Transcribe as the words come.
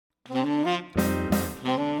Hello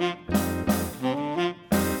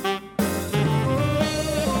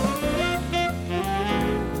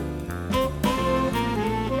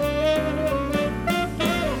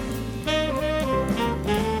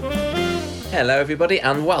everybody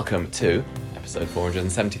and welcome to episode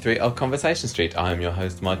 473 of Conversation Street. I am your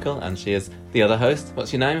host Michael and she is the other host.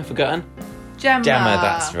 What's your name? I've forgotten. Gemma,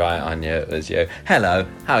 that's right, I knew it was you. Hello,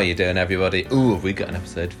 how are you doing everybody? Ooh, have we got an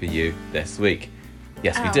episode for you this week?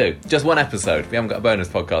 Yes, we do. Just one episode. We haven't got a bonus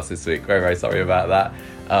podcast this week. Very, very sorry about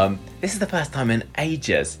that. This is the first time in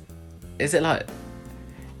ages. Is it like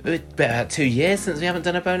about 2 years since we haven't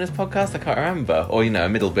done a bonus podcast? I can't remember. Or, a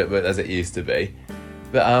middle bit as it used to be.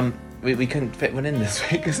 But we couldn't fit one in this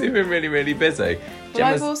week because we've been really, really busy. Well,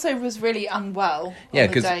 I also was really unwell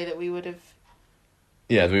on the day that we would have...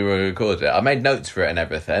 Yeah, we were recording it. I made notes for it and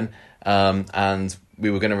everything. And we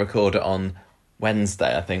were going to record it on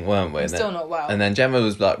Wednesday, I think, weren't we? I'm still not well. And then Gemma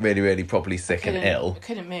was like really, really properly sick and ill. I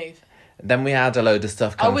couldn't move. Then we had a load of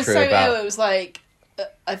stuff come through about... I was so ill, it was like...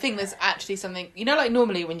 I think there's actually something... like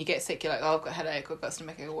normally when you get sick, you're like, oh, I've got a headache, or I've got a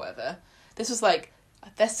stomachache or whatever. This was like,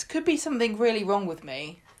 there could be something really wrong with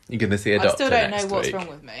me. You're going to see a doctor I still don't next know what's week. wrong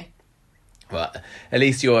with me. Well, at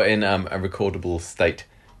least you're in a recordable state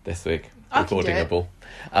this week. Recordingable.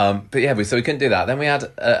 But yeah, so we couldn't do that. Then we had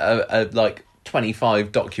a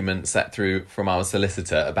 25 documents set through from our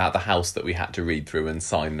solicitor about the house that we had to read through and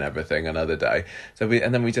sign and everything another day.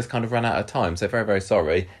 And then we just kind of ran out of time. So very, very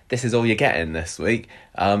sorry. This is all you're getting this week.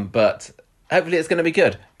 But hopefully it's going to be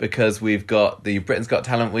good because we've got the Britain's Got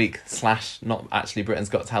Talent Week / not actually Britain's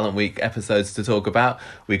Got Talent Week episodes to talk about.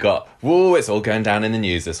 We got, it's all going down in the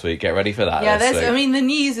news this week. Get ready for that. Yeah, the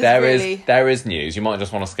news is really... There is news. You might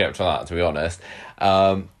just want to skip to that, to be honest.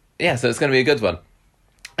 So it's going to be a good one.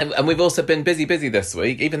 And we've also been busy this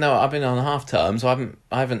week, even though I've been on half term, so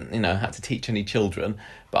I haven't had to teach any children,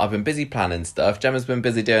 but I've been busy planning stuff. Gemma's been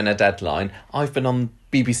busy doing her deadline. I've been on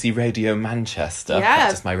BBC Radio Manchester. Yeah,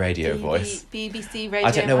 that's just my radio voice. BBC Radio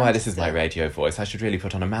I don't know why this is Manchester. my radio voice. I should really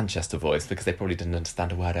put on a Manchester voice because they probably didn't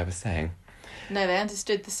understand a word I was saying. No, they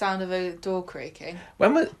understood the sound of a door creaking.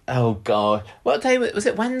 Oh God, what day was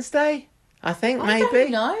it? Wednesday? I think maybe. I don't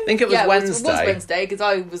know. I think it was Wednesday. It was Wednesday because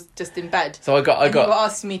I was just in bed. So I got. You were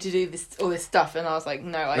asking me to do all this stuff, and I was like,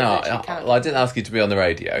 no, I didn't ask you to be on the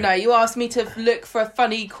radio. No, you asked me to look for a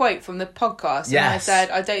funny quote from the podcast, yes. And I said,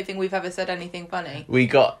 I don't think we've ever said anything funny. I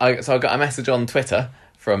got a message on Twitter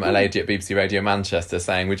from a lady at BBC Radio Manchester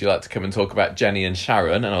saying, would you like to come and talk about Jenny and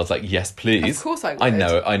Sharon? And I was like, yes, please. Of course I would.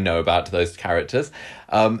 I know about those characters.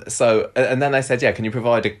 And then they said, can you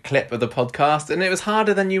provide a clip of the podcast? And it was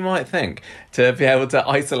harder than you might think to be able to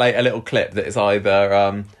isolate a little clip that is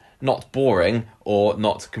either not boring or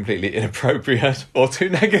not completely inappropriate or too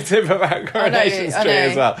negative about Coronation Street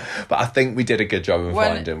as well. But I think we did a good job of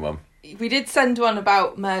finding one. We did send one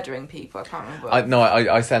about murdering people. I can't remember.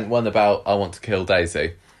 I sent one about I want to kill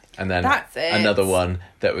Daisy. And then another one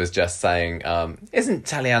that was just saying, isn't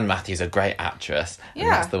Tallyanne Matthews a great actress? And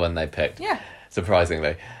that's the one they picked. Yeah.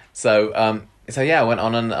 Surprisingly. So I went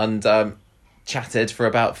on and chatted for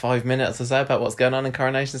about 5 minutes or so about what's going on in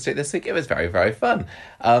Coronation Street this week. It was very, very fun.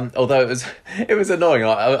 Although it was annoying.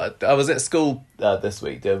 I was at school this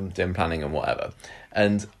week doing planning and whatever.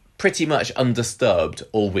 And pretty much undisturbed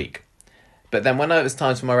all week. But then when it was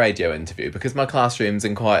time for my radio interview, because my classroom's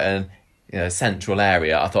in quite an central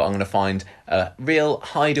area, I thought I'm going to find a real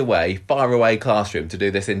hideaway, far away classroom to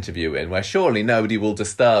do this interview in, where surely nobody will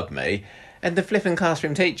disturb me. And the flipping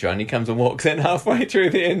classroom teacher only comes and walks in halfway through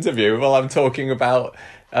the interview while I'm talking about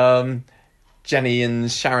Jenny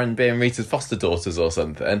and Sharon being Rita's foster daughters or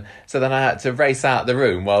something. So then I had to race out the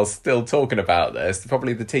room while still talking about this.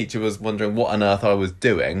 Probably the teacher was wondering what on earth I was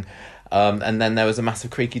doing. And then there was a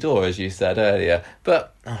massive creaky door, as you said earlier.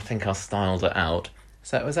 But I think I styled it out.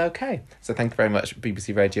 So it was okay. So thank you very much,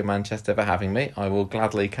 BBC Radio Manchester, for having me. I will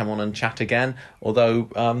gladly come on and chat again. Although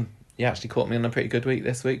you actually caught me on a pretty good week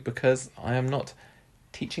this week because I am not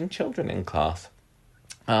teaching children in class.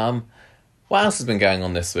 What else has been going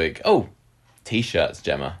on this week? Oh, T-shirts,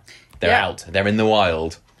 Gemma. They're out. They're in the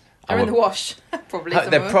wild. They're in the wash, probably.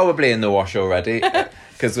 They're probably in the wash already.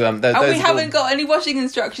 Because we haven't got any washing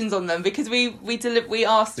instructions on them because we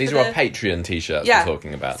asked. These are our Patreon T-shirts we're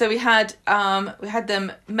talking about. So we had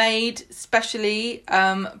them made specially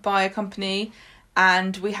by a company,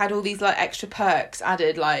 and we had all these extra perks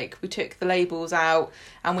added. We took the labels out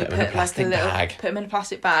and we put them in a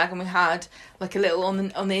plastic bag, and we had a little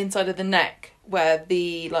on the inside of the neck where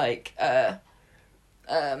the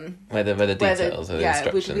where the details or the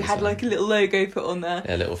instructions. We had like a little logo put on there.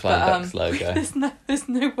 Yeah, a little Flying Ducks logo. There's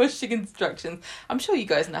no washing instructions. I'm sure you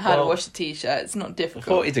guys know how to wash a t-shirt. It's not difficult.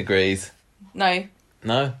 40 degrees. No.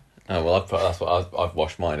 Oh, well, I've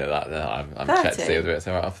washed mine at that. I'm checked to see whether it's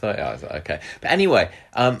alright. 30 hours. Okay. But anyway,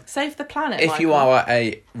 save the planet. If Michael. you are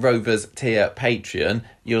a Rovers tier Patreon,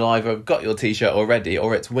 you'll either have got your t-shirt already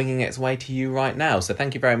or it's winging its way to you right now. So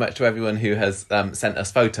thank you very much to everyone who has sent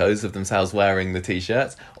us photos of themselves wearing the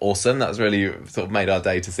t-shirts. Awesome. That's really sort of made our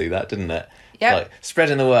day to see that, didn't it? Yeah. Like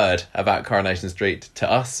spreading the word about Coronation Street to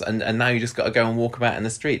us, and now you just got to go and walk about in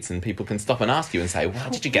the streets, and people can stop and ask you and say, "Wow,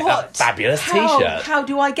 did you get that fabulous t-shirt?" How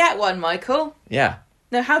do I get one, Michael? Yeah.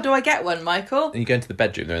 No, how do I get one, Michael? And you go into the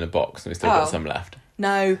bedroom; they're in a box, and we still got some left.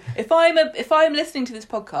 No, if I'm listening to this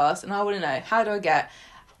podcast and I want to know how do I get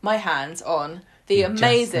my hands on the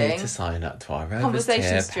amazing, just need to sign up to our Rovers tier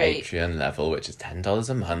Patreon level, which is $10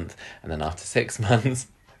 a month, and then after 6 months,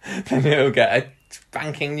 then you'll get a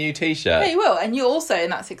banking new t-shirt. Yeah, you will, and you also in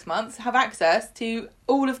that 6 months have access to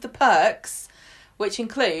all of the perks, which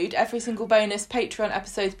include every single bonus Patreon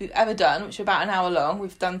episodes we've ever done, which are about an hour long.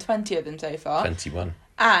 We've done 20 of them so far. 21.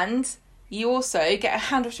 And you also get a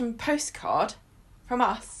handwritten postcard from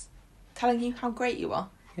us telling you how great you are.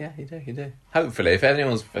 Yeah, you do. Hopefully, if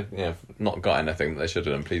anyone's not got anything that they should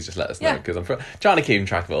have done, please just let us know, because I'm trying to keep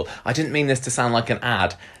track of it all. I didn't mean this to sound like an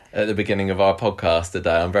ad at the beginning of our podcast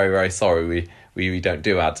today. I'm very, very sorry we don't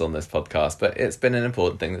do ads on this podcast, but it's been an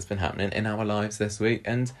important thing that's been happening in our lives this week,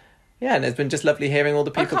 and it's been just lovely hearing all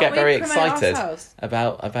the people get very excited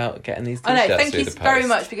about getting these t-shirts. I know, thank you very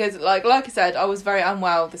much, because like I said, I was very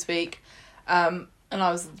unwell this week, and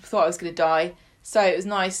I thought I was going to die, so it was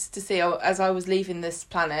nice to see as I was leaving this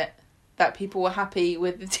planet that people were happy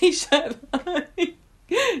with the t-shirt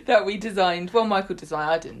that we designed. Well, Michael designed,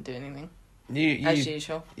 I didn't do anything. As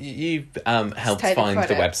usual. You helped find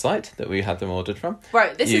the website that we had them ordered from.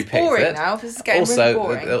 Right, this is boring now. This is getting really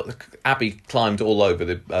boring. Abby climbed all over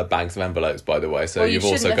the bags of envelopes, by the way, so you've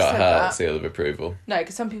also got her seal of approval. No,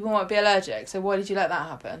 because some people might be allergic, so why did you let that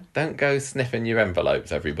happen? Don't go sniffing your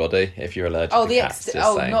envelopes, everybody, if you're allergic to cats.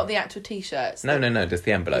 Not the actual t-shirts. No, just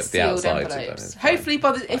the envelope, the outside. Envelopes. Hopefully,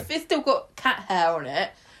 if it's still got cat hair on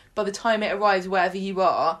it, by the time it arrives wherever you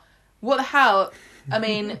are, what the hell... I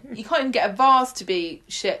mean, you can't even get a vase to be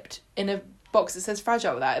shipped in a box that says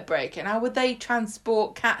fragile without it breaking. How would they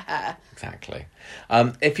transport cat hair? Exactly.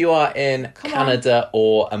 If you are in Canada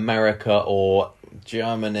or America or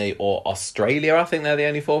Germany or Australia, I think they're the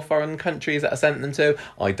only 4 foreign countries that I sent them to.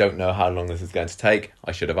 I don't know how long this is going to take.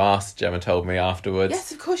 I should have asked. Gemma told me afterwards.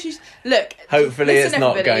 Yes, of course you... Look, hopefully it's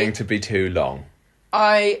not going to be too long.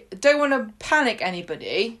 I don't want to panic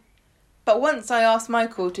anybody... But once I asked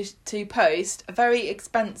Michael to post a very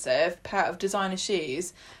expensive pair of designer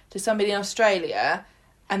shoes to somebody in Australia,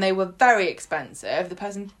 and they were very expensive. The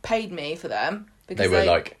person paid me for them. Because they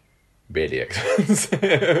were really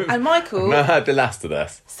expensive. And Michael no, I had the last of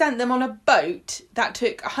this. Sent them on a boat that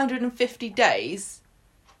took 150 days,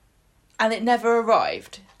 and it never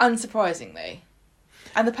arrived, unsurprisingly.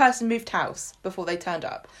 And the person moved house before they turned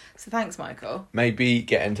up. So thanks, Michael. Maybe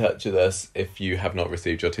get in touch with us if you have not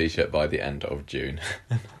received your t-shirt by the end of June.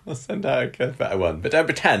 I'll send out a better one. But don't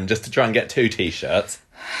pretend just to try and get 2 t-shirts.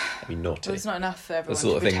 That'd be naughty. Well, it's not enough for everyone. The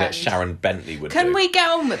sort of thing that Sharon Bentley would do. Can we get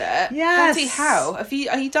on with it? Yes. Bloody hell.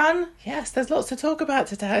 Are you done? Yes, there's lots to talk about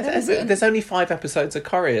today. There's only 5 episodes of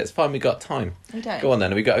Corrie. It's fine, we got time. We don't. Go on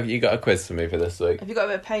then. You got a quiz for me for this week. Have you got a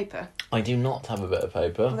bit of paper? I do not have a bit of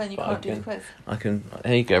paper. Well, then you can't do the quiz. I can.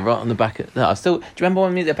 There you go, right on the back. Do you remember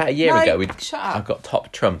when we did about a year ago? Shut up. I've got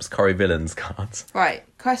Top Trumps Corrie Villains cards. Right,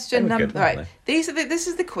 question number... Right, this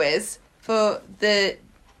is the quiz for the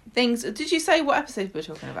things... Did you say what episode we're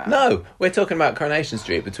talking about? No, we're talking about Coronation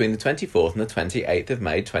Street between the 24th and the 28th of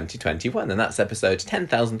May 2021, and that's episode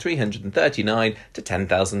 10,339 to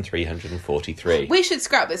 10,343. We should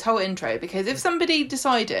scrap this whole intro, because if somebody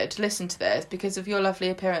decided to listen to this because of your lovely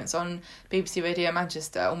appearance on BBC Radio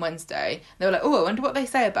Manchester on Wednesday, they were like, oh, I wonder what they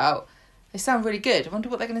say about... They sound really good. I wonder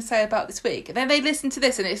what they're going to say about this week. And then they listen to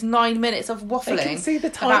this and it's 9 minutes of waffling. They can see the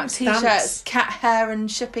time about stamps. T-shirts, cat hair and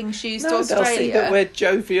shipping shoes to Australia. They'll see that we're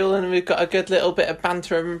jovial and we've got a good little bit of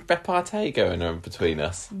banter and repartee going on between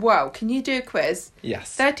us. Well, can you do a quiz?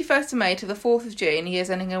 Yes. 31st of May to the 4th of June, years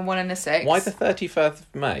ending in 1 and a 6. Why the 31st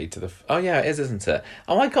of May to the... Oh, yeah, it is, isn't it?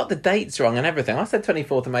 Oh, I got the dates wrong and everything. I said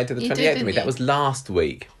 24th of May to the 28th of May. That was last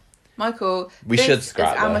week. Michael, we should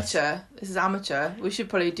scrap this. This is amateur. We should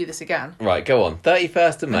probably do this again. Right, go on.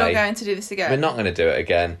 31st of May. We're not going to do this again. We're not going to do it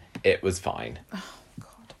again. It was fine. Oh,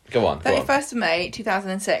 God. Go on. 31st of May,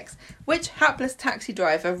 2006. Which hapless taxi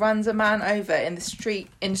driver runs a man over in the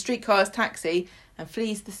streetcar's taxi and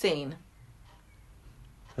flees the scene.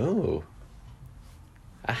 Ooh.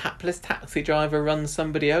 A hapless taxi driver runs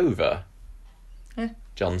somebody over. Yeah.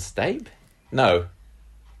 John Stape? No.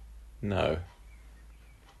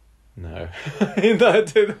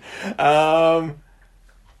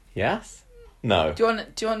 Yes? No. Do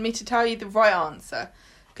you want me to tell you the right answer?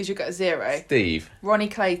 Because you got a 0. Steve. Ronnie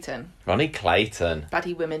Clayton. Ronnie Clayton.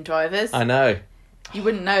 Baddie women drivers. I know. You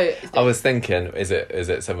wouldn't know. I was thinking, is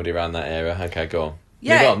it somebody around that era? Okay, go on.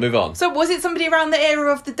 Yeah. Move on. So was it somebody around the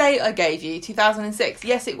era of the date I gave you, 2006?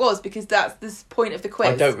 Yes, it was, because that's the point of the quiz.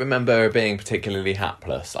 I don't remember her being particularly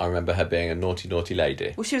hapless. I remember her being a naughty, naughty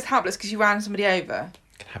lady. Well, she was hapless because you ran somebody over.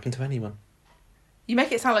 Can happen to anyone. You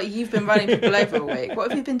make it sound like you've been running people over a week. What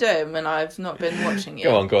have you been doing when I've not been watching you?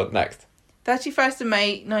 Go on, next. 31st of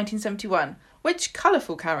May, 1971. Which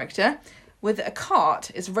colourful character with a cart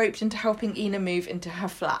is roped into helping Ina move into her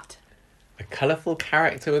flat? A colourful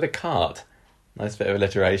character with a cart. Nice bit of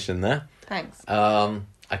alliteration there. Thanks. A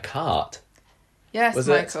cart. Yes, was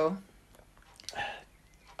Michael.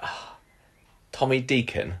 Tommy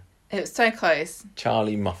Deacon. It was so close.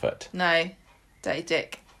 Charlie Moffat. No. Dirty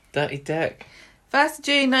Dick. Dirty Dick. 1st of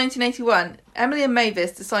June 1981, Emily and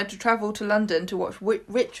Mavis decide to travel to London to watch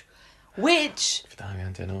which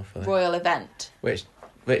royal event? Which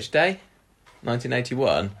day?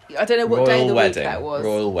 1981? I don't know what royal day of the wedding. week that was.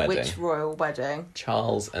 Royal wedding. Which royal wedding?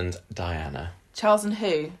 Charles and Diana. Charles and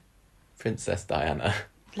who? Princess Diana.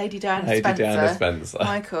 Lady Diana Spencer.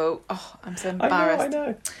 Michael. Oh, I'm so embarrassed. I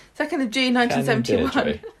know. 2nd of June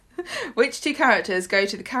 1971. Which 2 characters go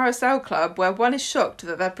to the Carousel Club where one is shocked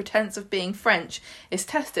that their pretense of being French is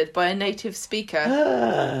tested by a native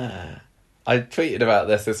speaker? I tweeted about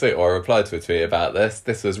this week, or I replied to a tweet about this.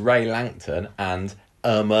 This was Ray Langton and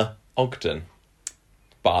Irma Ogden.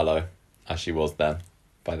 Barlow, as she was then,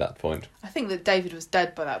 by that point. I think that David was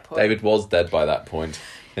dead by that point. David was dead by that point,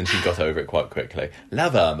 and she got over it quite quickly.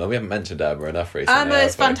 Love Irma. We haven't mentioned Irma enough recently. Irma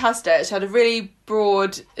is fantastic. She had a really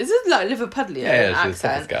broad... Is it like Liverpudlian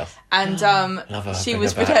accent? And she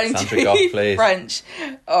was pretending to be French.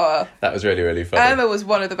 Oh, that was really, really funny. Irma was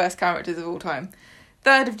one of the best characters of all time.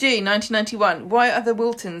 3rd of June 1991. Why are the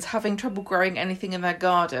Wiltons having trouble growing anything in their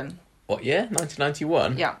garden? What year?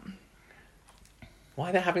 1991? Yeah. Why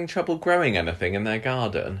are they having trouble growing anything in their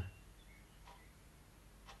garden?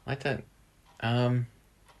 I don't...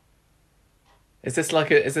 Is this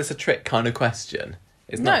a trick kind of question?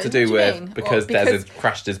 It's not to do with because Des has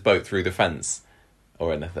crashed his boat through the fence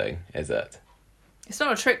or anything, is it? It's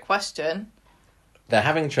not a trick question. They're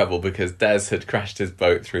having trouble because Des had crashed his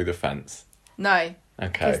boat through the fence. No.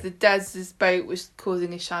 Okay. Because Des's boat was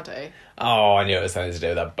causing a shadow. Oh, I knew it was something to do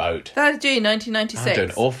with that boat. 3rd of June 1996. I'm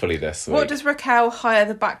doing awfully this week. What does Raquel hire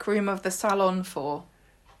the back room of the salon for?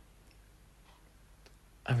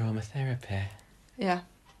 Aromatherapy. Yeah.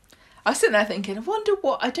 I was sitting there thinking,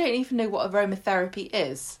 I don't even know what aromatherapy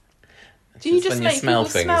is. Do you just make people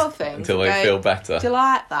smell things until they feel better? Do you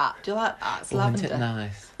like that? It's lavender. Isn't it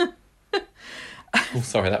nice? Oh,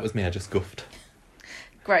 sorry, that was me. I just goofed.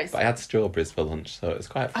 Great. But I had strawberries for lunch, so it was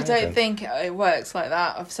quite fragrant. I don't think it works like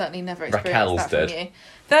that. I've certainly never experienced Raquel's that from you.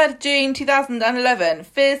 3rd June 2011.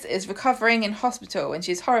 Fizz is recovering in hospital and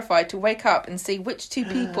she's horrified to wake up and see which 2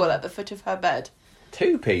 people at the foot of her bed.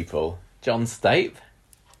 2 people? John Stape?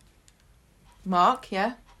 Mark,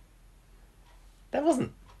 yeah? There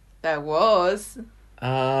wasn't. There was.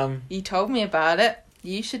 You told me about it.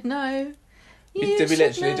 You should know. Did we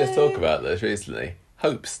literally just talk about this recently?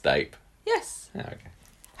 Hope Stape? Yes. Oh, okay.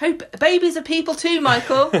 Hope babies are people too,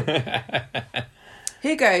 Michael.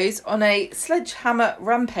 Who goes on a sledgehammer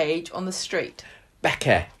rampage on the street?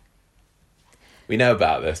 Becky. We know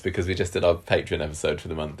about this because we just did our Patreon episode for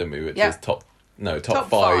the month, didn't we? Which was top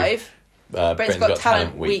 5. Britain's Got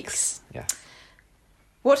Talent weeks. Yeah.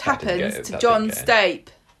 What happens to John Stape?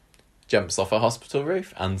 Jumps off a hospital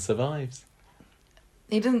roof and survives.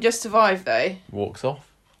 He doesn't just survive though. Walks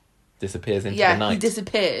off. Disappears into the night. Yeah, he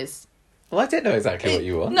disappears. Well, I didn't know exactly what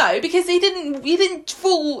you want. No, because he didn't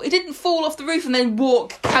fall off the roof and then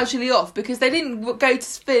walk casually off, because they didn't go to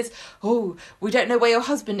Fizz, oh, we don't know where your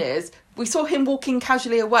husband is. We saw him walking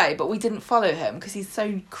casually away, but we didn't follow him because he's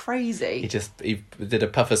so crazy. He did a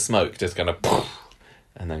puff of smoke, just kind of,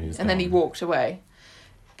 and then he walked away.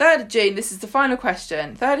 3rd of June, this is the final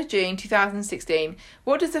question. 3rd of June 2016.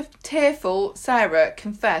 What does a tearful Sarah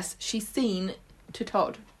confess she's seen to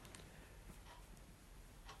Todd?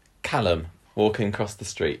 Callum walking across the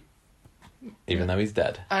street, even though he's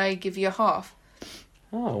dead. I give you a half.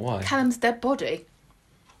 Oh, why? Callum's dead body.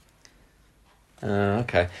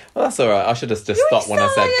 Okay. Well, that's all right. I should have just stopped when I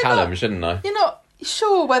said Callum, shouldn't I?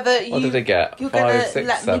 sure whether what did it get? You're going to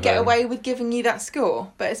let 7. Me get away with giving you that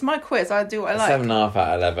score. But it's my quiz. I do what I like. 7.5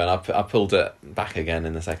 out of 11. I pulled it back again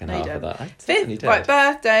in the second half of that. Right,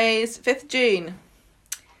 birthdays. 5th of June.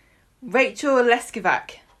 Rachel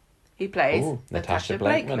Leskivac, who plays Natasha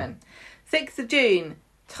Blakeman. 6th of June.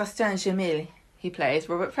 Tristan Jamil, who plays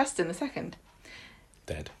Robert Preston II.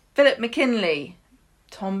 Dead. Philip McKinley,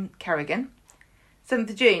 Tom Kerrigan.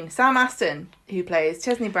 7th of June, Sam Aston, who plays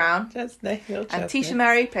Chesney Brown. And Tisha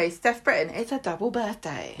Murray plays Steph Britton. It's a double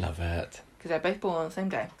birthday. Love it. Because they're both born on the same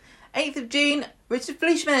day. 8th of June, Richard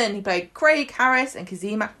Fleischman, who played Craig Harris, and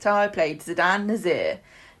Kazim Akhtar played Zidane Nazir.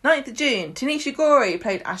 9th of June, Tanisha Gorey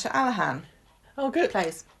played Asha Allahan. Oh, good.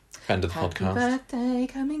 Plays. Friend of the podcast. Happy birthday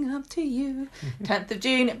coming up to you. 10th of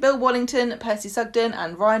June, Bill Wallington, Percy Sugden,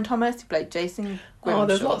 and Ryan Thomas, who played Jason Grimshaw. Oh,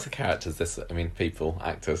 there's lots of characters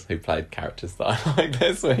actors who played characters that I like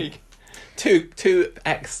this week. Two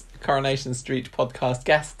ex-Coronation Street podcast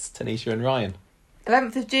guests, Tanisha and Ryan.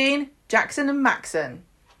 11th of June, Jackson and Maxon.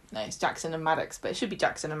 No, it's Jackson and Maddox, but it should be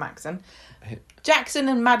Jackson and Maxon. Jackson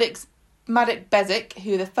and Maddox Bezic,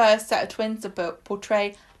 who are the first set of twins to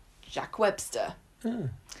portray Jack Webster.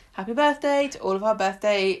 Happy birthday to all of our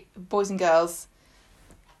birthday boys and girls.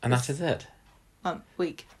 And that is it.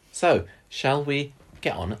 Week. So, shall we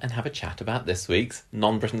get on and have a chat about this week's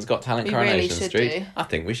Non-Britain's Got Talent Coronation Street? Do. I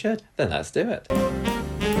think we should. Then let's do it.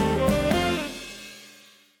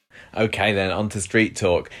 Okay, then on to Street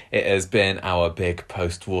Talk. It has been our big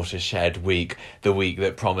post-Watershed week, the week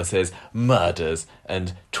that promises murders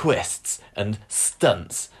and twists and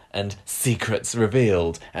stunts and secrets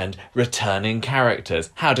revealed and returning characters.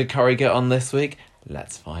 How did Corrie get on this week?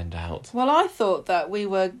 Let's find out. Well, I thought that we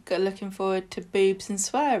were looking forward to boobs and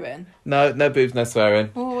swearing. No boobs, no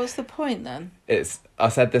swearing. Well, what's the point then? I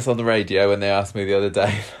said this on the radio when they asked me the other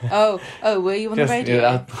day. Oh, were you on the radio?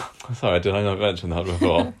 Yeah, sorry, did I not mention that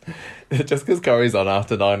before? Just because Corrie's on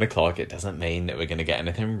after 9 o'clock, it doesn't mean that we're going to get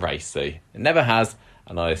anything racy. It never has,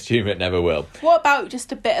 and I assume it never will. What about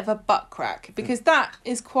just a bit of a butt crack? Because that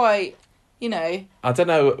is quite, I don't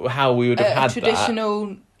know how we would have had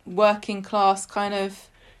traditional working class kind of.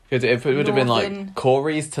 If it would have been like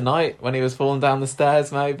Corey's tonight when he was falling down the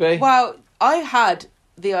stairs, maybe. Well, I had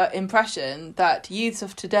the impression that youths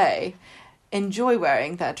of today enjoy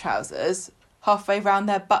wearing their trousers halfway round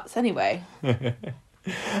their butts anyway.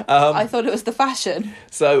 I thought it was the fashion.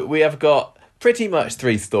 So we have got pretty much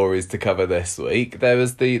 3 stories to cover this week. There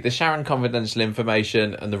was the Sharon confidential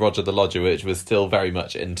information and the Roger the Lodger, which was still very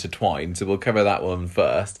much intertwined. So we'll cover that one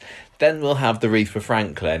first. Then we'll have the wreath for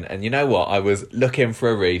Franklin. And you know what? I was looking for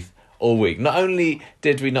a wreath all week. Not only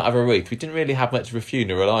did we not have a wreath, we didn't really have much of a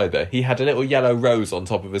funeral either. He had a little yellow rose on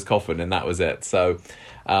top of his coffin and that was it. So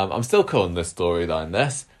I'm still calling this storyline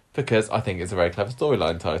this because I think it's a very clever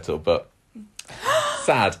storyline title, but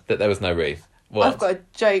sad that there was no wreath. What? I've got a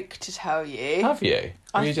joke to tell you. Have you?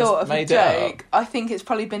 I thought of a joke. I think it's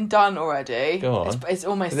probably been done already. Go on. It's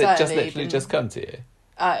almost certainly. Has it just literally just come to you?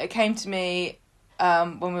 It came to me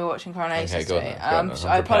when we were watching Coronation Street. Go on.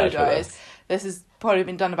 I apologise. This has probably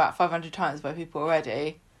been done about 500 times by people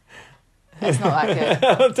already. It's not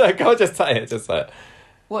that good. Go on, just say it.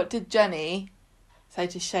 What did Jenny say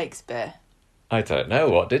to Shakespeare? I don't know.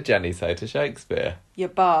 What did Jenny say to Shakespeare? You're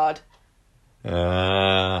barred.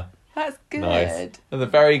 That's good. Nice.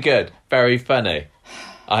 And very good. Very funny.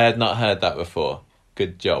 I had not heard that before.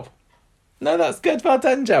 Good job. No, that's good. Well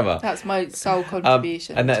done, Gemma. That's my sole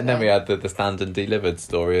contribution. And then we had the Stand and Delivered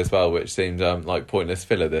story as well, which seemed like pointless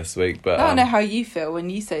filler this week. But I don't know how you feel when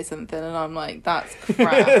you say something and I'm like, that's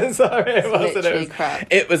crap. Sorry, it wasn't. Literally crap.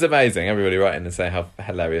 It was amazing. Everybody write in and say how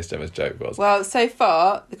hilarious Gemma's joke was. Well, so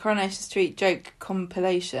far, the Coronation Street joke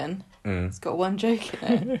compilation has got 1 joke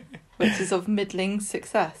in it. Which is of middling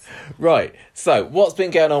success. Right. So, what's been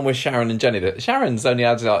going on with Sharon and Jenny? Sharon's only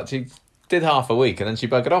had she did half a week and then she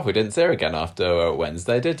buggered off. We didn't see her again after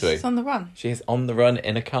Wednesday, did we? She's on the run. She's on the run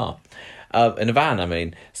in a car. In a van, I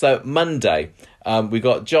mean. So, Monday, we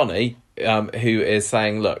got Johnny, who is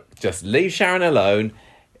saying, look, just leave Sharon alone.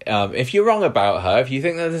 If you're wrong about her, if you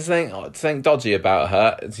think there's something dodgy about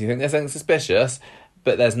her, if you think there's something suspicious,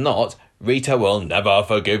 but there's not, Rita will never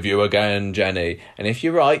forgive you again, Jenny. And if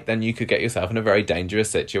you're right, then you could get yourself in a very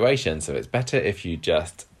dangerous situation. So it's better if you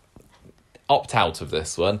just opt out of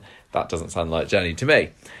this one. That doesn't sound like Jenny to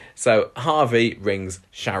me. So Harvey rings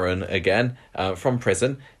Sharon again from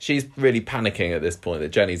prison. She's really panicking at this point that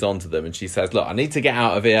Jenny's onto them. And she says, look, I need to get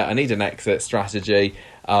out of here. I need an exit strategy.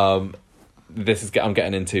 I'm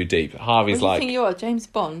getting in too deep. Harvey's what do you think you are, James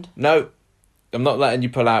Bond? No. I'm not letting you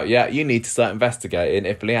pull out yet. You need to start investigating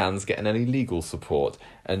if Leanne's getting any legal support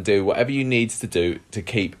and do whatever you need to do to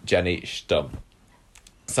keep Jenny stum.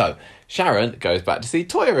 So Sharon goes back to see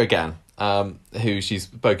Toyah again, who she's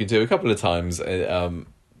spoken to a couple of times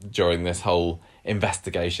during this whole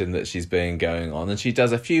investigation that she's been going on, and she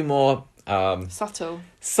does a few more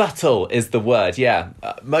subtle is the word.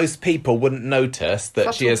 Most people wouldn't notice that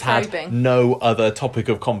subtle she has probing. Had no other topic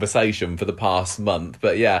of conversation for the past month,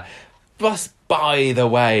 but by the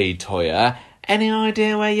way, Toyah, any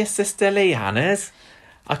idea where your sister Leanne is?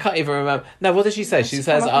 I can't even remember. No, what did she say? She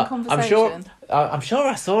says, I'm sure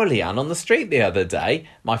I saw Leanne on the street the other day.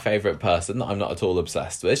 My favourite person that I'm not at all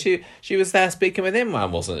obsessed with. She was there speaking with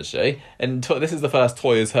Imran, wasn't she? And this is the first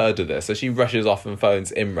Toyah's heard of this. So she rushes off and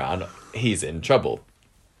phones Imran. He's in trouble.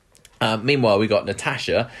 Meanwhile, we got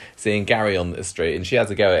Natasha seeing Gary on the street, and she had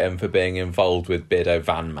to go at him for being involved with Beardo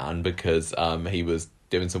Van Man because he was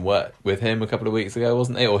doing some work with him a couple of weeks ago,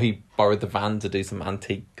 wasn't he? Or he borrowed the van to do some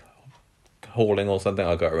antique hauling or something,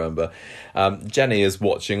 I can't remember. Jenny is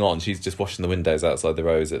watching on. She's just washing the windows outside the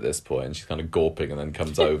Rose at this point, and she's kind of gawping and then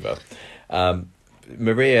comes over.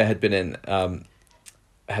 Maria had been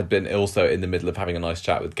also in the middle of having a nice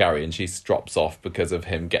chat with Gary, and she drops off because of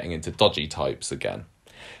him getting into dodgy types again.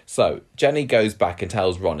 So Jenny goes back and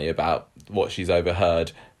tells Ronnie about what she's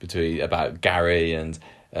overheard about Gary and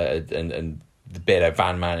the Beardo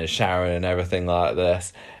Van Man and Sharon and everything like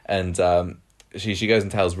this, and she goes and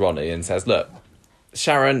tells Ronnie and says, "Look,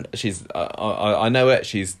 Sharon, she's I know it.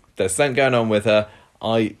 There's something going on with her.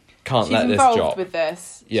 I can't let this drop." She's involved with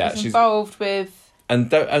this. Yeah, she's involved with.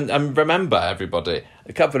 And remember, everybody,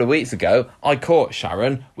 a couple of weeks ago, I caught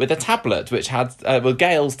Sharon with a tablet which had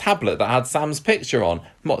Gail's tablet that had Sam's picture on.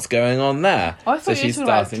 What's going on there? I thought you were talking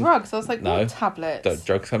about drugs. I was like, what tablets?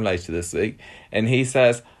 Drugs come later this week. And he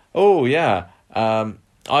says, "Oh yeah, I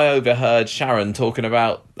overheard Sharon talking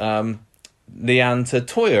about Leanne to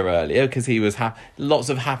Toyah earlier because he was lots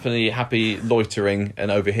of happy loitering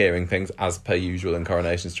and overhearing things as per usual in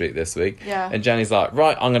Coronation Street this week." Yeah. And Jenny's like,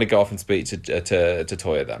 "Right, I'm going to go off and speak to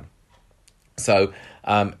Toyah then." So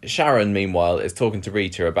Sharon, meanwhile, is talking to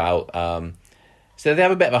Rita about. So they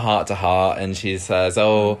have a bit of a heart to heart, and she says,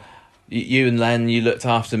 "Oh, you and Len, you looked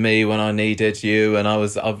after me when I needed you, and I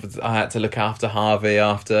had to look after Harvey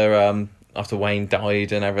after Wayne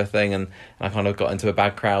died and everything, and I kind of got into a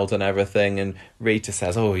bad crowd and everything." And Rita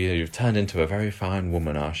says, "Oh, you've turned into a very fine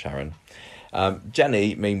woman, Sharon."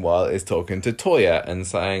 Jenny, meanwhile, is talking to Toyah and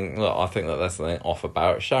saying, "Look, I think that there's something off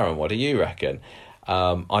about Sharon. What do you reckon?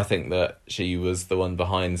 I think that she was the one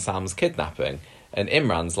behind Sam's kidnapping." And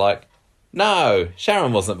Imran's like, "No,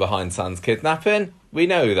 Sharon wasn't behind Sam's kidnapping. We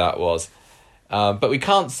know who that was. But we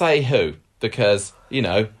can't say who because,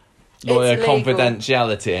 lawyer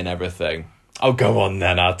confidentiality and everything." "Oh, go on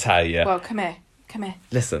then, I'll tell you." "Well, come here.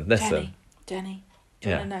 Listen. Jenny, do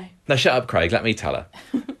you want to know?" "No, shut up, Craig, let me tell her."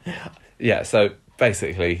 Yeah, so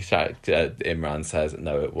basically, Imran says,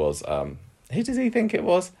 no, it was, who does he think it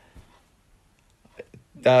was?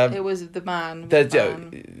 It was the man.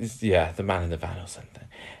 Yeah, the man in the van or something.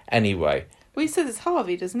 Anyway. Well, he says it's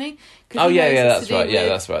Harvey, doesn't he? Oh, yeah, that's right. Yeah,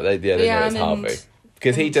 that's right. They know it's Harvey.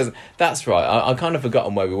 Because he doesn't. That's right. I kind of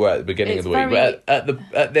forgotten where we were at the beginning of the week. But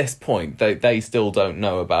at this point, they still don't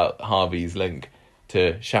know about Harvey's link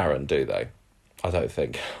to Sharon, do they? I don't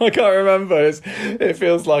think. I can't remember. It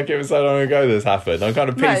feels like it was so long ago this happened. I'm kind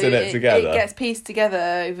of piecing it together. It gets pieced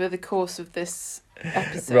together over the course of this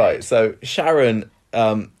episode. Right. So Sharon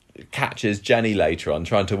catches Jenny later on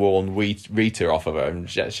trying to warn Rita off of her, and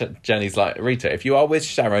Jenny's like, "Rita, if you are with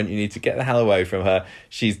Sharon, you need to get the hell away from her.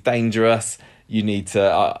 She's dangerous. You need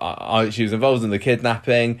to. She was involved in the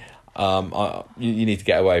kidnapping. You need to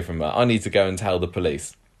get away from her. I need to go and tell the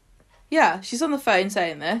police." Yeah, she's on the phone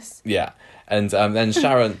saying this. Yeah, and then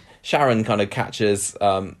Sharon kind of catches.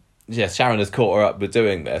 Sharon has caught her up with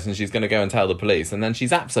doing this, and she's going to go and tell the police, and then she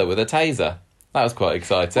zaps her with a taser. That was quite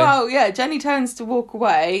exciting. Well, yeah, Jenny turns to walk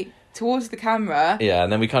away towards the camera. Yeah,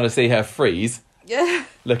 and then we kind of see her freeze. Yeah.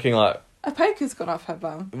 Looking like a poker's gone off her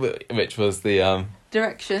bum. Which was the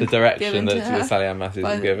direction that Sally Ann Matthews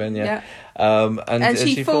was given, yeah. And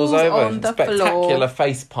she falls over on the spectacular floor.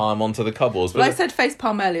 Face palm onto the cobbles. Well, I said face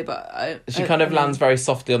palm earlier, but she kind of lands very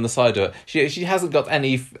softly on the side of it. She hasn't got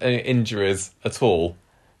any injuries at all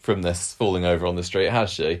from this falling over on the street, has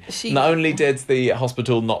she? Not only did the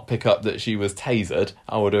hospital not pick up that she was tasered,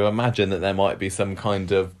 I would imagine that there might be some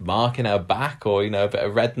kind of mark in her back, or a bit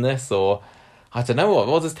of redness, or I don't know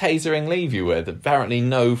what does tasering leave you with? Apparently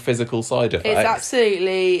no physical side effects. It's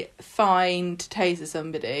absolutely fine to taser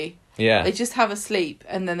somebody. Yeah. They just have a sleep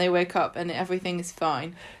and then they wake up and everything is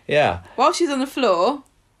fine. Yeah. While she's on the floor...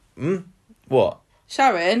 What?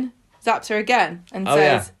 Sharon zaps her again and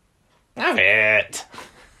says... Yeah. Have it!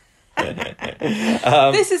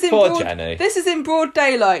 This is in Jenny. This is in broad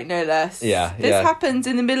daylight, no less. Yeah, This happens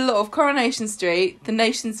in the middle of Coronation Street, the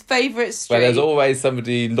nation's favourite street. Where there's always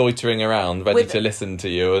somebody loitering around, ready to listen to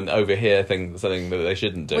you and overhear something that they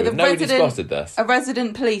shouldn't do. Nobody spotted this. A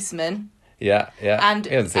resident policeman. Yeah. And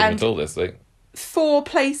he hasn't seen him at all this week. 5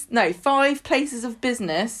 places of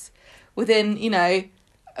business within, a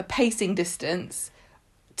pacing distance.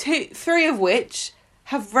 3 of which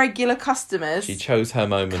have regular customers. She chose her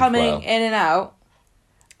moment coming in and out,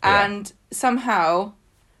 and somehow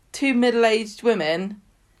 2 middle-aged women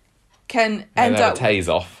can have a tase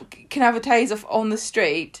off on the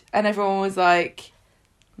street, and everyone was like,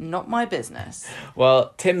 not my business.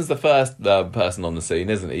 Well, Tim's the first person on the scene,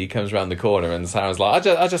 isn't he? He comes around the corner and Sarah's like,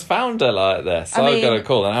 I just found her like this, so I've got to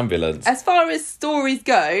call an ambulance. As far as stories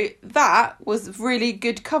go, that was really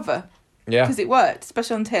good cover. Yeah. Because it worked,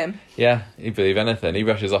 especially on Tim. Yeah, he'd believe anything. He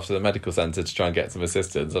rushes off to the medical centre to try and get some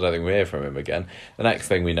assistance. I don't think we hear from him again. The next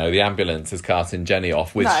thing we know, the ambulance is carting Jenny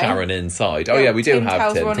off with Sharon inside. Yeah, we do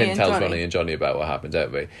have Tim. Tim tells Ronnie and Johnny about what happened,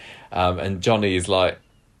 don't we? And Johnny is like,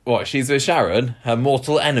 what, she's with Sharon, her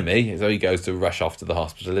mortal enemy? So he goes to rush off to the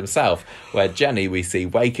hospital himself, where Jenny, we see,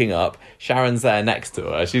 waking up. Sharon's there next to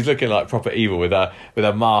her. She's looking like proper evil with her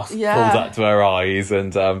mask pulled up to her eyes,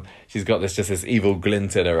 and she's got this evil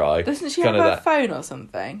glint in her eye. Doesn't she have her phone or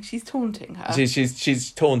something? She's taunting her.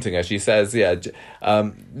 She's taunting her. She says,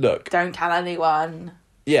 look. Don't tell anyone.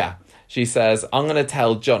 Yeah. She says, I'm going to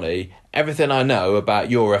tell Johnny everything I know about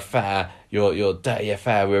your affair, your dirty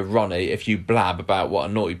affair with Ronnie, if you blab about what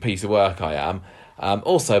a naughty piece of work I am.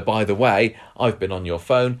 Also, by the way, I've been on your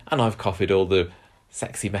phone and I've copied all the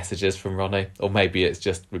sexy messages from Ronnie. Or maybe it's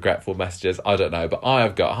just regretful messages. I don't know. But I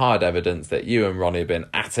have got hard evidence that you and Ronnie have been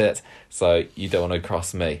at it, so you don't want to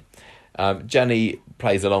cross me. Jenny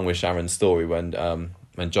plays along with Sharon's story when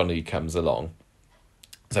Johnny comes along.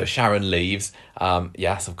 So Sharon leaves.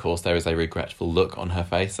 Yes, of course, there is a regretful look on her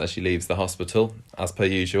face as she leaves the hospital, as per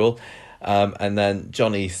usual. And then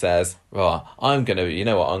Johnny says, right, I'm going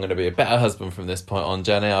to be a better husband from this point on,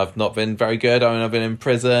 Jenny. I've not been very good. I've been in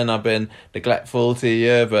prison. I've been neglectful to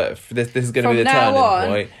you, but this is going to be the turning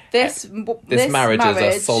point. This marriage is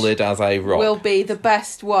as solid as a rock. Will be the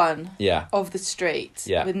best one of the street.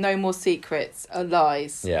 Yeah. With no more secrets or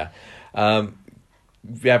lies. Yeah.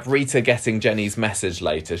 We have Rita getting Jenny's message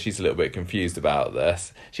later. She's a little bit confused about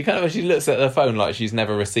this. She looks at her phone like she's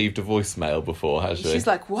never received a voicemail before, has she? She's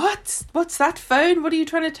like, what? What's that phone? What are you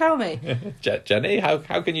trying to tell me? Jenny, how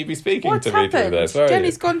can you be speaking to me through this?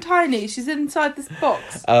 Jenny's gone tiny. She's inside this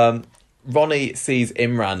box. Ronnie sees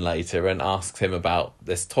Imran later and asks him about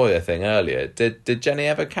this Toya thing earlier. Did Jenny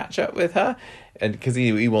ever catch up with her? And because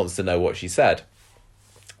he wants to know what she said.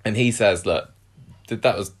 And he says, look,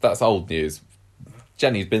 that's old news.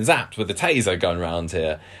 Jenny's been zapped with a taser going around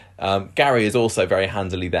here. Gary is also very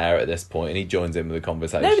handily there at this point, and he joins in with the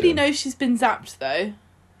conversation. Nobody knows she's been zapped, though.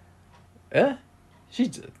 Yeah?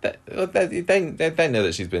 They know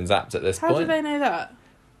that she's been zapped at this point. How do they know that?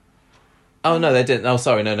 Oh, no, they didn't. Oh,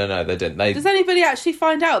 sorry, no, they didn't. Does anybody actually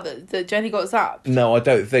find out that Jenny got zapped? No, I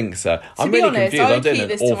don't think so. I'm really confused. I'm doing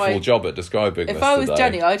an awful job at describing this. If I was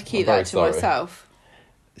Jenny, I'd keep that to myself.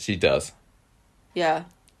 She does. Yeah.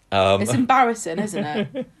 It's embarrassing, isn't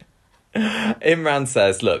it? Imran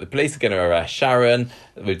says, look, the police are going to arrest Sharon.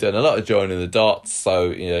 We've done a lot of joining the dots,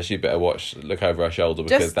 so she better look over her shoulder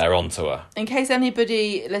because they're onto her. In case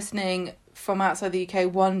anybody listening from outside the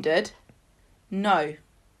UK wondered, no.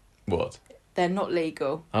 What? They're not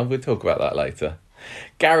legal. We'll talk about that later.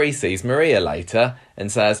 Gary sees Maria later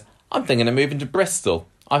and says, I'm thinking of moving to Bristol.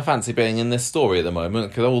 I fancy being in this story at the moment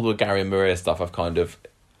because all the Gary and Maria stuff I've kind of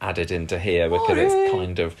added into here because it's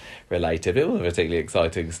kind of related. It wasn't particularly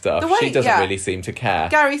exciting stuff. She doesn't really seem to care.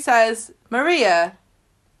 Gary says, Maria,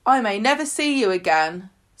 I may never see you again.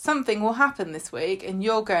 Something will happen this week and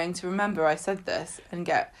you're going to remember I said this and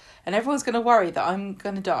everyone's going to worry that I'm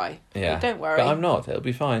going to die. Yeah. But don't worry. But I'm not. It'll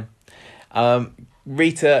be fine.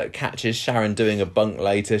 Rita catches Sharon doing a bunk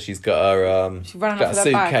later. She's got her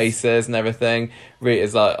suitcases and everything.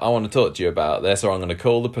 Rita's like, I want to talk to you about this or I'm going to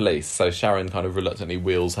call the police. So Sharon kind of reluctantly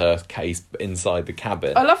wheels her case inside the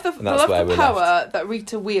cabin. I love the power that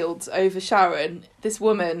Rita wields over Sharon, this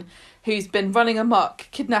woman who's been running amok,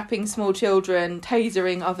 kidnapping small children,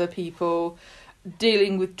 tasering other people,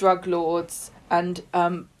 dealing with drug lords and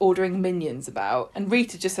ordering minions about. And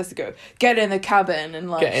Rita just has to go, get in the cabin and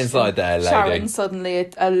get inside there, lady. Sharon's suddenly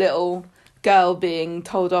a little girl being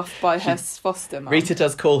told off by her foster mum. Rita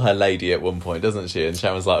does call her lady at one point, doesn't she? And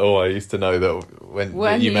Sharon's like, I used to know that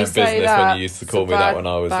when you meant business when you used to call me that when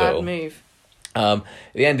I was little. Move. At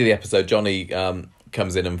the end of the episode, Johnny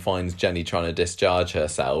comes in and finds Jenny trying to discharge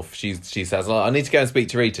herself, she says, I need to go and speak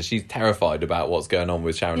to Rita. She's terrified about what's going on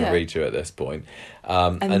with Sharon and Rita at this point.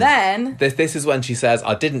 And then... This is when she says,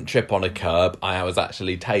 I didn't trip on a curb, I was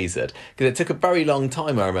actually tasered. Because it took a very long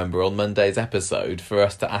time, I remember, on Monday's episode for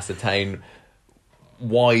us to ascertain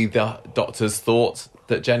why the doctors thought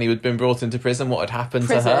that Jenny had been brought into prison, what had happened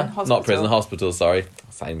to her. Hospital. Not prison, hospital, sorry.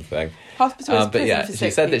 Same thing. Hospital is but prison for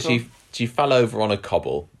she said people. that she fell over on a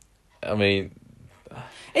cobble. I mean...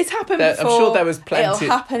 It's happened before. I'm sure there was plenty...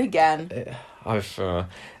 It'll happen again.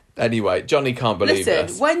 Anyway, Johnny can't believe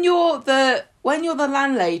this. Listen, when you're the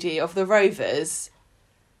landlady of the Rovers,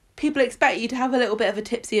 people expect you to have a little bit of a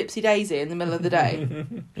tipsy-ipsy daisy in the middle of the day.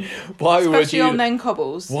 Especially on them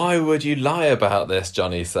cobbles. Why would you lie about this,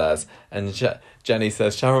 Johnny says. And Jenny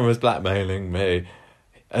says, Sharon was blackmailing me.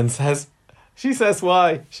 And she says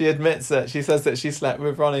why. She admits it. She says that she slept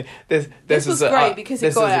with Ronnie. This was great because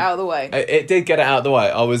it got it out of the way. It did get it out of the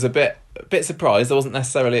way. I was a bit surprised. I wasn't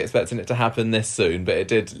necessarily expecting it to happen this soon, but it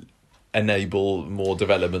did enable more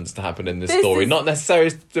developments to happen in this story. Not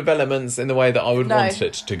necessarily developments in the way that I would want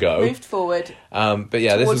it to go. Moved forward. But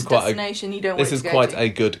yeah, this is quite a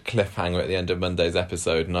good cliffhanger at the end of Monday's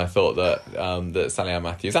episode, and I thought that Sally Ann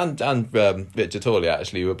Matthews and Richard Hawley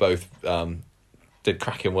actually were both did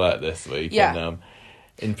cracking work this week. Yeah.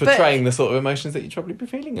 In portraying the sort of emotions that you'd probably be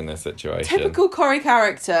feeling in this situation. Typical Corrie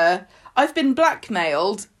character. I've been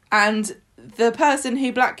blackmailed, and the person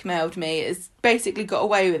who blackmailed me has basically got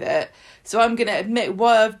away with it. So I'm going to admit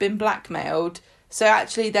why I've been blackmailed. So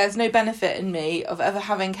actually there's no benefit in me of ever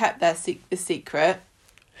having kept the secret.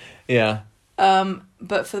 Yeah.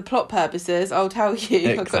 But for the plot purposes, I'll tell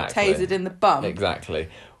you, I got tasered in the bum. Exactly.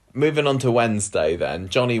 Moving on to Wednesday then,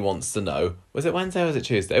 Johnny wants to know, was it Wednesday or was it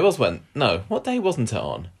Tuesday? It was what day wasn't it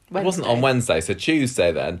on? Wednesday. It wasn't on Wednesday, so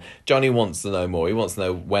Tuesday then. Johnny wants to know more. He wants to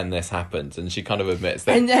know when this happened, and she kind of admits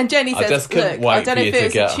that. And Jenny says, I don't know if it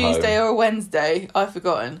was a Tuesday or a Wednesday. I've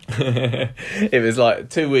forgotten. It was like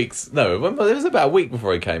 2 weeks. No, it was about a week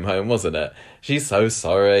before he came home, wasn't it? She's so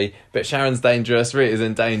sorry, but Sharon's dangerous. Rita's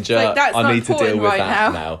in danger. I need to deal with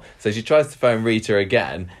that now. So she tries to phone Rita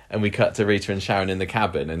again, and we cut to Rita and Sharon in the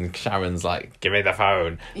cabin, and Sharon's like, "Give me the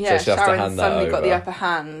phone." Yeah, so she has to hand that suddenly over. got the upper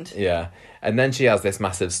hand. Yeah. And then she has this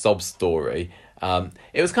massive sob story.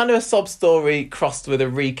 It was kind of a sob story crossed with a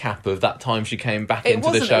recap of that time she came back into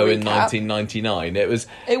the show in 1999. It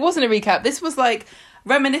wasn't a recap. This was like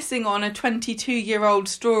reminiscing on a 22-year-old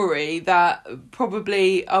story that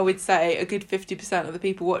probably, I would say, a good 50% of the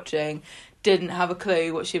people watching didn't have a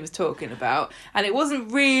clue what she was talking about. And it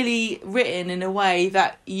wasn't really written in a way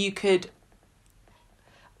that you could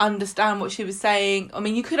understand what she was saying. I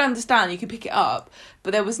mean, you could understand, you could pick it up,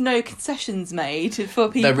 but there was no concessions made for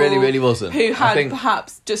people. There really wasn't. Who had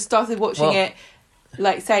perhaps just started watching it,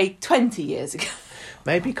 like, say, 20 years ago.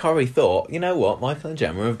 Maybe Corrie thought, you know what, Michael and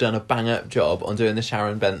Gemma have done a bang-up job on doing the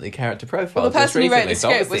Sharon Bentley character profile. Well, the person who wrote the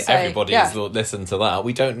script was saying... everybody's listened to that.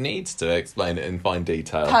 We don't need to explain it in fine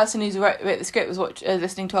detail. The person who wrote the script was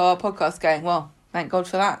listening to our podcast going, well, thank God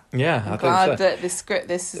for that. Yeah, I'm glad that this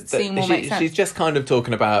scene will make sense. She's just kind of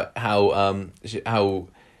talking about how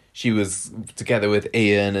she was together with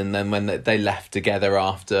Ian, and then when they left together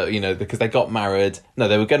after, because they got married. No,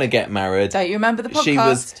 they were going to get married. Don't you remember the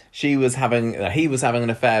podcast? He was having an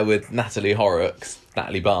affair with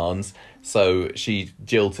Natalie Barnes, so she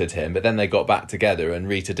jilted him, but then they got back together, and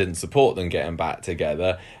Rita didn't support them getting back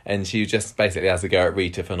together, and she just basically has to go at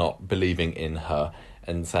Rita for not believing in her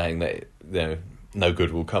and saying that, no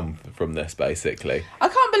good will come from this, basically. I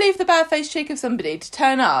can't believe the bad-faced cheek of somebody to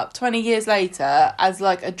turn up 20 years later as,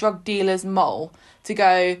 like, a drug dealer's mole to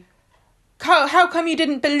go, how come you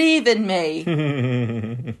didn't believe in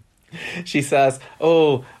me? She says,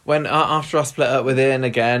 when after I split up with Ian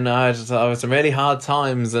again, I had some really hard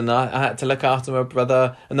times, and I had to look after my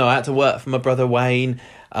brother. No, I had to work for my brother Wayne.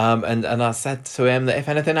 And I said to him that if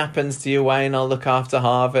anything happens to you, Wayne, I'll look after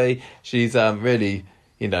Harvey. She's really,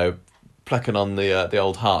 plucking on the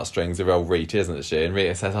old heartstrings of old Rita, isn't she? And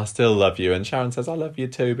Rita says, I still love you. And Sharon says, I love you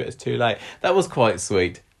too, but it's too late. That was quite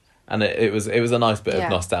sweet. And it was a nice bit of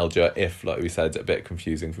nostalgia, if, like we said, a bit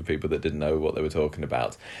confusing for people that didn't know what they were talking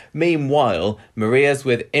about. Meanwhile, Maria's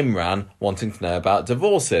with Imran, wanting to know about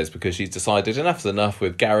divorces, because she's decided enough's enough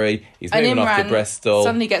with Gary. He's moving off to Bristol.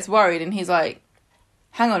 Suddenly gets worried, and he's like,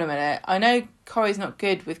 hang on a minute, I know Corrie's not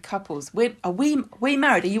good with couples. Are we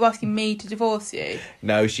married? Are you asking me to divorce you?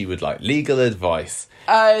 No, she would like legal advice.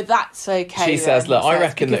 Oh, that's okay. She says, look, I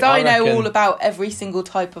reckon... Because I know all about every single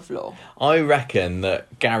type of law. I reckon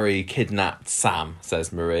that Gary kidnapped Sam,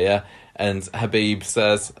 says Maria, And Habib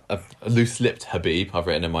says, a loose-lipped Habib, I've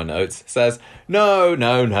written in my notes, says, no,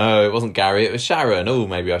 it wasn't Gary, it was Sharon. Oh,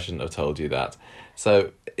 maybe I shouldn't have told you that.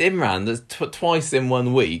 So Imran, that's twice in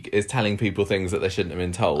 1 week, is telling people things that they shouldn't have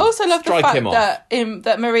been told. Also love the fact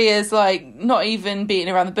that Maria's like not even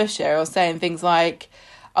beating around the bush here or saying things like,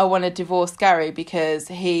 I want to divorce Gary because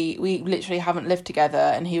we literally haven't lived together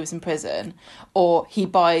and he was in prison, or he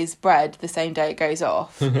buys bread the same day it goes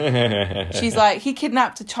off. She's like, he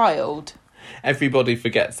kidnapped a child. Everybody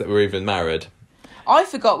forgets that we're even married. I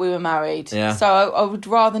forgot we were married, so I would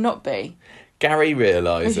rather not be. Gary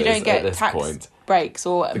realises you don't get at this tax point breaks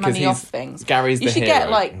or money off things. Gary's the hero. You should get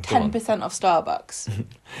like 10% off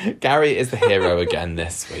Starbucks. Gary is the hero again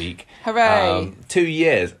this week. Hooray! 2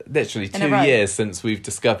 years, literally 2 years since we've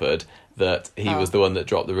discovered that he was the one that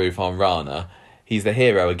dropped the roof on Rana. He's the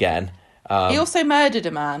hero again. He also murdered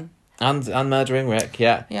a man. And murdering Rick,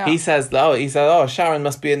 yeah. He says, Sharon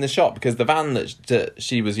must be in the shop because the van that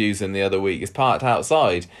she was using the other week is parked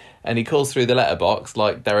outside. And he calls through the letterbox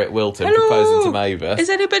like Derek Wilton proposing to Mavis.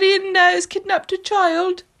 Is anybody in there who's kidnapped a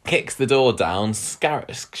child? Kicks the door down.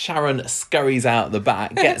 Sharon scurries out the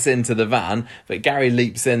back, gets into the van, but Gary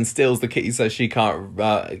leaps in, steals the keys so she can't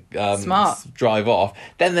drive off.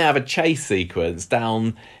 Then they have a chase sequence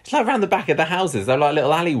down. It's like around the back of the houses. They're like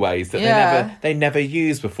little alleyways that they never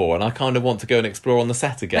used before, and I kind of want to go and explore on the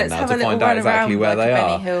set again now to find out exactly where they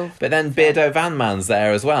are. But then Beardo Van Man's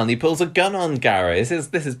there as well, and he pulls a gun on Gary.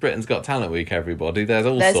 This is Britain's Got Talent Week, everybody. There's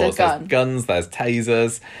all sorts. There's guns, there's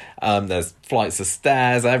tasers, there's flights of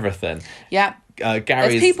stairs, everything. Yeah.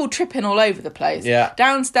 There's people tripping all over the place. Yeah.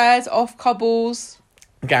 Downstairs, off cobbles.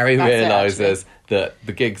 Gary realises that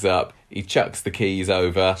the gig's up. He chucks the keys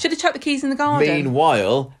over. Should have chucked the keys in the garden.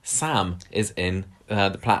 Meanwhile, Sam is in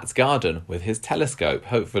the Platt's garden with his telescope,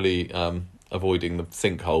 hopefully avoiding the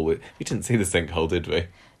sinkhole. We didn't see the sinkhole, did we?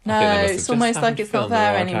 No, it's almost like it's not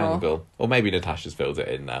there anymore. Angle. Or maybe Natasha's filled it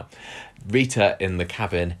in now. Rita in the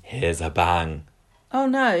cabin hears a bang. Oh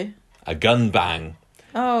no. A gun bang.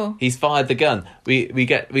 Oh. He's fired the gun. We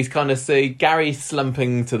kind of see Gary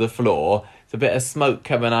slumping to the floor. It's a bit of smoke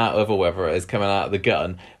coming out of, or whatever it is, coming out of the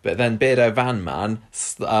gun. But then Beardo Van Man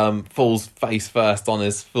falls face first on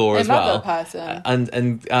his floor as well. Person.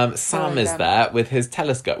 And Sam is there with his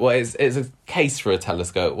telescope. Well, it's a case for a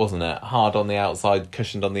telescope, wasn't it? Hard on the outside,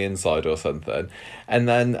 cushioned on the inside or something. And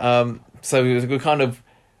then, so we kind of...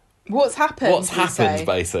 What's happened,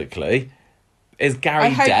 basically, is Gary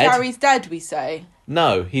dead? I hope Gary's dead, we say.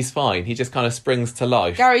 No, he's fine. He just kind of springs to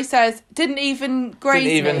life. Gary says, didn't even graze me.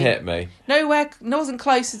 Didn't even hit me. Nowhere, wasn't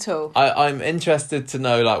close at all. I'm interested to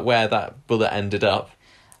know like where that bullet ended up.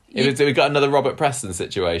 We've got another Robert Preston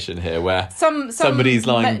situation here where somebody's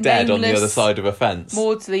lying dead on the other side of a fence.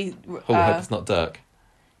 Maudsley. I hope it's not Dirk.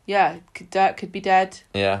 Yeah, Dirk could be dead.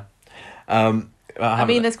 Yeah. I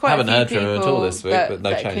mean, there's quite a few heard people from him at all this week, but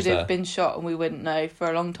no change there. Could have been shot and we wouldn't know for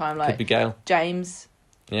a long time. Like could be Gail. James.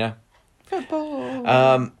 Yeah.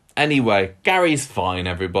 Football. Anyway, Gary's fine,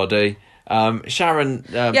 everybody. Sharon...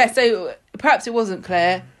 so perhaps it wasn't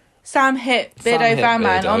clear. Sam hit Beardo Van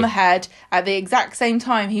Man on the head at the exact same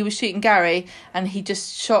time he was shooting Gary, and he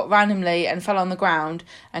just shot randomly and fell on the ground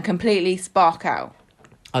and completely spark out.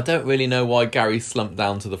 I don't really know why Gary slumped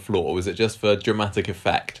down to the floor. Was it just for dramatic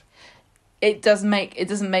effect? It doesn't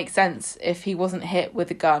make sense if he wasn't hit with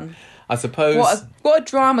a gun. I suppose... What a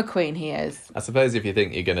drama queen he is. I suppose if you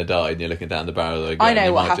think you're going to die and you're looking down the barrel of a gun, I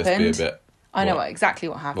know what happened. I know exactly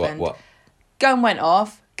what happened. What? Gun went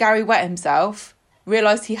off, Gary wet himself,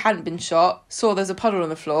 realised he hadn't been shot, saw there's a puddle on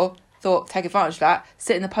the floor, thought, take advantage of that,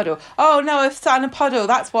 sit in the puddle. Oh no, I've sat in a puddle,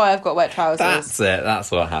 that's why I've got wet trousers. That's it,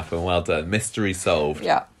 that's what happened. Well done. Mystery solved.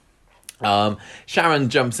 Yeah. Sharon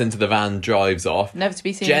jumps into the van, drives off. Never to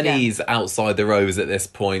be seen Jenny's again. outside the Rose at this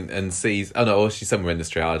point and sees... Oh no, or she's somewhere in the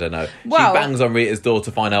street, I don't know. Well, she bangs on Rita's door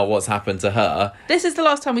to find out what's happened to her. This is the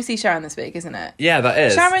last time we see Sharon this week, isn't it? Yeah, that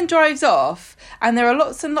is. Sharon drives off and there are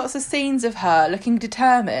lots and lots of scenes of her looking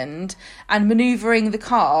determined and manoeuvring the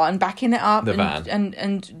car and backing it up. The van.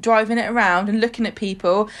 And driving it around and looking at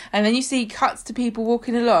people. And then you see cuts to people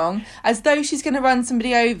walking along as though she's going to run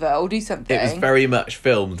somebody over or do something. It was very much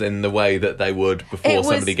filmed in the way that they would before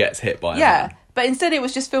somebody gets hit by a van. But instead it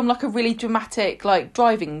was just filmed like a really dramatic like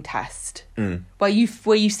driving test where you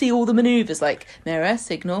see all the manoeuvres like mirror,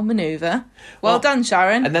 signal, manoeuvre. Well done,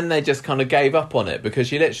 Sharon. And then they just kind of gave up on it because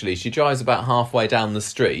she drives about halfway down the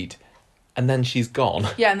street and then she's gone.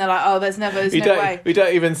 Yeah, and they're like, oh, there's no way. We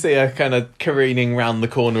don't even see her kind of careening round the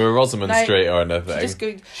corner of Rosamond Street or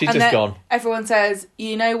anything. She's just gone. Everyone says,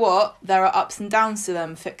 you know what? There are ups and downs to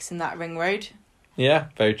them fixing that ring road. Yeah,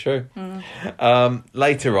 very true.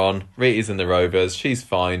 Later on, Rita's in the Rovers. She's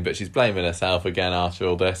fine, but she's blaming herself again after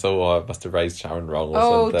all this. I must have raised Sharon wrong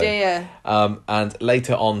or something. Oh, dear. And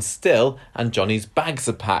later on still, and Johnny's bags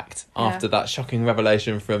are packed after that shocking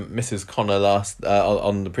revelation from Mrs. Connor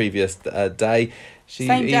on the previous day.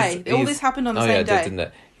 Same day. All this happened on the same day. Didn't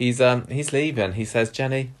it? He's leaving. He says,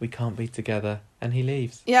 Jenny, we can't be together. And he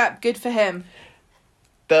leaves. Yeah, good for him.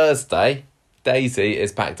 Thursday, Daisy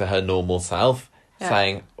is back to her normal self.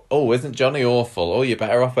 Saying, oh, isn't Johnny awful? Oh, you're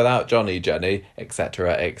better off without Johnny, Jenny,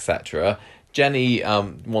 etc., etc. Jenny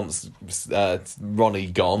wants Ronnie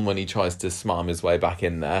gone when he tries to smarm his way back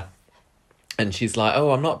in there. And she's like,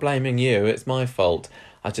 oh, I'm not blaming you. It's my fault.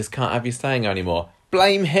 I just can't have you staying anymore.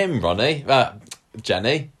 Blame him,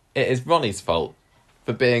 Jenny. It is Ronnie's fault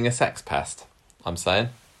for being a sex pest, I'm saying.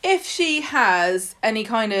 If she has any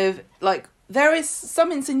kind of, there is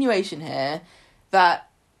some insinuation here that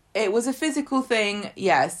it was a physical thing,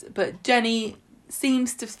 yes, but Jenny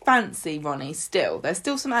seems to fancy Ronnie still. There's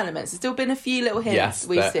still some elements. There's still been a few little hints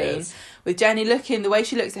we've seen with Jenny the way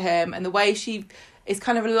she looks at him and the way she is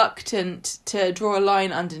kind of reluctant to draw a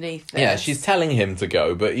line underneath this. Yeah, she's telling him to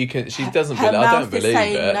go, but she doesn't believe it. I don't believe it. Her mouth is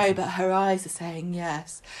saying no, but her eyes are saying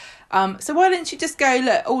yes. So why didn't she just go,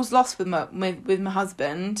 look, all's lost with my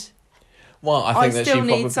husband. Well, I think that she probably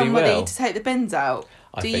will. I still need somebody to take the bins out.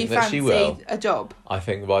 Do you fancy a job? I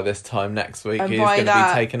think by this time next week he's going to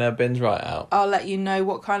be taking her bins right out. I'll let you know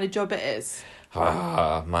what kind of job it is.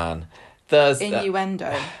 Ah, man. Thursday.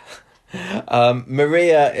 Innuendo.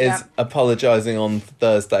 Maria is apologising on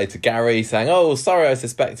Thursday to Gary, saying, oh, sorry, I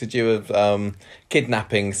suspected you of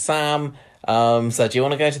kidnapping Sam. So do you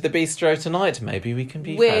want to go to the bistro tonight? Maybe we can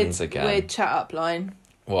be friends again. Weird chat-up line.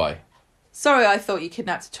 Why? Sorry, I thought you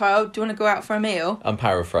kidnapped a child. Do you want to go out for a meal? I'm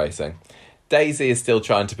paraphrasing. Daisy is still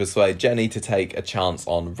trying to persuade Jenny to take a chance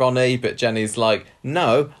on Ronnie, but Jenny's like,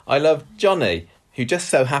 no, I love Johnny, who just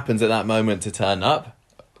so happens at that moment to turn up.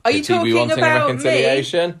 Are you talking about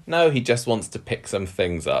reconciliation? Me? No, he just wants to pick some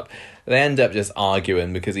things up. They end up just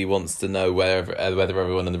arguing because he wants to know whether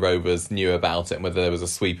everyone in the Rovers knew about it and whether there was a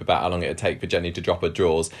sweep about how long it would take for Jenny to drop her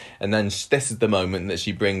drawers. And then this is the moment that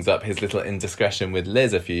she brings up his little indiscretion with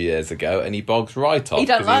Liz a few years ago, and he bogs right off. He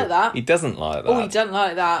doesn't like that. He doesn't like that. Oh, he doesn't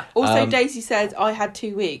like that. Also, Daisy said, I had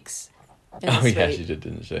 2 weeks. Oh, yeah, she did,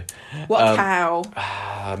 didn't she? What a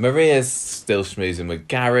cow. Maria's still schmoozing with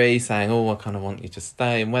Gary, saying, oh, I kind of want you to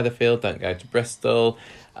stay in Weatherfield, don't go to Bristol.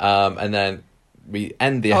 And then we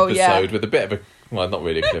end the episode with a bit of a, well, not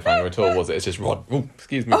really a cliffhanger at all, was it? It's just Ron. Oh,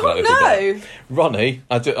 excuse me for that little bit. Ronnie,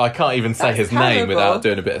 I can't even say his name without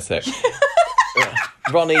doing a bit of sick.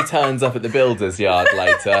 Ronnie turns up at the builder's yard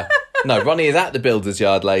later. No, Ronnie is at the builder's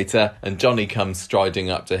yard later, and Johnny comes striding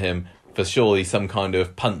up to him for surely some kind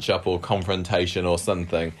of punch-up or confrontation or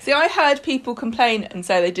something. See, I heard people complain and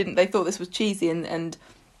say they thought this was cheesy and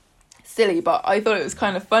silly, but I thought it was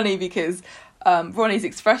kind of funny because Ronnie's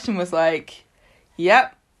expression was like,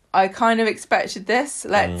 yep, I kind of expected this,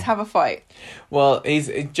 let's have a fight. Well,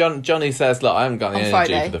 Johnny says, look, I haven't got the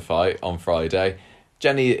energy for the fight on Friday.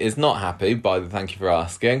 Jenny is not happy by the thank you for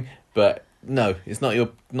asking, but no, it's not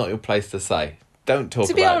your place to say. Don't talk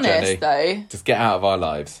about Jenny. To be honest, though, just get out of our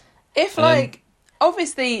lives. If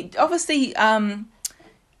obviously,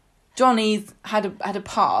 Johnny's had a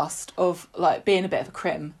past of being a bit of a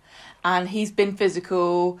crim, and he's been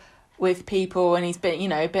physical with people, and he's been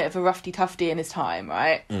a bit of a roughy tufty in his time,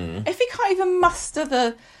 right? If he can't even muster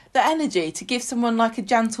the energy to give someone a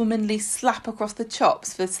gentlemanly slap across the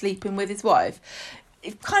chops for sleeping with his wife,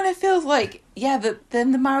 it kind of feels like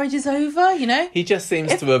then the marriage is over. He just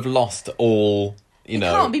seems to have lost all. He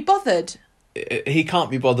can't be bothered. He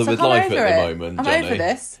can't be bothered with life at the moment, I'm Johnny. over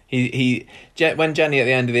this. When Jenny at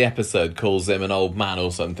the end of the episode calls him an old man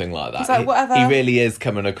or something like that, he's like, whatever. He really is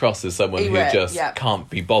coming across as someone who just can't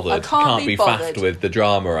be bothered, can't be faffed with the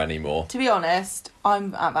drama anymore. To be honest,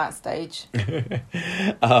 I'm at that stage.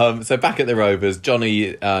 So back at the Rovers,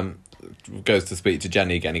 Johnny goes to speak to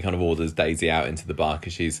Jenny again. He kind of orders Daisy out into the bar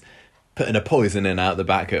because she's putting a poison in out the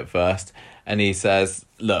back at first, and he says,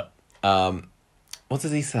 look, what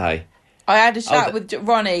does he say? I had a chat with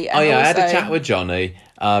Ronnie. And I had a chat with Johnny.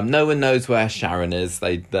 No one knows where Sharon is.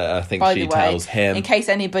 I think she tells him. In case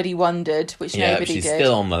anybody wondered, which nobody did. She's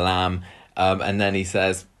still on the lam. And then he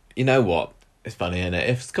says, you know what? It's funny, isn't it?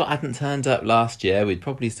 If Scott hadn't turned up last year, we'd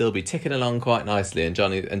probably still be ticking along quite nicely. And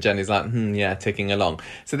Jenny's like, yeah, ticking along.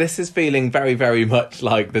 So this is feeling very, very much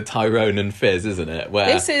like the Tyrone and Fizz, isn't it?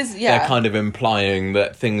 Where they're kind of implying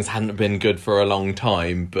that things hadn't been good for a long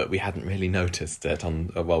time, but we hadn't really noticed it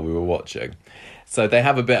while we were watching. So they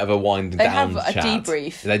have a bit of a winding down chat. They have a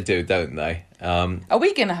debrief. They do, don't they? Are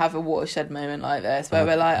we going to have a watershed moment like this where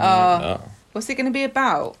we're like, what's it going to be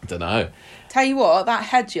about? I don't know. Tell you what, that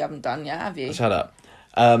hedge you haven't done yet, have you? Shut up.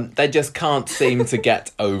 They just can't seem to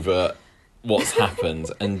get over what's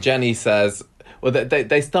happened. And Jenny says, well,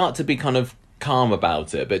 they start to be kind of calm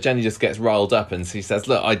about it, but Jenny just gets riled up and she says,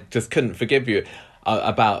 look, I just couldn't forgive you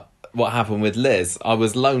about what happened with Liz. I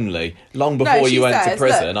was lonely long before you went to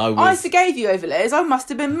prison. I forgave you over Liz. I must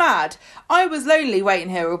have been mad. I was lonely waiting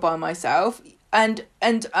here all by myself. And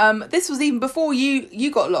this was even before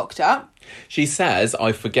you got locked up. She says,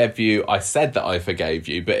 I forgive you. I said that I forgave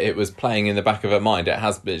you, but it was playing in the back of her mind. It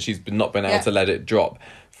has been. She's not been able to let it drop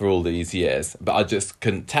for all these years. But I just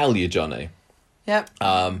couldn't tell you, Johnny. Yep.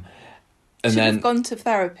 And should then have gone to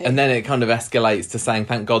therapy. And then it kind of escalates to saying,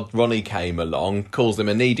 thank God Ronnie came along, calls him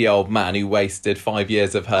a needy old man who wasted 5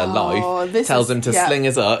 years of her life, tells him to sling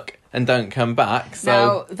his hook and don't come back.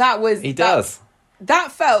 So now, he does.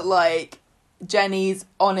 That felt like Jenny's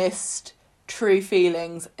honest, true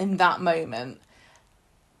feelings in that moment.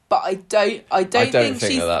 But I don't think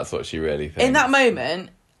that's what she really thinks. In that moment,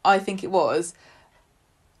 I think it was.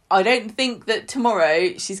 I don't think that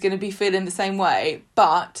tomorrow she's going to be feeling the same way,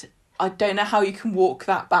 but I don't know how you can walk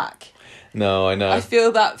that back. No, I know. I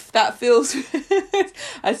feel that feels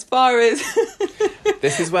as far as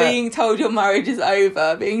this is where being told your marriage is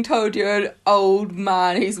over, being told you're an old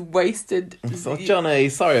man who's wasted. So, Johnny,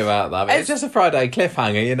 sorry about that. But it's just a Friday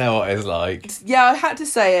cliffhanger. You know what it's like. Yeah, I had to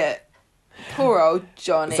say it. Poor old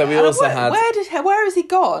Johnny. So we also had. Where has he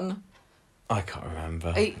gone? I can't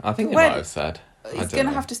remember. I think he might have said. He's going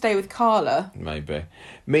to have to stay with Carla. Maybe.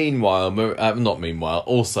 Meanwhile,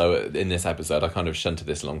 also in this episode, I kind of shunted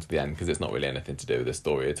this along to the end because it's not really anything to do with the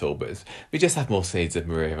story at all. But we just have more scenes of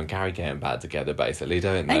Maria and Gary getting back together, basically,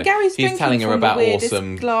 don't they? And Gary's drinking from the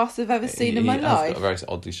weirdest glass I've ever seen in my life. He's got a very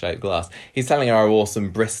oddly shaped glass. He's telling her how awesome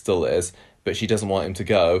Bristol is, but she doesn't want him to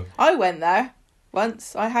go. I went there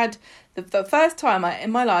once. I had the first time in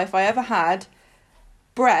my life I ever had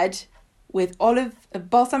bread with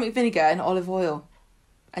balsamic vinegar and olive oil,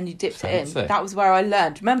 and you dipped it in. That was where I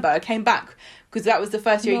learned. Remember, I came back because that was the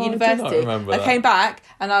first year at university. I came back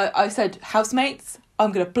and I said, housemates,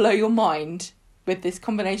 I'm going to blow your mind with this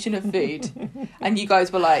combination of food. And you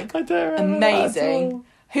guys were like, amazing.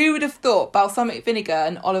 Who would have thought balsamic vinegar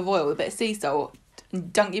and olive oil with a bit of sea salt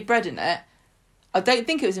and dunk your bread in it? I don't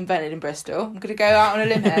think it was invented in Bristol. I'm going to go out on a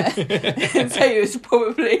limb here and say it was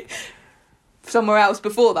probably somewhere else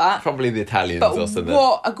before that. Probably the Italians but or something.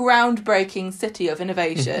 What a groundbreaking city of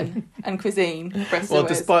innovation and cuisine Bristol Well,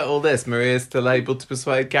 despite all this, Maria's still able to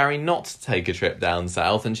persuade Gary not to take a trip down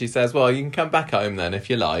south, and she says, well, you can come back home then if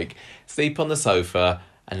you like, sleep on the sofa,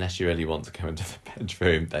 unless you really want to come into the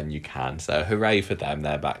bedroom, then you can. So hooray for them,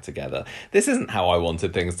 they're back together. This isn't how I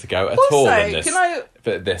wanted things to go at all in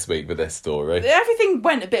this week with this story. Everything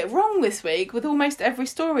went a bit wrong this week with almost every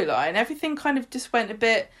storyline. Everything kind of just went a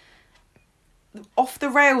bit off the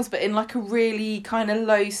rails, but in like a really kind of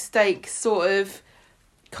low stakes sort of,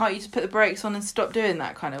 can't you just put the brakes on and stop doing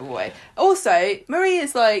that kind of way. Also,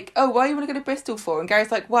 Maria's like, oh, why do you want to go to Bristol for? And Gary's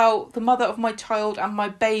like, well, the mother of my child and my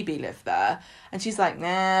baby live there. And she's like,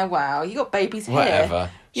 nah, wow, you got babies here. Whatever.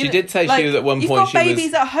 She did say she was at one point... You've got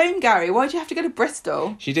babies at home, Gary. Why do you have to go to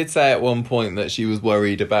Bristol? She did say at one point that she was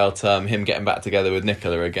worried about him getting back together with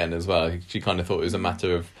Nicola again as well. She kind of thought it was a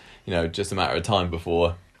matter of, just a matter of time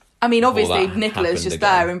before... I mean, obviously, Nicola's just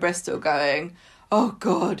there in Bristol going, oh,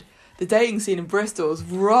 God, the dating scene in Bristol is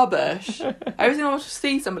rubbish. Every time I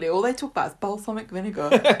see somebody, all they talk about is balsamic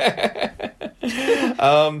vinegar.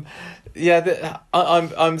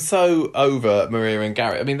 I'm so over Maria and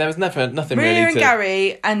Gary. I mean, there was nothing Maria really to... Maria and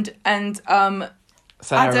Gary and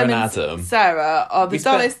Sarah and Adam. Sarah are the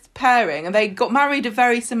dullest pairing, and they got married at a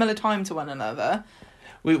very similar time to one another.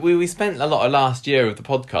 We spent a lot of last year of the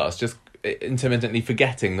podcast just intermittently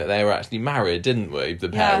forgetting that they were actually married, didn't we? The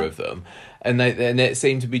pair of them, and it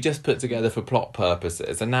seemed to be just put together for plot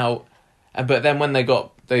purposes. And now, but then when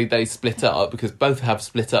they split up, because both have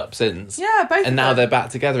split up since. Yeah, both. And now they're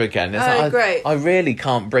back together again. It's great. I really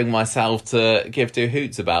can't bring myself to give two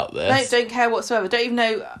hoots about this. Don't care whatsoever. Don't even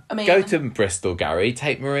know. I mean, go to Bristol, Gary.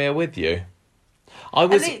 Take Maria with you. Where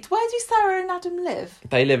do Sarah and Adam live?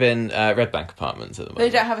 They live in Red Bank apartments at the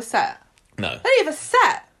moment. They don't have a set. No. They don't have a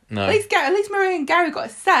set. No. At least Maria and Gary got a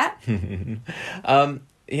set.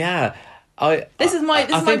 Yeah. This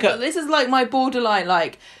is like my borderline,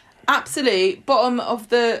 like absolute bottom of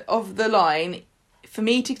the line. For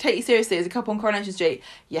me to take you seriously as a couple on Coronation Street,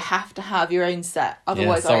 you have to have your own set.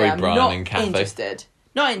 Otherwise, I am Brian not and Kathy. interested.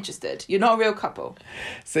 Not interested. You're not a real couple.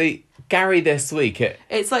 See, Gary this week...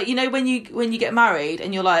 It's like, you know, when you get married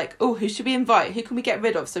and you're like, oh, who should we invite? Who can we get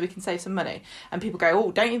rid of so we can save some money? And people go,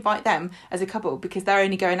 oh, don't invite them as a couple because they're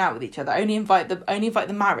only going out with each other. Only invite the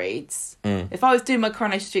marrieds. If I was doing my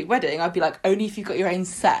Coronation Street wedding, I'd be like, only if you've got your own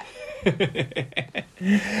set.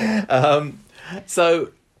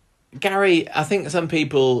 So... Gary, I think some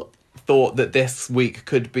people thought that this week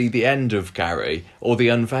could be the end of Gary or the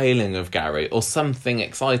unveiling of Gary or something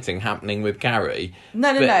exciting happening with Gary.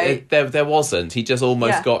 No. There wasn't. He just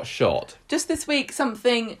almost got shot. Just this week,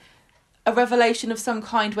 a revelation of some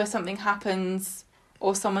kind where something happens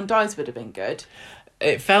or someone dies would have been good.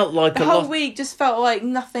 It felt like the whole week just felt like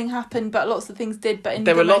nothing happened, but lots of things did, but in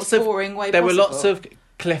the most boring way possible. There were lots of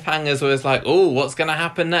cliffhangers where it's like, oh, what's going to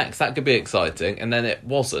happen next? That could be exciting. And then it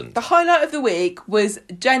wasn't. The highlight of the week was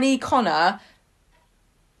Jenny Connor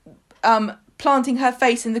planting her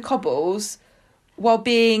face in the cobbles while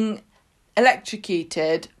being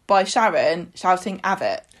electrocuted by Sharon shouting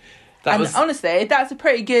Avit. Honestly, that's a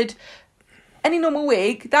pretty good... Any normal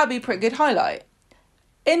week, that'd be a pretty good highlight.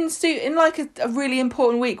 In like a really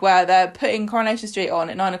important week where they're putting Coronation Street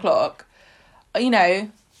on at 9:00, you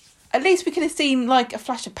know... At least we could have seen, like, a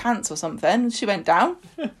flash of pants or something. She went down.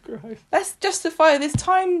 Gross. Let's justify this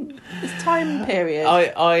time period.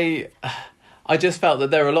 I just felt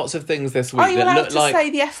that there are lots of things this week that looked like... Are you allowed to say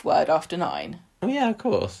the F word after 9? Oh, yeah, of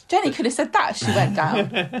course. Jenny could have said that as she went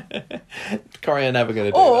down. Corrie are never going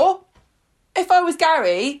to do Or, if I was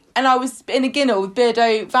Gary and I was in a ginnel with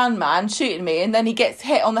Beardo Van Man shooting me and then he gets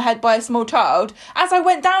hit on the head by a small child, as I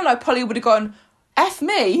went down, I probably would have gone, F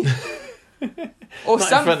me. Or not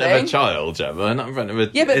something. in front of a child, Gemma, not in front of an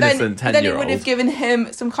innocent 10-year-old. Then it would have given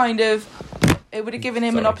him some kind of... It would have given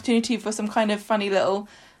him an opportunity for some kind of funny little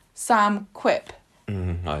Sam quip. I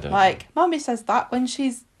don't know. Like, Mummy says that when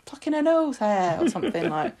she's plucking her nose hair or something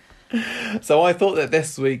like... So I thought that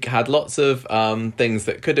this week had lots of things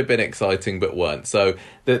that could have been exciting but weren't. So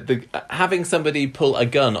the having somebody pull a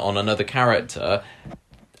gun on another character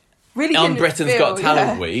really on Britain's Got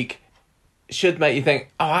Talent week should make you think,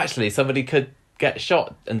 oh, actually, somebody could get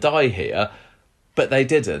shot and die here, but they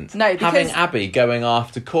didn't. No, because... Having Abby going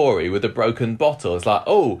after Corey with a broken bottle, it's like,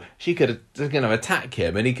 oh, she could attack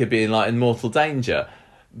him and he could be in mortal danger.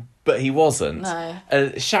 But he wasn't.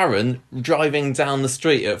 No. Sharon driving down the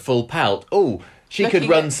street at full pelt, oh, she could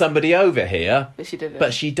run somebody over here, but she didn't.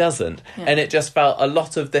 But she doesn't. Yeah. And it just felt a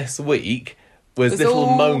lot of this week was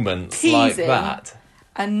little moments like that.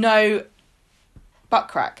 And no butt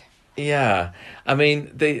crack. Yeah, I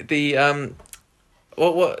mean the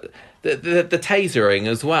tasering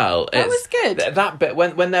as well. That was good. That bit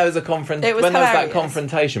when there was a there was that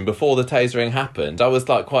confrontation before the tasering happened, I was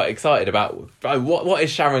like quite excited about what is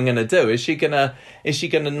Sharon going to do? Is she gonna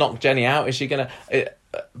knock Jenny out? Is she gonna?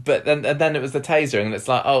 But then it was the tasering, and it's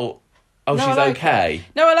like no, she's okay.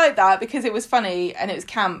 That. No, I like that because it was funny and it was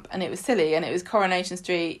camp and it was silly and it was Coronation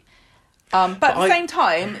Street. But at the same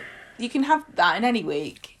time, you can have that in any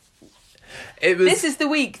week. This is the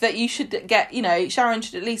week that you should get, Sharon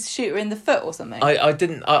should at least shoot her in the foot or something.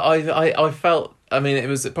 I felt, it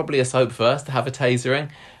was probably a soap first to have a tasering.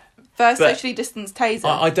 First socially distanced taser.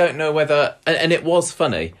 I don't know whether, and it was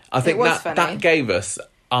funny. I think that gave us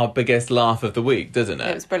our biggest laugh of the week, doesn't it?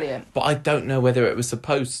 It was brilliant. But I don't know whether it was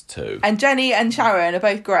supposed to. And Jenny and Sharon are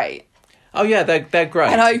both great. Oh yeah, they're great.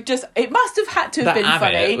 And it must have had to have been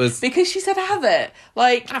funny because she said have it.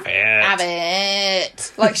 Like have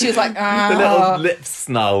it. Like she was like the little lip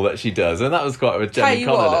snarl that she does, and that was quite a Jenny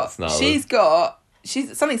Connor lip snarl.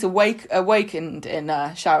 Something's awakened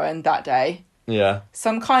in Sharon that day. Yeah.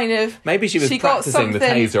 Some kind of... Maybe she was practicing the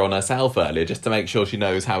taser on herself earlier just to make sure she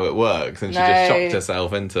knows how it works, and she just shocked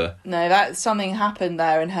herself into... No, that's something happened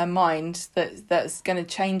there in her mind that's going to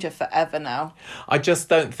change her forever now. I just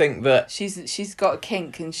don't think that... She's got a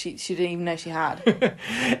kink and she didn't even know she had.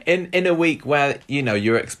 In a week where,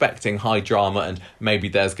 you're expecting high drama and maybe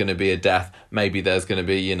there's going to be a death, maybe there's going to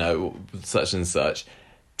be, such and such,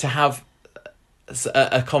 to have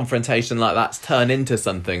a confrontation like that turn into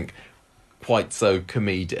something quite so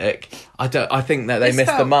comedic. I think that they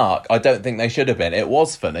missed the mark. I don't think they should have been. It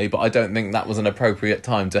was funny, but I don't think that was an appropriate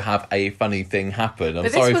time to have a funny thing happen. I'm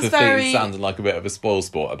sorry for sounding like a bit of a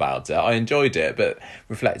spoilsport about it. I enjoyed it, but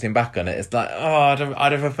reflecting back on it, it's like,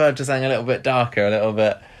 I'd have preferred to something a little bit darker, a little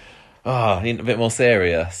bit, a bit more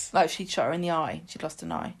serious. Like she'd shot her in the eye. She'd lost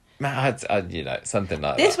an eye. Something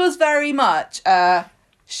like this that. Was very much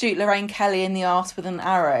shoot Lorraine Kelly in the arse with an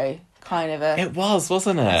arrow kind of a... It was,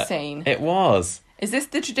 wasn't it? Scene. It was. Is this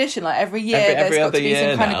the tradition? Like every year there's got to be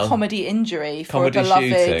some kind of comedy injury for a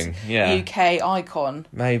beloved UK icon.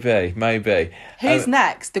 Maybe. Who's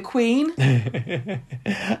next? The Queen?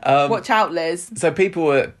 Watch out, Liz. So people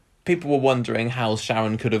were wondering how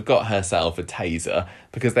Sharon could have got herself a taser,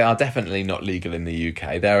 because they are definitely not legal in the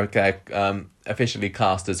UK. They're officially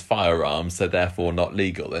classed as firearms, so therefore not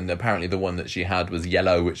legal. And apparently the one that she had was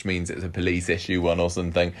yellow, which means it's a police issue one or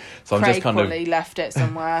something. So Craig I'm just probably left it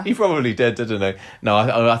somewhere. He probably did, didn't he? No,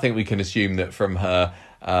 I think we can assume that from her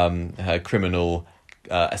criminal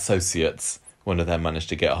associates, one of them managed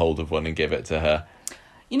to get a hold of one and give it to her.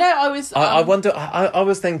 You know, I was... I wonder... I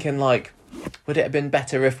was thinking, like, would it have been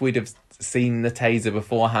better if we'd have seen the taser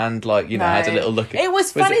beforehand? Like, you know, had a little look at... It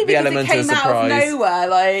was funny because it came out of nowhere.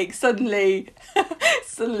 Like, suddenly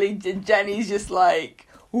Jenny's just like,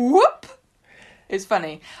 whoop! It was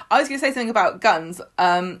funny. I was going to say something about guns.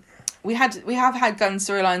 We have had gun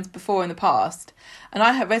storylines before in the past, and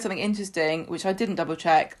I have read something interesting, which I didn't double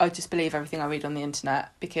check. I just believe everything I read on the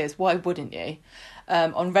internet, because why wouldn't you?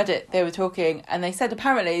 On Reddit, they were talking, and they said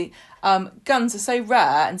apparently guns are so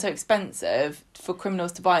rare and so expensive for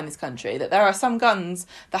criminals to buy in this country that there are some guns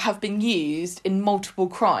that have been used in multiple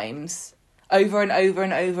crimes over and over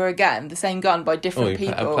and over again. The same gun by different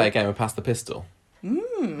people. Play a game of Pass the Pistol.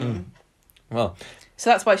 Well, so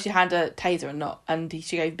that's why she had a taser and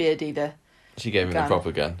she gave Beardy the... She gave him the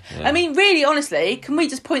proper gun. Yeah. I mean, really, honestly, can we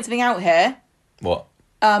just point something out here? What?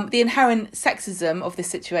 The inherent sexism of this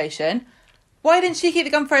situation. Why didn't she keep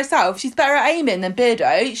the gun for herself? She's better at aiming than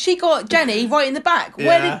Beardo. She got Jenny right in the back. Yeah.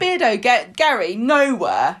 Where did Beardo get Gary?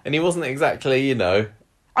 Nowhere. And he wasn't exactly, you know...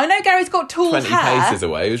 I know Gary's got tall 20 hair. paces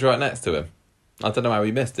away. He was right next to him. I don't know how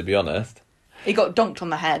he missed, to be honest. He got donked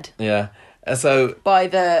on the head. Yeah. So... By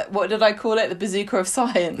the... What did I call it? The bazooka of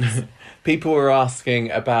science. People were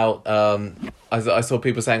asking about... I saw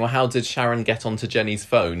people saying, well, how did Sharon get onto Jenny's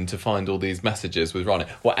phone to find all these messages with Ronnie?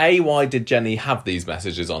 Well, why did Jenny have these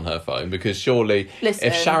messages on her phone? Because surely,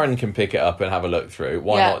 if Sharon can pick it up and have a look through,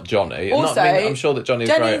 why not Johnny? Also, I'm sure that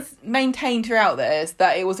Jenny's maintained throughout this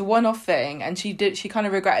that it was a one-off thing, and she kind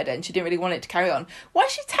of regretted it, and she didn't really want it to carry on. Why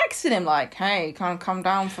is she texting him like, hey, can I come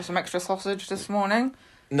down for some extra sausage this morning?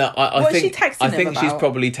 No, I think she's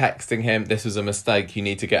probably texting him, this was a mistake, you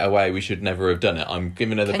need to get away, we should never have done it. I'm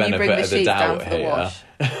giving her the benefit of the doubt here.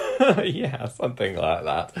 Yeah, something like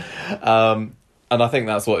that. And I think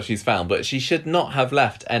that's what she's found. But she should not have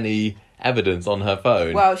left any evidence on her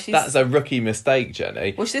phone. Well, that's a rookie mistake,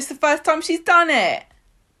 Jenny. Well, this the first time she's done it.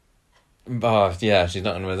 Oh, yeah, she's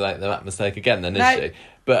not going to make that mistake again then, is she?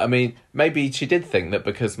 But, I mean, maybe she did think that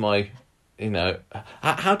because you know,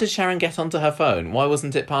 how did Sharon get onto her phone? Why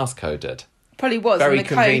wasn't it passcoded? Probably was, and the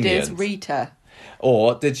code is Rita.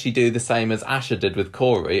 Or did she do the same as Asher did with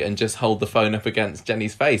Corey and just hold the phone up against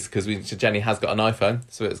Jenny's face? Because Jenny has got an iPhone,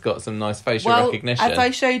 so it's got some nice facial recognition. As I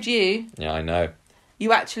showed you... Yeah, I know.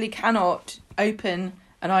 You actually cannot open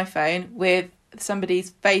an iPhone with somebody's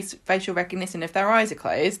facial recognition if their eyes are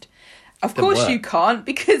closed. Of course you can't,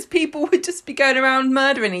 because people would just be going around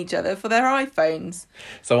murdering each other for their iPhones.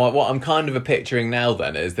 So what I'm kind of picturing now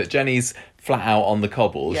then is that Jenny's flat out on the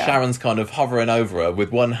cobbles. Yeah. Sharon's kind of hovering over her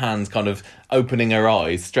with one hand kind of opening her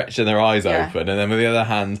eyes, stretching her eyes open, and then with the other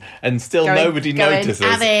hand, and still nobody notices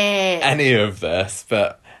any of this.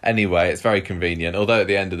 But anyway, it's very convenient. Although at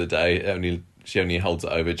the end of the day, she only holds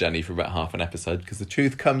it over Jenny for about half an episode because the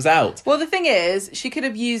truth comes out. Well, the thing is, she could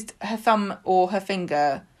have used her thumb or her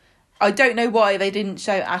finger. I don't know why they didn't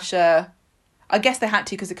show Asher. I guess they had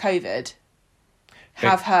to because of COVID.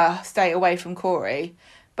 Have her stay away from Corey.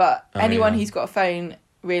 But anyone who's got a phone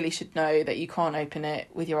really should know that you can't open it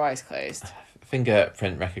with your eyes closed.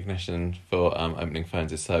 Fingerprint recognition for opening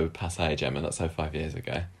phones is so passé, Gemma. That's so 5 years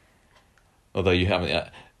ago. Although you haven't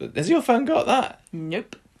yet. Has your phone got that?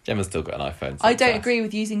 Nope. Gemma's still got an iPhone. I don't agree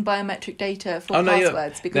with using biometric data for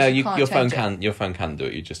passwords because you can't your phone can. Your phone can do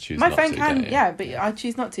it. You just choose. My not phone to, can, yeah, but I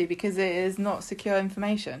choose not to because it is not secure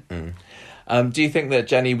information. Do you think that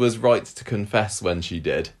Jenny was right to confess when she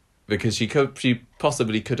did? Because she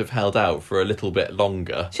possibly could have held out for a little bit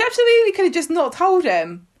longer. She absolutely could have just not told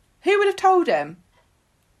him. Who would have told him?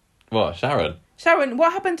 What, Sharon? Sharon.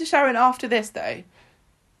 What happened to Sharon after this though?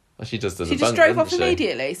 Well, she just drove off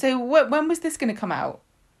immediately. So when was this going to come out?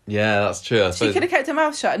 Yeah, that's true. She could have kept her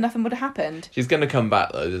mouth shut and nothing would have happened. She's going to come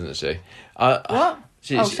back though, isn't she? What?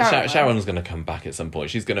 Sharon's going to come back at some point.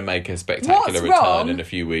 She's going to make a spectacular return in a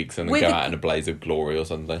few weeks and then go out in a blaze of glory or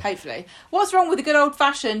something. Hopefully. What's wrong with a good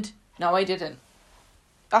old-fashioned... No, I didn't.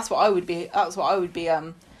 That's what I would be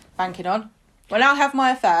banking on. When I have my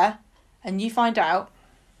affair and you find out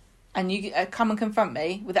and you come and confront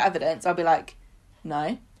me with the evidence, I'll be like,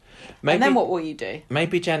 no. And then what will you do?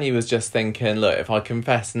 Maybe Jenny was just thinking, look, if I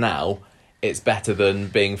confess now, it's better than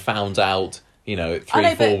being found out,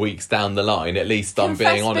 3-4 weeks down the line. At least I'm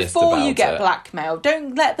being honest about it. Before you get blackmailed.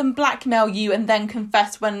 Don't let them blackmail you and then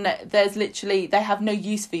confess when they have no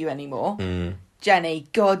use for you anymore. Jenny,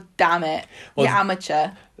 god damn it. You're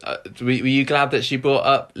amateur. Were you glad that she brought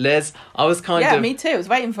up Liz? I was me too. I was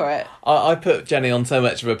waiting for it. I put Jenny on so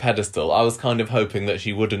much of a pedestal. I was kind of hoping that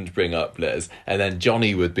she wouldn't bring up Liz, and then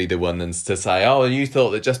Johnny would be the one to say, "Oh, you thought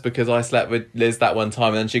that just because I slept with Liz that one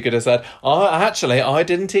time," and then she could have said, "Oh, actually, I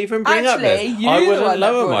didn't even bring up Liz. I wouldn't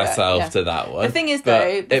lower myself to that one." The thing is,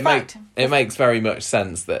 though, it makes very much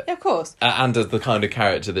sense that, of course, and as the kind of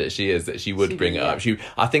character that she is, that she would bring it up.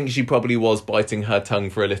 I think she probably was biting her tongue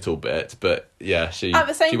for a little bit, but yeah, she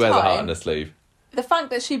wears her heart on her sleeve. The fact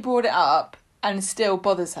that she brought it up and still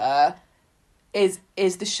bothers her is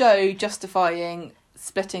the show justifying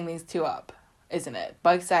splitting these two up, isn't it?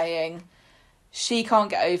 By saying she can't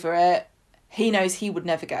get over it, he knows he would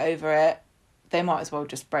never get over it, they might as well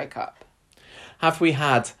just break up.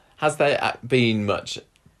 Has there been much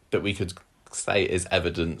that we could say is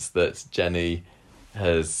evidence that Jenny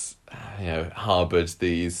has, harboured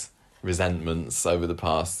these resentments over the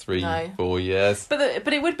past 3-4 years? But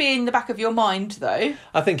it would be in the back of your mind, though.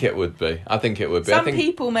 I think it would be. Some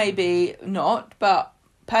people maybe not, but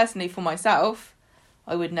personally for myself,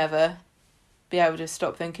 I would never be able to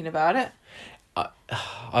stop thinking about it.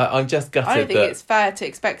 I'm just gutted. I don't think it's fair to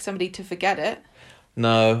expect somebody to forget it.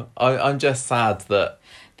 No, I'm just sad that...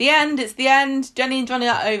 It's the end. Jenny and Johnny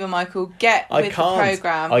are over, Michael. Get with the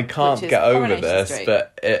programme. I can't get over this,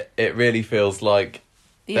 but it really feels like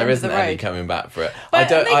there isn't any coming back for it.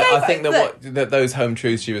 But I think that those home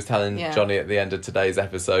truths she was telling Johnny at the end of today's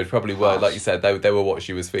episode probably were, like you said, they were what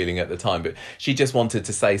she was feeling at the time. But she just wanted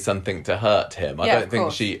to say something to hurt him. I don't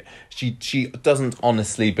think she doesn't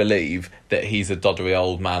honestly believe that he's a doddery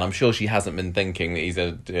old man. I'm sure she hasn't been thinking that he's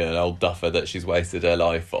an old duffer that she's wasted her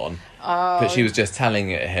life on. But she was just telling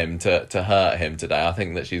him to hurt him today. I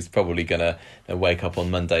think that she's probably going to wake up on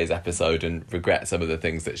Monday's episode and regret some of the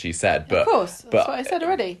things that she said. But, of course, that's what I said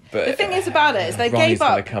already. But the thing is about it is they Ronnie's gave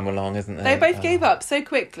up. Going to come along, isn't they? They both gave up so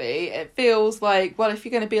quickly. It feels like, well, if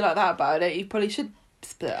you're going to be like that about it, you probably should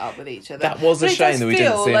split up with each other. That was a shame that we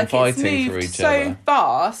didn't see them fighting for each other. So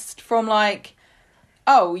fast from like,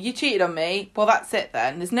 oh, you cheated on me. Well, that's it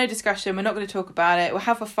then. There's no discussion. We're not going to talk about it. We'll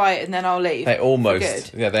have a fight and then I'll leave. They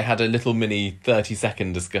almost, they had a little mini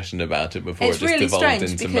 30-second discussion about it before it just really devolved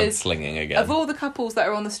into mudslinging again. Of all the couples that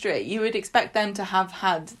are on the street, you would expect them to have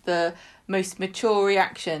had the most mature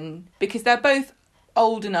reaction because they're both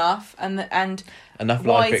old enough and enough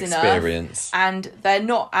wise life experience, and they're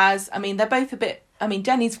not as. I mean, they're both a bit. I mean,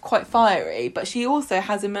 Jenny's quite fiery, but she also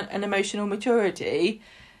has an emotional maturity.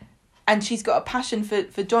 And she's got a passion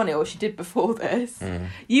for Johnny, or she did before this.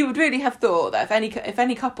 You would really have thought that if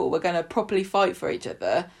any couple were going to properly fight for each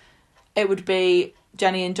other, it would be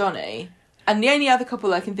Jenny and Johnny. And the only other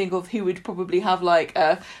couple I can think of who would probably have like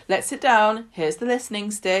let's sit down, here's the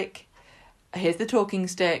listening stick, here's the talking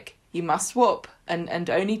stick, you must swap and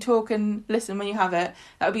only talk and listen when you have it,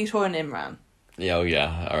 that would be Tor and Imran. Yeah,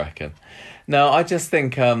 I reckon. No, I just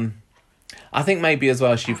think... I think maybe as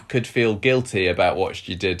well she could feel guilty about what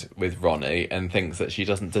she did with Ronnie and thinks that she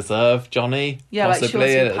doesn't deserve Johnny. Yeah, possibly. Like she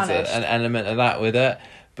wants to be punished. An element of that with it,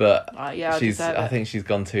 but I think she's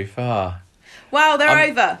gone too far. Well, they're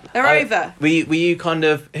over. They're over. Were you kind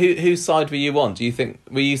of whose side were you on? Do you think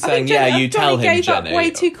were you saying you tell him Johnny gave up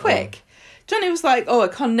way too quick? Johnny was like, "Oh, I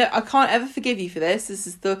can't ever forgive you for this. This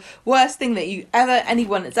is the worst thing that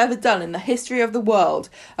anyone has ever done in the history of the world.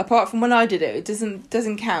 Apart from when I did it, it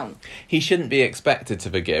doesn't count." He shouldn't be expected to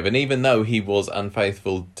forgive, and even though he was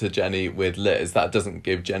unfaithful to Jenny with Liz, that doesn't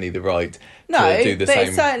give Jenny the right to do the same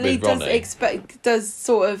with Ronnie. No, but it certainly does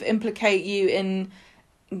sort of implicate you in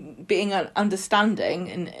being understanding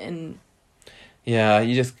and. Yeah,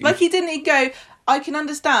 you just he didn't go. I can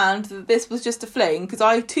understand that this was just a fling because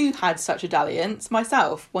I too had such a dalliance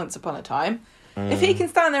myself once upon a time. If he can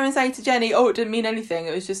stand there and say to Jenny, "Oh, it didn't mean anything.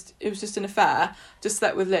 It was just an affair. Just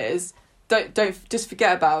slept with Liz. Don't just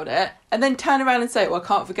forget about it." And then turn around and say, "Well, I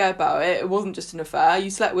can't forget about it. It wasn't just an affair. You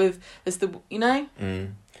slept with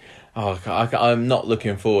Oh, I'm not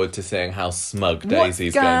looking forward to seeing how smug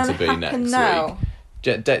Daisy's going to be next week.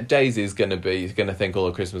 Daisy's going to think all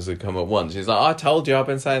of Christmas would come at once. She's like, "I told you, I've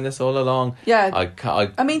been saying this all along." Yeah.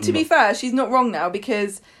 I mean, to be fair, she's not wrong now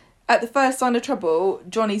because at the first sign of trouble,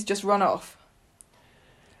 Johnny's just run off.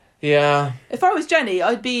 Yeah. If I was Jenny,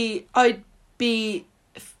 I'd be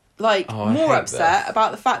like more upset about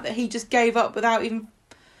the fact that he just gave up without even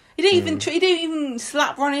He didn't even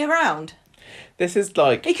slap Ronnie around. This is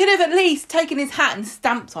like... He could have at least taken his hat and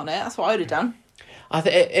stamped on it. That's what I would have done. I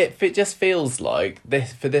think it just feels like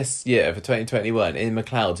this year, for 2021, Ian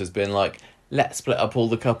McLeod has been like, let's split up all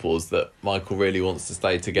the couples that Michael really wants to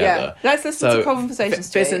stay together. Yeah, let's listen to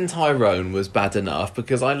Conversations. Fizz and Tyrone was bad enough,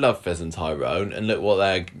 because I love Fizz and Tyrone, and look what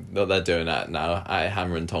they're doing now at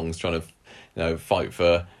Hammer and Tongs, trying to fight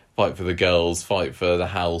for the girls, fight for the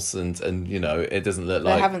house, and it doesn't look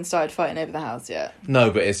like they haven't started fighting over the house yet.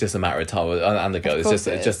 No, but it's just a matter of time, and the girls.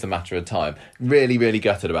 It's just a matter of time. Really, really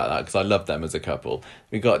gutted about that, because I love them as a couple.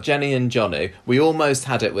 We got Jenny and Johnny. We almost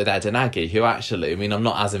had it with Ed and Aggie, who actually, I mean, I'm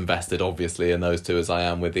not as invested, obviously, in those two as I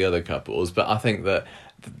am with the other couples, but I think that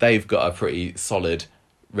they've got a pretty solid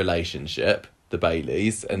relationship, the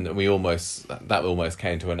Baileys, and that almost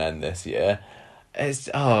came to an end this year.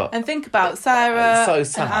 And think about Sarah, so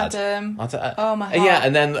sad. And Adam. Oh my heart. Yeah,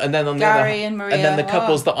 and then on Gary and Maria. And then the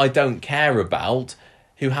couples that I don't care about,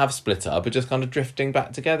 who have split up, are just kind of drifting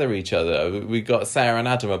back together each other. We got Sarah and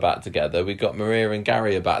Adam are back together. We got Maria and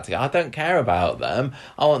Gary are back together. I don't care about them.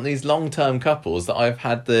 I want these long-term couples that I've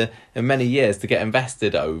had many years to get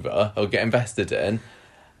invested over or get invested in.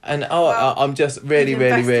 And I'm just really,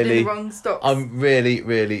 really, really. In the wrong stocks. I'm really,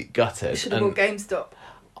 really gutted. Should have bought GameStop.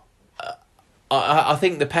 I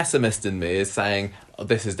think the pessimist in me is saying,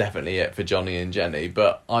 this is definitely it for Johnny and Jenny,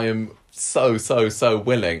 but I am so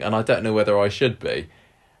willing, and I don't know whether I should be.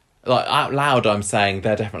 Like, out loud I'm saying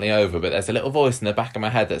they're definitely over, but there's a little voice in the back of my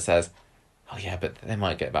head that says, oh yeah, but they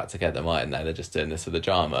might get back together, mightn't they? They're just doing this for the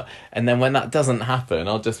drama. And then when that doesn't happen,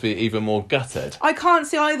 I'll just be even more gutted. I can't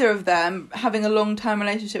see either of them having a long-term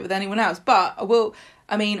relationship with anyone else, but I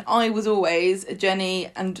was always a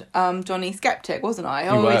Jenny and Johnny skeptic, wasn't I? I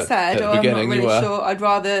always said, I'm not really sure. I'd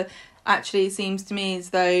rather, actually, it seems to me as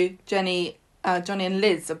though Johnny and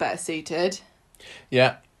Liz are better suited.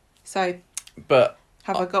 Yeah. So, but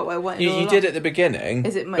have I got where I wanted? You did at the beginning,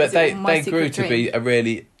 but they grew to be a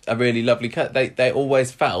really lovely cut. They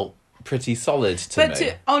always felt pretty solid to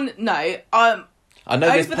me. I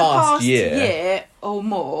know this past year or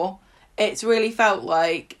more, it's really felt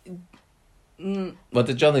like. Well,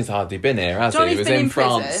 Johnny's hardly been here, has he? He was in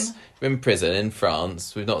France. In prison in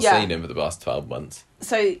France. We've not seen him for the last 12 months.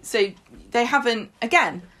 So they haven't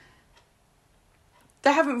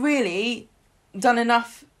really done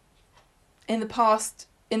enough in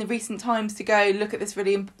the recent times to go look at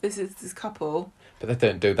this couple. But they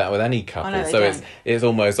don't do that with any couple. So it's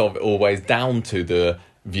almost always down to the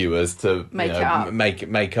viewers to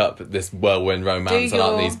make up this whirlwind romance and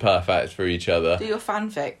aren't these perfect for each other. Do your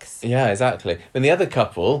fanfics. Yeah, exactly. And the other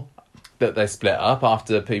couple that they split up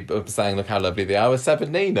after people saying, look how lovely they are, was Seb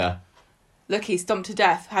and Nina. Look, he stomped to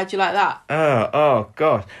death. How'd you like that? Oh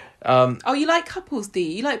God. You like couples, do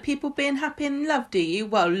you? You like people being happy and in love, do you?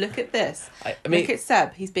 Well, look at this. Look at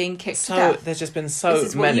Seb. He's being kicked to death. There's just been so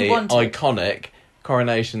many iconic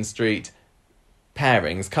Coronation Street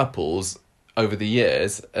pairings, couples over the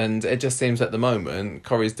years, and it just seems at the moment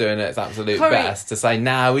Corrie's doing its absolute best to say,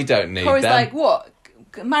 nah, we don't need Corrie's them. Like, what?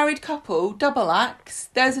 Married couple, double acts,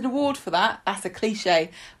 there's an award for that. That's a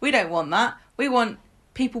cliche. We don't want that. We want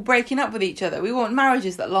people breaking up with each other. We want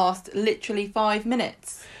marriages that last literally 5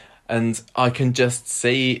 minutes. And I can just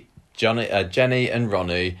see Jenny and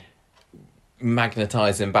Ronnie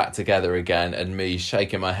magnetising back together again, and me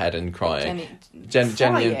shaking my head and crying. Jenny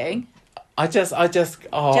Jenny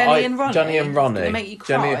and Ronnie. Johnny and Ronnie. It's gonna make you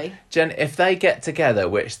cry. If they get together,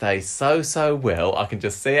 which they so will, I can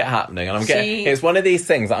just see it happening, and it's one of these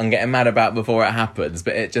things that I'm getting mad about before it happens,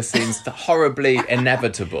 but it just seems horribly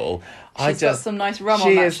inevitable. She's got some nice rum on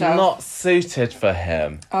that She is shelf. not suited for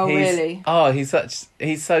him. Oh, really? Oh, he's so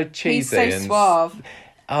cheesy. He's so suave.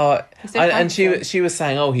 And she was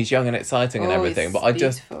saying, he's young and exciting and everything, but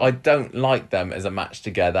I don't like them as a match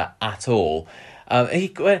together at all.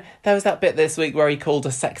 There was that bit this week where he called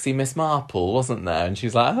her sexy Miss Marple, wasn't there? And she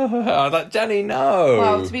was like, I was like, Jenny, no.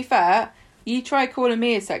 Well, to be fair, you try calling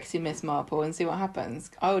me a sexy Miss Marple and see what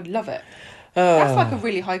happens. I would love it. That's like a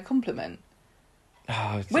really high compliment.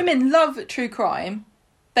 Women love true crime.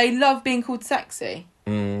 They love being called sexy.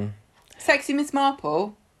 Sexy Miss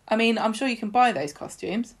Marple. I mean, I'm sure you can buy those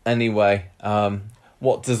costumes. Anyway,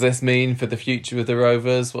 what does this mean for the future of the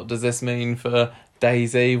Rovers? What does this mean for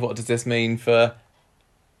Daisy? What does this mean for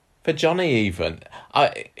Johnny even?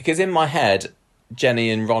 Because in my head, Jenny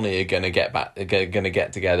and Ronnie are going to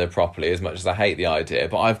get together properly, as much as I hate the idea.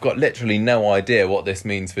 But I've got literally no idea what this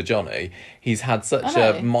means for Johnny. He's had such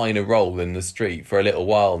a minor role in the street for a little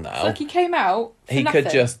while now. It's like he came out for He nothing.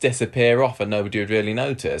 could just disappear off and nobody would really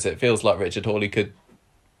notice. It feels like Richard Hawley could,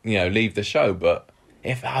 leave the show, but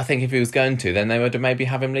if he was going to, then they would maybe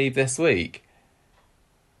have him leave this week.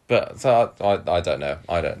 But so I don't know.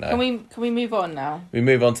 Can we move on now? We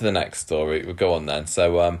move on to the next story. We'll go on then.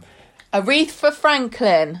 So Aretha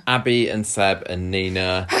Franklin, Abi and Seb and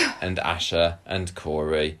Nina and Asha and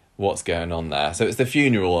Corey. What's going on there? So it's the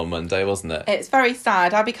funeral on Monday, wasn't it? It's very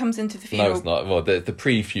sad. Abi comes into the funeral. No, it's not. Well, the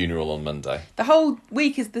pre-funeral on Monday. The whole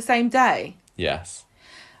week is the same day. Yes.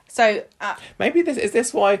 So maybe is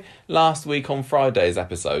this why last week on Friday's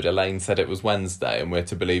episode Elaine said it was Wednesday, and we're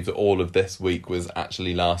to believe that all of this week was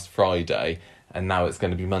actually last Friday, and now it's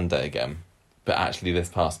going to be Monday again, but actually this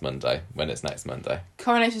past Monday when it's next Monday.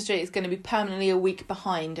 Coronation Street is going to be permanently a week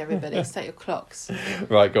behind everybody. Set your clocks.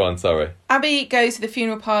 Right, go on. Sorry. Abi goes to the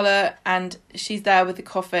funeral parlour and she's there with the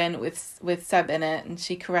coffin with Seb in it, and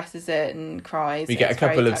she caresses it and cries. We get a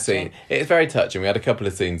couple of scenes. It's very touching. We had a couple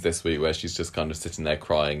of scenes this week where she's just kind of sitting there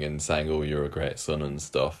crying and saying, "Oh, you're a great son" and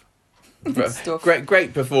stuff.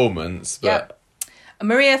 Great performance. But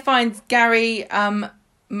Maria finds Gary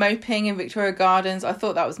moping in Victoria Gardens. I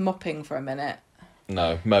thought that was mopping for a minute.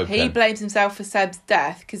 No, moping. He blames himself for Seb's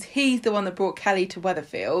death because he's the one that brought Kelly to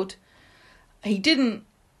Weatherfield. He didn't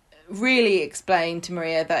really explain to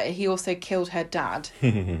Maria that he also killed her dad,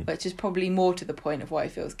 which is probably more to the point of why he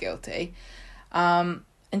feels guilty. And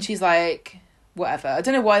she's like, whatever. I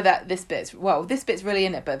don't know why this bit's really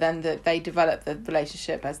in it, but then they develop the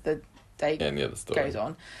relationship as the day goes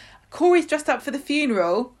on. Corey's dressed up for the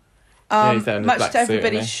funeral, much to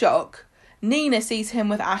everybody's shock. Nina sees him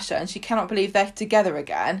with Asha and she cannot believe they're together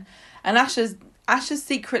again. And Asha's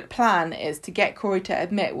secret plan is to get Corey to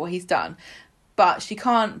admit what he's done. But she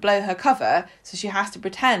can't blow her cover, so she has to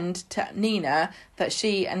pretend to Nina that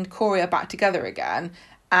she and Corey are back together again.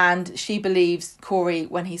 And she believes Corey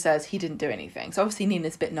when he says he didn't do anything. So obviously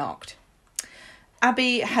Nina's a bit knocked.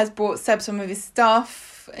 Abi has brought Seb some of his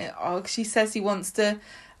stuff. She says he wants to...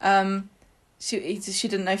 She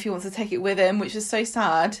didn't know if he wants to take it with him, which is so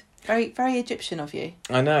sad. Very, very Egyptian of you.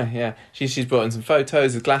 I know, yeah. She's brought in some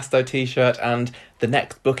photos, a Glasto t-shirt, and the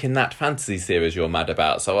next book in that fantasy series you're mad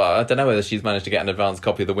about. So I don't know whether she's managed to get an advanced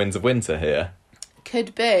copy of The Winds of Winter here.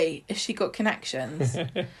 Could be, if she got connections.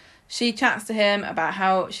 She chats to him about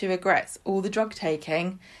how she regrets all the drug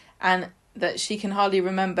taking and that she can hardly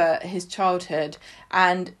remember his childhood.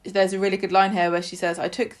 And there's a really good line here where she says, I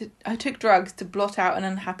took drugs to blot out an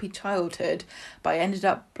unhappy childhood, but I ended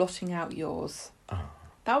up blotting out yours. Oh.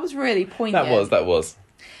 That was really poignant. That was.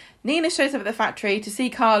 Nina shows up at the factory to see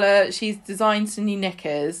Carla. She's designed some new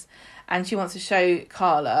knickers and she wants to show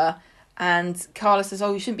Carla. And Carla says,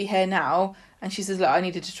 oh, you shouldn't be here now. And she says, look, I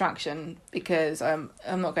need a distraction because I'm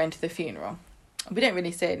not going to the funeral. We don't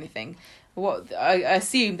really say anything. I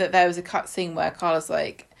assume that there was a cut scene where Carla's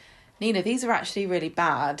like, Nina, these are actually really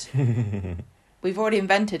bad. We've already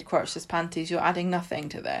invented crotchless panties. You're adding nothing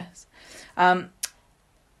to this.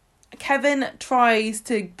 Kevin tries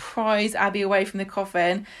to prise Abi away from the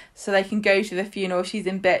coffin so they can go to the funeral. She's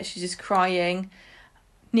in bits. She's just crying.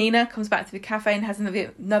 Nina comes back to the cafe and has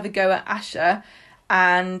another go at Asha.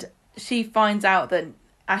 And she finds out that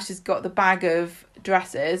Asha's got the bag of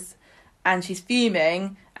dresses and she's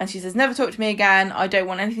fuming. And she says, never talk to me again. I don't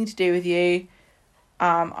want anything to do with you.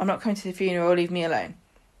 I'm not coming to the funeral. Leave me alone.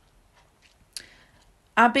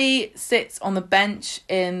 Abi sits on the bench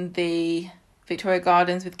in the Victoria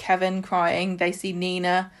Gardens with Kevin crying. They see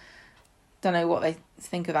Nina. Don't know what they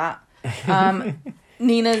think of that.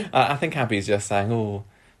 Nina... I think Abby's just saying, oh,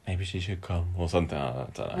 maybe she should come or something. I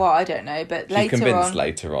don't know. Well, I don't know, but she's convinced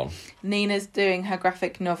later on. Nina's doing her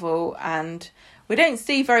graphic novel and we don't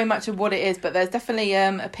see very much of what it is, but there's definitely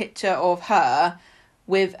a picture of her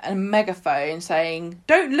with a megaphone saying,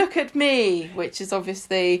 don't look at me, which is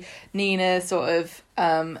obviously Nina sort of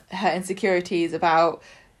her insecurities about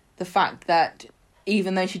the fact that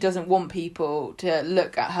even though she doesn't want people to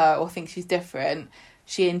look at her or think she's different,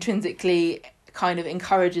 she intrinsically kind of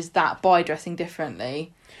encourages that by dressing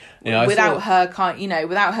differently. Yeah, without her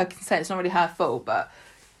consent. It's not really her fault, but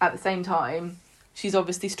at the same time, she's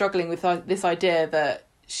obviously struggling with this idea that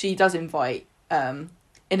she does invite,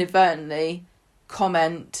 inadvertently,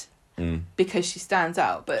 comment because she stands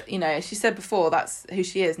out. But, as she said before, that's who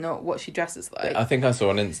she is, not what she dresses like. I think I saw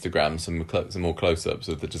on Instagram some more close-ups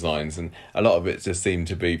of the designs, and a lot of it just seemed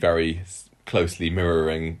to be very closely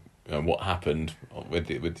mirroring what happened with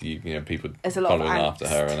the people following after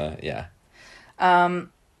her. And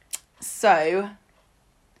So,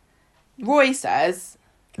 Roy says...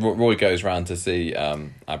 Roy goes round to see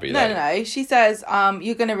Abi. No. She says,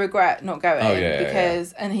 you're going to regret not going.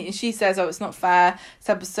 Because... Yeah. And she says, it's not fair.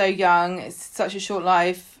 Seb was so young. It's such a short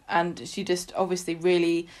life. And she just obviously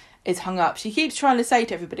really is hung up. She keeps trying to say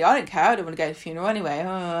to everybody, I don't care, I don't want to go to the funeral anyway.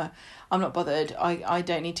 I'm not bothered. I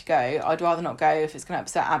don't need to go. I'd rather not go if it's going to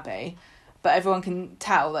upset Abby. But everyone can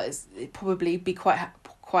tell that it'd probably be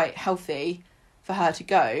quite healthy for her to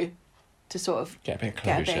go to sort of get a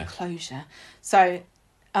bit of closure. So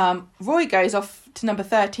Roy goes off to number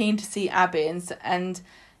 13 to see Abby, and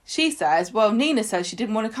she says, well, Nina says she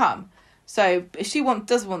didn't want to come. So if she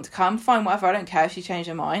does want to come, fine, whatever, I don't care if she changed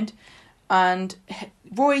her mind. And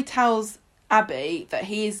Roy tells Abby that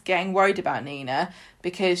he's getting worried about Nina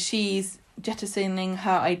because she's jettisoning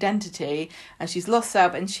her identity and she's lost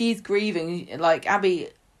self and she's grieving. Like, Abby,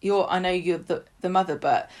 I know you're the mother,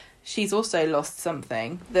 but she's also lost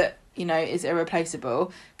something that, you know, is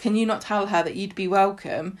irreplaceable. Can you not tell her that you'd be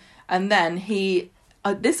welcome? And then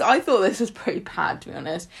I thought this was pretty bad, to be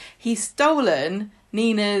honest. He's stolen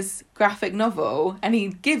Nina's graphic novel and he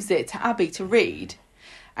gives it to Abby to read.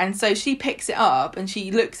 And so she picks it up and she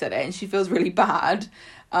looks at it and she feels really bad.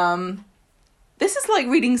 This is like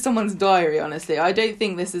reading someone's diary, honestly. I don't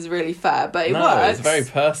think this is really fair, but it works. It's very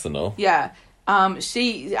personal. Yeah.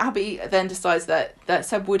 Abby then decides that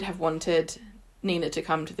Seb would have wanted Nina to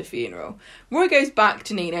come to the funeral. Roy goes back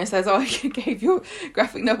to Nina and says, I gave your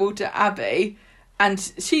graphic novel to Abby. And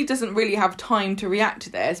she doesn't really have time to react to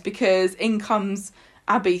this because in comes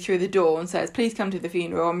Abby through the door and says, please come to the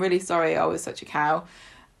funeral. I'm really sorry I was such a cow.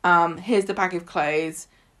 Here's the bag of clothes.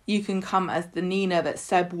 You can come as the Nina that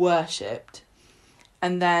Seb worshipped.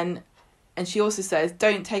 And she also says,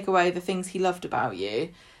 don't take away the things he loved about you.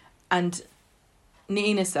 And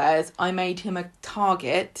Nina says, I made him a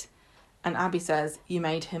target. And Abby says, you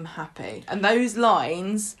made him happy. And those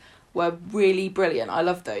lines were really brilliant. I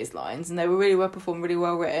love those lines. And they were really well performed, really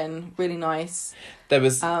well written, really nice. There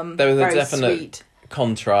was a definite sweet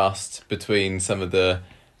contrast between some of the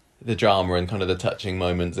drama and kind of the touching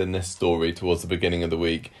moments in this story towards the beginning of the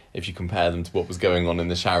week, if you compare them to what was going on in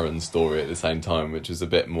the Sharon story at the same time, which was a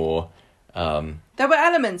bit more... There were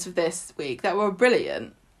elements of this week that were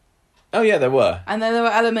brilliant. Oh, yeah, there were. And then there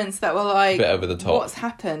were elements that were like... a bit over the top. What's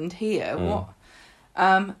happened here?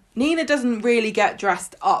 What? Nina doesn't really get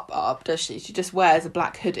dressed up, does she? She just wears a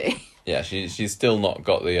black hoodie. Yeah, she's still not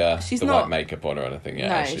got the white makeup on or anything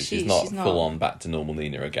yet. No, she's not full on back to normal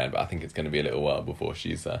Nina again, but I think it's going to be a little while before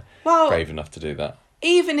she's brave enough to do that.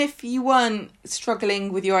 Even if you weren't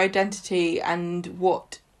struggling with your identity and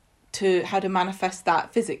how to manifest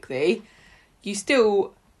that physically, you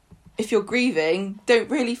still, if you're grieving, don't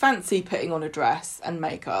really fancy putting on a dress and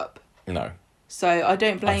makeup. No. So I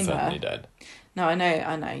don't blame her. I certainly don't. No, I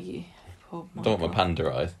know you. Oh, don't want my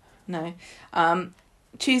panda eyes. No.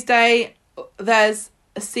 Tuesday, there's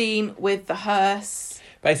a scene with the hearse.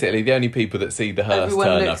 Basically, the only people that see the hearse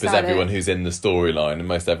turn up is everyone who's in the storyline, and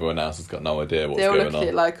most everyone else has got no idea what's going on. They all look at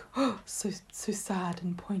it like, oh, so sad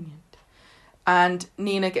and poignant. And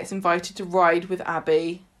Nina gets invited to ride with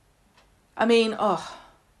Abby. I mean,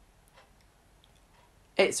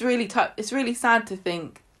 it's really tough. It's really sad to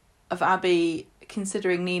think of Abby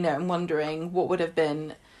considering Nina and wondering what would have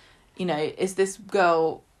been, you know, is this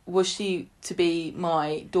girl, was she to be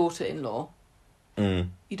my daughter-in-law?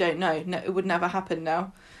 You don't know. No, it would never happen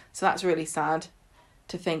now. So that's really sad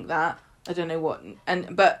to think that. I don't know what.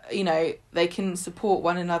 But, you know, they can support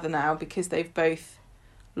one another now because they've both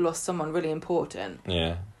lost someone really important.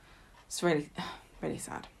 Yeah. It's really, really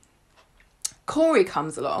sad. Corey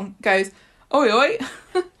comes along, goes, oi,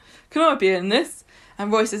 can I be in this?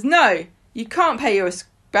 And Roy says, no, you can't pay your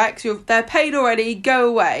respects. They're paid already. Go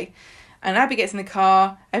away. And Abby gets in the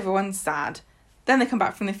car. Everyone's sad. Then they come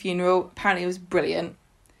back from the funeral. Apparently it was brilliant.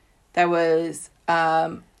 There was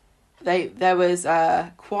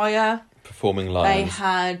choir performing lines. They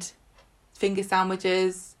had finger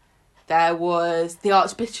sandwiches. There was the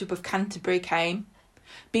Archbishop of Canterbury came.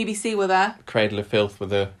 BBC were there. Cradle of Filth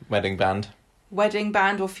with a wedding band. Wedding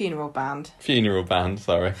band or funeral band? Funeral band,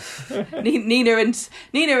 sorry. Nina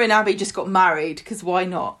and Abby just got married, because why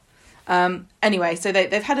not? Anyway, so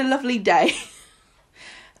they've had a lovely day.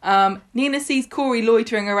 Nina sees Corey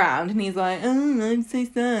loitering around and he's like, oh, I'm so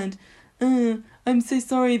sad. I'm so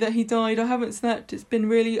sorry that he died. I haven't slept. It's been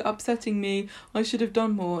really upsetting me. I should have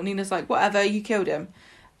done more. And Nina's like, whatever, you killed him.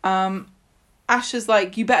 Ash is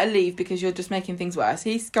like, you better leave because you're just making things worse.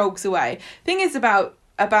 He skulks away. Thing is about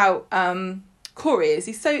Corey is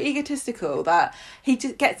he's so egotistical that he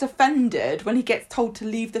just gets offended when he gets told to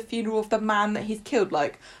leave the funeral of the man that he's killed.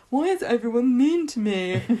 Like, why is everyone mean to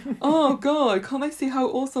me? Oh God, can't they see how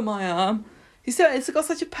awesome I am? It's got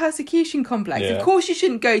such a persecution complex. Yeah. Of course you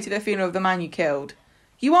shouldn't go to the funeral of the man you killed.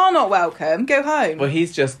 You are not welcome. Go home. Well,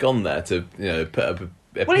 he's just gone there to, you know, put up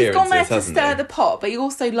appearances, well, he's gone there to stir he? the pot, but he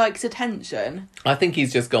also likes attention. I think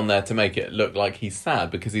he's just gone there to make it look like he's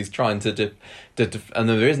sad, because he's trying to and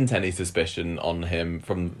there isn't any suspicion on him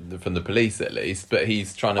from the police, at least, but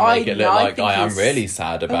he's trying to make it look like I am really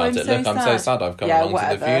sad about it. Look, I'm so sad I've come along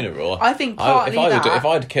to the funeral. I think partly if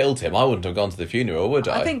I'd killed him, I wouldn't have gone to the funeral, would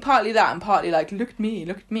I? I think partly that, and partly like, look at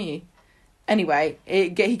me. Anyway, he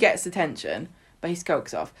gets attention, but he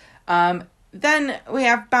skulks off. Then we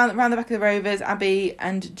have round the back of the Rovers, Abby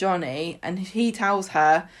and Johnny, and he tells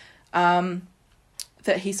her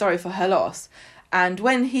that he's sorry for her loss. And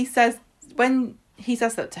when he says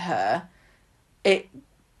that to her, it,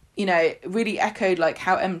 you know, really echoed like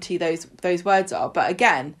how empty those words are. But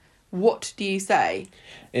again, what do you say?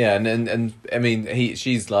 Yeah, and I mean,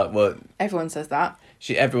 she's like, well, everyone says that.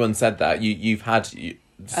 Everyone said that. You've had the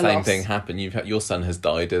same thing happen. Your son has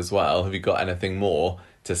died as well. Have you got anything more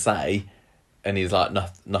to say? And he's like,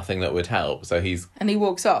 nothing that would help. So and he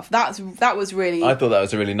walks off. That was really... I thought that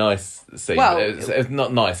was a really nice scene. Well, it was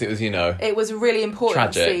not nice. It was, you know... It was a really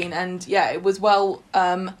important scene. And yeah, it was well...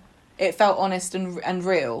 it felt honest and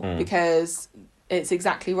real because it's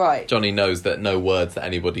exactly right. Johnny knows that no words that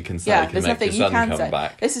anybody can say can make his son come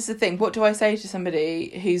back. This is the thing. What do I say to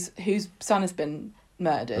somebody whose son has been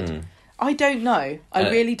murdered? I don't know. I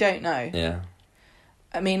really don't know. Yeah.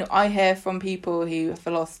 I mean, I hear from people who have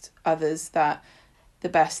lost others that the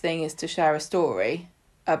best thing is to share a story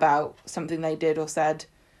about something they did or said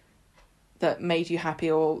that made you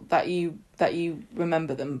happy, or that you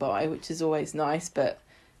remember them by, which is always nice, but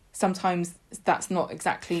sometimes that's not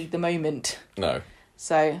exactly the moment. No.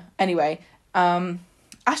 So, anyway,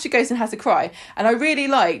 Asha goes and has a cry, and I really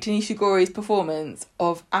liked Nishigori's performance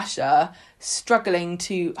of Asha struggling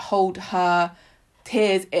to hold her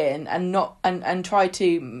tears in and try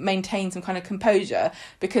to maintain some kind of composure,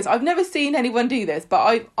 because I've never seen anyone do this,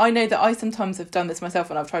 but I know that I sometimes have done this myself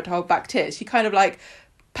when I've tried to hold back tears. She kind of like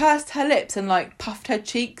pursed her lips and like puffed her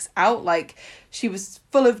cheeks out, like she was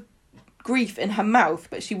full of grief in her mouth,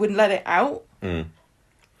 but she wouldn't let it out. And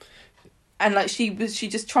like she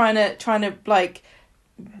just trying to like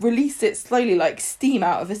release it slowly, like steam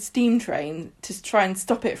out of a steam train, to try and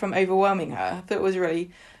stop it from overwhelming her. I thought it was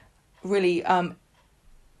really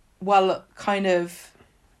well, kind of,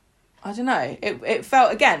 I don't know, it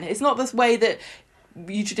felt, again, it's not this way that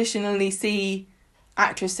you traditionally see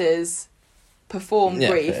actresses perform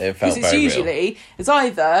grief, because it's usually, it's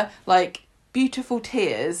either like beautiful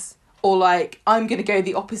tears, or like, I'm going to go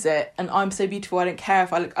the opposite, and I'm so beautiful I don't care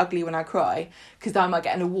if I look ugly when I cry, because I might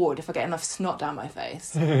get an award if I get enough snot down my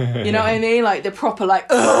face. You know what I mean? Like the proper like,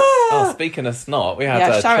 ugh! Oh, speaking of snot, we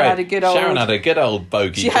had Sharon had a good old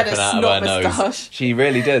bogey dripping out of her nose. She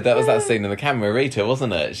really did. That was that scene in the camera, Rita,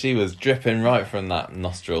 wasn't it? She was dripping right from that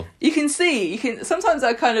nostril. You can sometimes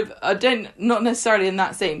I don't, not necessarily in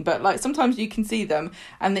that scene, but like sometimes you can see them,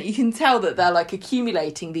 and that you can tell that they're like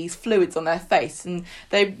accumulating these fluids on their face, and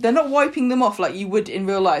they're not wiping them off like you would in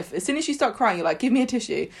real life. As soon as you start crying, you're like, give me a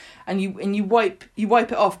tissue, and you wipe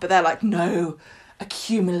it off, but they're like, no,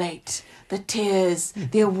 accumulate the tears,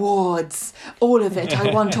 the awards, all of it.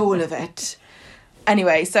 I want all of it.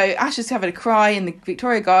 Anyway, so Ash is having a cry in the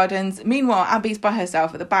Victoria Gardens. Meanwhile, Abby's by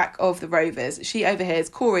herself at the back of the Rovers. She overhears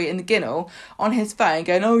Corey in the Ginnel on his phone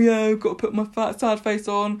going, oh yeah, I've got to put my fat sad face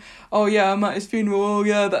on. Oh yeah, I'm at his funeral. Oh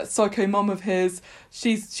yeah, that psycho mum of his.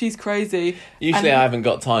 She's crazy. Usually I haven't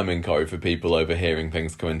got time in Corey for people overhearing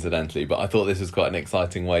things coincidentally, but I thought this was quite an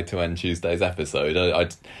exciting way to end Tuesday's episode.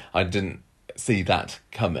 I didn't see that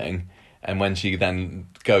coming. And when she then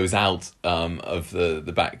goes out of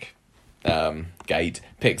the back gate,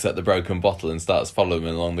 picks up the broken bottle and starts following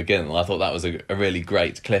him along the Ginnel, I thought that was a really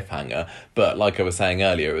great cliffhanger. But like I was saying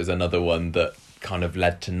earlier, it was another one that kind of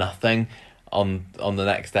led to nothing. On the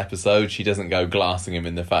next episode, she doesn't go glassing him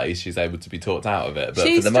in the face. She's able to be talked out of it. But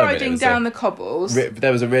she's for the moment, striding down the cobbles.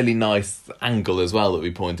 There was a really nice angle as well that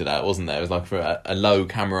we pointed out, wasn't there? It was like for a low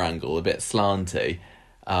camera angle, a bit slanty.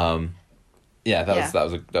 That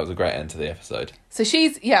was a great end to the episode. So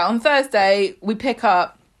on Thursday we pick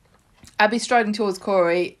up Abby striding towards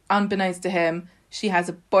Corey. Unbeknownst to him, she has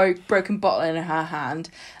a broken bottle in her hand.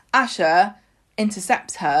 Asha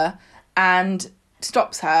intercepts her and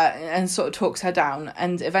stops her and sort of talks her down,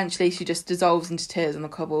 and eventually she just dissolves into tears on the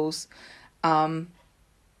cobbles. And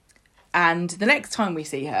the next time we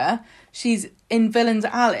see her, she's in Villains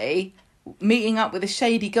Alley meeting up with a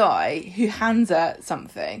shady guy who hands her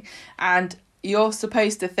something, and you're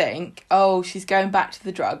supposed to think, oh, she's going back to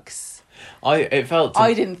the drugs. I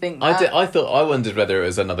didn't think that. I wondered whether it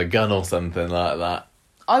was another gun or something like that.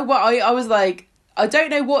 I was like, I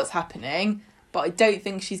don't know what's happening, but I don't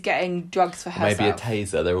think she's getting drugs for herself. Maybe a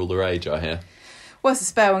taser. They're all the rage, I hear. Where's the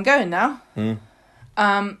spare one going now?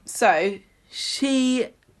 So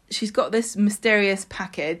she's got this mysterious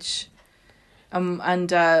package.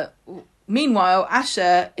 And meanwhile,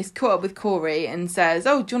 Asher is caught up with Corey and says,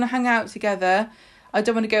 "Oh, do you want to hang out together? I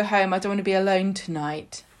don't want to go home. I don't want to be alone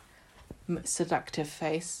tonight." Seductive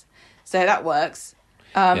face. So that works.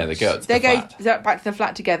 They go back to the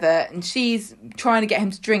flat together, and she's trying to get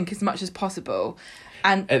him to drink as much as possible.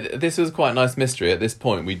 And this was quite a nice mystery. At this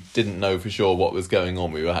point, we didn't know for sure what was going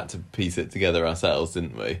on. We had to piece it together ourselves,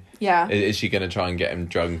 didn't we? Yeah. Is she going to try and get him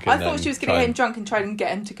drunk? I thought she was going to get him drunk and try and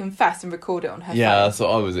get him to confess and record it on her phone. Yeah, that's what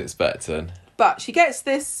I was expecting. But she gets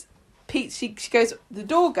this pizza. She goes. The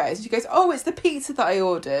door goes. And she goes, "Oh, it's the pizza that I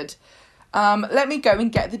ordered. Let me go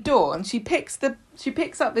and get the door." And she picks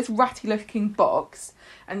up this ratty-looking box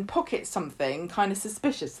and pockets something kind of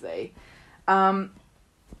suspiciously. Then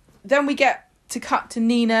we get to cut to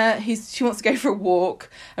Nina, she wants to go for a walk,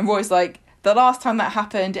 and Roy's like, "The last time that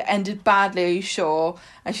happened, it ended badly, are you sure?"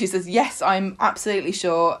 And she says, "Yes, I'm absolutely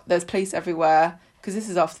sure. There's police everywhere," because this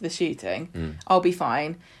is after the shooting. "I'll be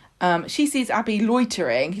fine." She sees Abby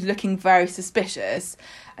loitering, looking very suspicious,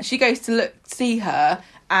 and she goes to see her,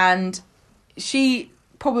 and she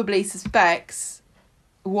probably suspects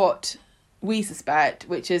what we suspect,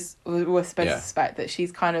 which is we're supposed to suspect that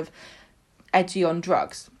she's kind of edgy on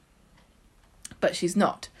drugs. But she's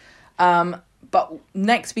not. But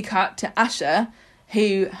next we cut to Asher,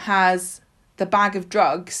 who has the bag of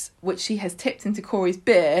drugs, which she has tipped into Corey's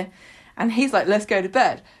beer. And he's like, "Let's go to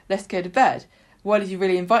bed. Let's go to bed. Why did you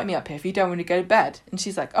really invite me up here if you don't want to go to bed?" And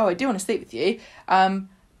she's like, "Oh, I do want to sleep with you.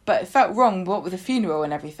 But it felt wrong, what with the funeral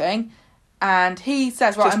and everything." And he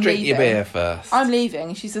says, "Right, I'm leaving. Just drink your beer first." "I'm leaving."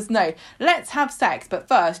 And she says, "No, let's have sex, but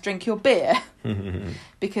first drink your beer."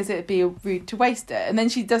 Because it'd be rude to waste it. And then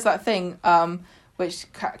she does that thing, which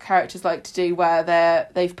characters like to do, where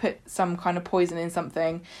they've put some kind of poison in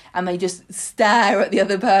something and they just stare at the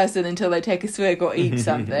other person until they take a swig or eat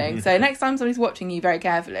something. So next time somebody's watching you very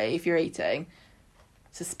carefully, if you're eating,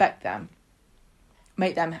 suspect them.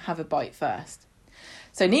 Make them have a bite first.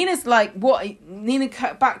 So Nina's like, "What?" Nina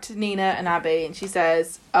cut back to Nina and Abby, and she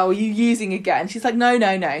says, "Oh, are you using again?" She's like,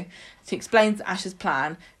 No. She explains Asher's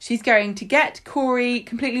plan. She's going to get Corey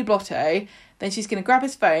completely blotto, then she's going to grab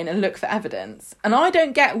his phone and look for evidence. And I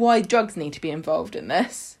don't get why drugs need to be involved in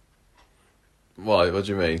this. Why? What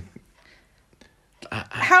do you mean?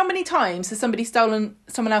 How many times has somebody stolen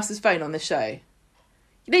someone else's phone on this show?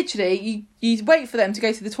 Literally, you wait for them to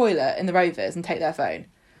go to the toilet in the Rovers and take their phone.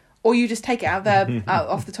 Or you just take it out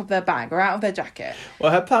off the top of their bag or out of their jacket.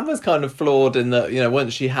 Well, her plan was kind of flawed in that,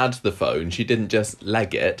 once she had the phone, she didn't just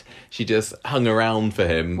leg it. She just hung around for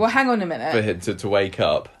him. Well, hang on a minute. For him to wake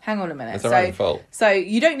up. Hang on a minute. It's their own fault. So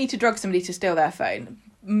you don't need to drug somebody to steal their phone.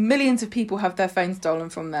 Millions of people have their phones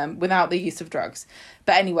stolen from them without the use of drugs.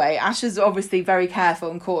 But anyway, Asher's obviously very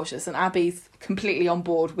careful and cautious, and Abby's completely on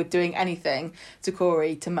board with doing anything to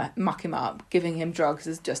Corey to muck him up. Giving him drugs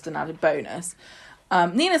is just an added bonus.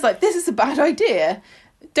 Nina's like, "This is a bad idea.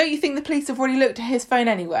 Don't you think the police have already looked at his phone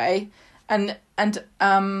anyway?" And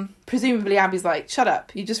presumably Abby's like, "Shut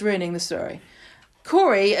up, you're just ruining the story."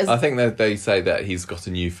 Corey is... I think that they say that he's got a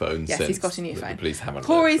new phone. Yes, he's got a new phone. The police haven't.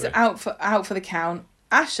 Corey's out for the count.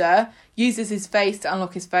 Asher uses his face to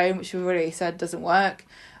unlock his phone, which we've already said doesn't work.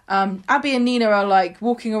 Abby and Nina are like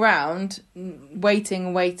walking around,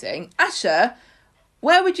 waiting. Asher...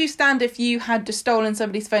 Where would you stand if you had just stolen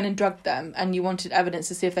somebody's phone and drugged them and you wanted evidence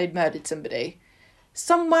to see if they'd murdered somebody?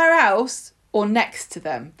 Somewhere else or next to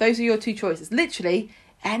them? Those are your two choices. Literally,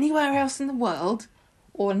 anywhere else in the world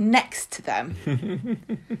or next to them.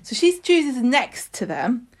 So she chooses next to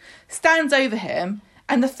them, stands over him,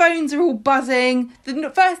 and the phones are all buzzing.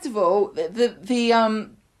 First of all, the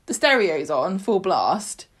stereo's on, full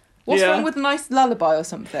blast. What's wrong with a nice lullaby or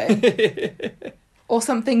something? Or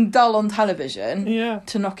something dull on television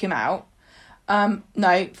to knock him out.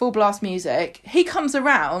 No, full blast music. He comes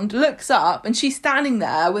around, looks up, and she's standing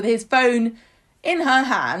there with his phone in her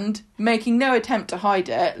hand, making no attempt to hide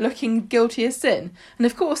it, looking guilty as sin. And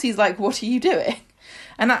of course he's like, "What are you doing?"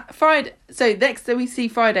 And so next we see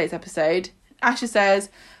Friday's episode. Asher says,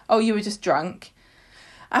 "Oh, you were just drunk."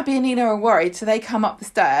 Abby and Nina are worried, so they come up the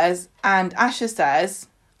stairs, and Asher says,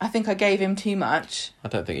 "I think I gave him too much." I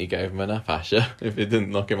don't think you gave him enough, Asher, if it didn't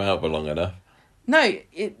knock him out for long enough. No,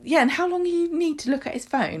 and how long do you need to look at his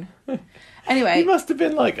phone? Anyway. He must have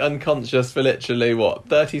been, unconscious for literally,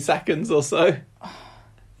 30 seconds or so?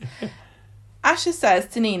 Asher says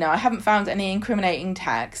to Nina, "I haven't found any incriminating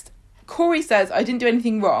text." Corey says, "I didn't do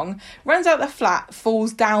anything wrong," runs out the flat,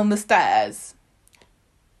 falls down the stairs.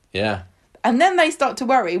 Yeah. And then they start to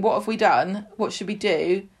worry, what have we done? What should we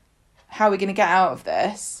do? how are we going to get out of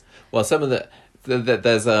this? Well, some of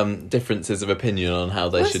there's differences of opinion on how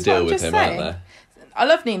they should deal with him, aren't there? I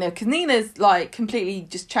love Nina, because Nina's, like, completely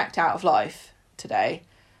just checked out of life today.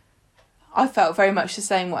 I felt very much the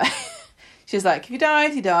same way. She was like, if he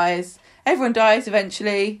dies, he dies. Everyone dies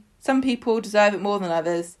eventually. Some people deserve it more than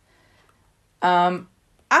others. Asha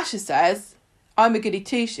says, I'm a goody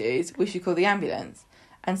two-shoes, we should call the ambulance.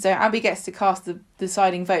 And so Abby gets to cast the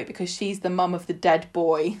deciding vote because she's the mum of the dead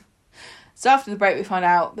boy. So after the break, we find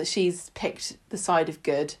out that she's picked the side of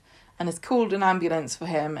good and has called an ambulance for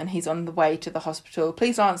him, and he's on the way to the hospital.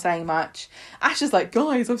 Police aren't saying much. Asha's like,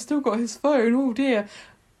 guys, I've still got his phone. Oh, dear.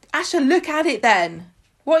 Asha, look at it then.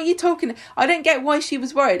 What are you talking? I don't get why she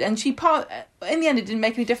was worried. And in the end, it didn't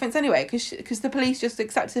make any difference anyway, because the police just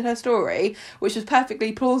accepted her story, which was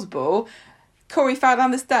perfectly plausible. Corey fell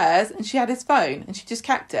down the stairs and she had his phone and she just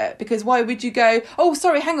kept it. Because why would you go, oh,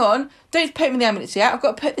 sorry, hang on, don't put him in the ambulance yet. I've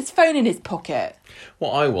got to put this phone in his pocket.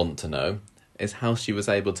 What I want to know is how she was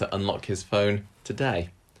able to unlock his phone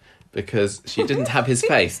today. Because she didn't have his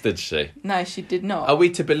face, did she? No, she did not. Are we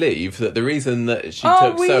to believe that the reason that she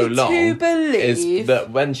took so long is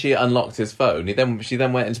that when she unlocked his phone, she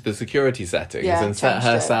then went into the security settings and set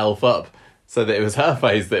herself up so that it was her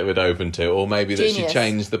face that it would open to, or maybe that she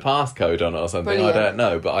changed the passcode on it or something. Brilliant. I don't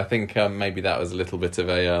know, but I think maybe that was a little bit of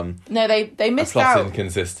a no, they missed a plot out.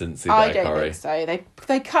 Inconsistency there, I don't think so.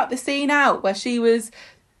 They cut the scene out where she was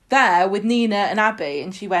there with Nina and Abby,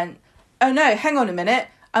 and she went, oh no, hang on a minute,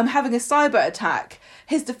 I'm having a cyber attack.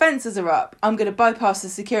 His defences are up. I'm going to bypass the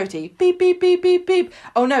security. Beep, beep, beep, beep, beep.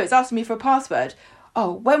 Oh no, it's asking me for a password.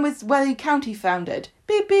 Oh, when was Whaley County founded?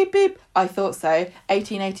 Beep, beep, beep. I thought so.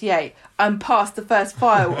 1888. I'm past the first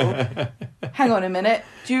firewall. Hang on a minute.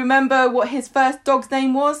 Do you remember what his first dog's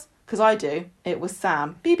name was? Because I do. It was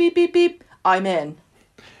Sam. Beep, beep, beep, beep. I'm in.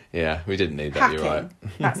 Yeah, we didn't need that. Hacking. You're right.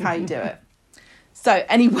 That's how you do it. So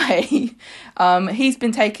anyway, he's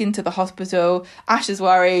been taken to the hospital. Ash is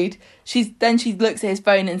worried. She looks at his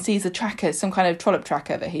phone and sees a tracker, some kind of trollop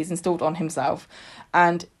tracker that he's installed on himself.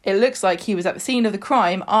 And it looks like he was at the scene of the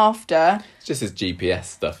crime after... It's just his GPS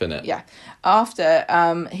stuff, isn't it? Yeah.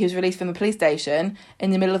 After he was released from the police station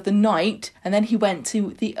in the middle of the night, and then he went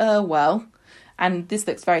to the Irwell, and this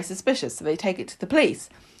looks very suspicious, so they take it to the police.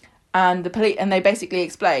 And they basically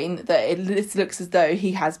explain that this looks as though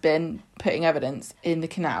he has been putting evidence in the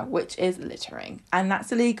canal, which is littering. And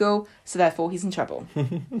that's illegal, so therefore he's in trouble.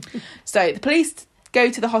 So the police go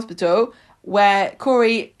to the hospital, where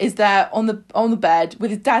Corey is there on the bed with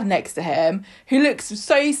his dad next to him, who looks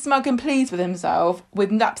so smug and pleased with himself, with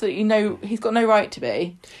absolutely he's got no right to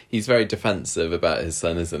be. He's very defensive about his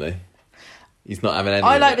son, isn't he? He's not having any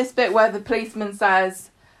I like this bit where the policeman says,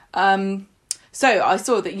 so I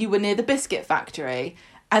saw that you were near the biscuit factory.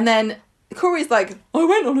 And then Corey's like, I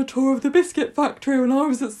went on a tour of the biscuit factory when I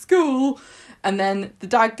was at school. And then the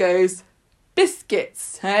dad goes,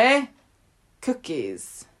 biscuits, eh?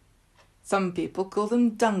 Cookies. Some people call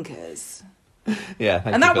them dunkers. Yeah,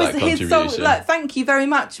 thank you for that contribution. His sole, thank you very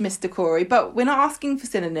much, Mr. Corey. But we're not asking for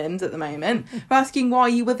synonyms at the moment. We're asking why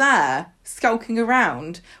you were there, skulking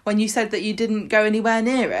around, when you said that you didn't go anywhere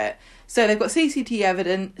near it. So they've got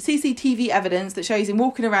CCTV evidence that shows him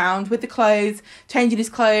walking around with the clothes, changing his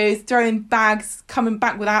clothes, throwing bags, coming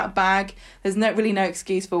back without a bag. There's really no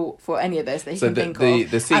excuse for any of this that he can think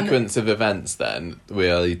of. The sequence of events then, we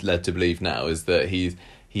are led to believe now, is that he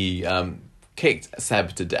kicked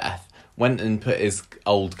Seb to death, went and put his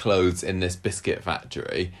old clothes in this biscuit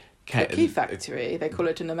factory. Cookie factory, they call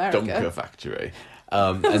it in America. Dunker factory.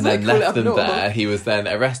 And then left them there. He was then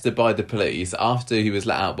arrested by the police. After he was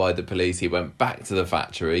let out by the police, he went back to the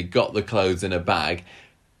factory, got the clothes in a bag,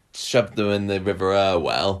 shoved them in the River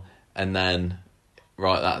Irwell, and then,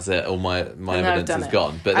 right, that's it. All my evidence is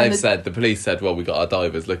gone. But the police said, well, we got our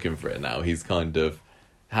divers looking for it now. He's kind of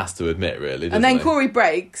has to admit, really, doesn't And then he? Corey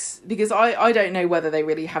breaks, because I don't know whether they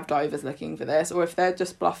really have divers looking for this or if they're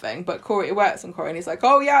just bluffing. But it works on Corey, and he's like,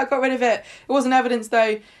 oh, yeah, I got rid of it. It wasn't evidence,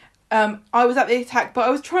 though. I was at the attack, but I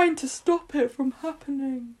was trying to stop it from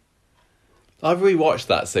happening. I've rewatched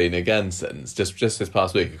that scene again since, just this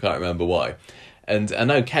past week. I can't remember why. And I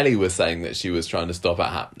know Kelly was saying that she was trying to stop it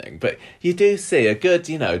happening. But you do see a good,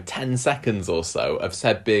 10 seconds or so of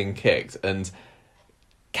Seb being kicked. And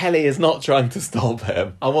Kelly is not trying to stop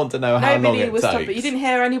him. I want to know how long it takes. Stopping. You didn't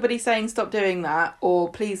hear anybody saying stop doing that or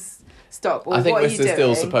please stop. Or I think we're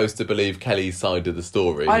still supposed to believe Kelly's side of the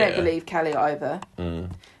story. I don't believe Kelly either.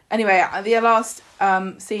 Anyway, the last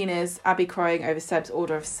scene is Abby crying over Seb's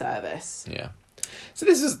order of service. Yeah. So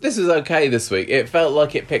this is okay this week. It felt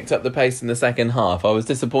like it picked up the pace in the second half. I was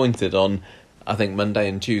disappointed on I think Monday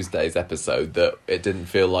and Tuesday's episode, that it didn't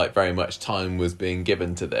feel like very much time was being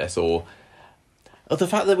given to this, or the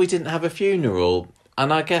fact that we didn't have a funeral.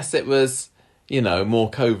 And I guess it was, more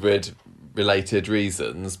COVID related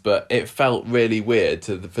reasons, but it felt really weird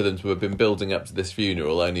for them to have been building up to this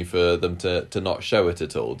funeral only for them to not show it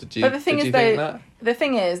at all. Did you? But the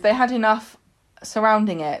thing is, they had enough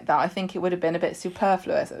surrounding it that I think it would have been a bit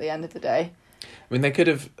superfluous at the end of the day. I mean, they could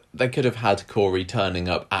have had Corey turning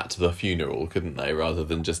up at the funeral, couldn't they, rather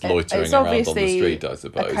than just loitering around on the street, I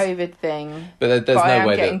suppose. It's obviously a COVID thing, but there's no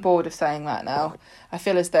way. I'm getting bored of saying that now. I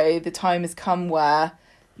feel as though the time has come where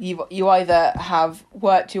you either have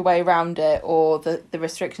worked your way around it, or the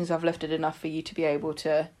restrictions have lifted enough for you to be able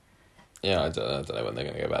to... Yeah, I don't know when they're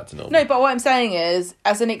going to go back to normal. No, but what I'm saying is,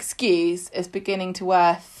 as an excuse, it's beginning to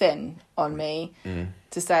wear thin on me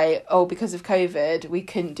to say, because of COVID, we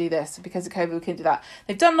couldn't do this. Because of COVID, we couldn't do that.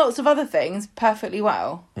 They've done lots of other things perfectly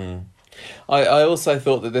well. I also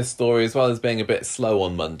thought that this story, as well as being a bit slow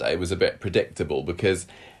on Monday, was a bit predictable, because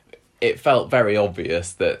it felt very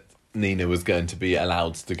obvious that Nina was going to be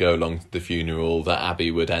allowed to go along to the funeral, that Abi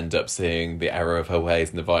would end up seeing the error of her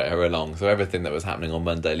ways and invite her along. So everything that was happening on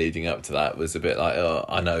Monday leading up to that was a bit like,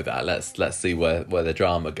 I know that, let's see where the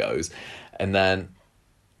drama goes. And then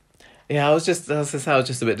I was just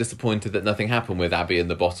a bit disappointed that nothing happened with Abi in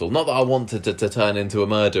the bottle. Not that I wanted to turn into a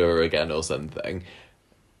murderer again or something,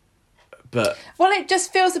 but it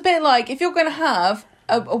just feels a bit like, if you're going to have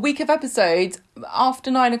a week of episodes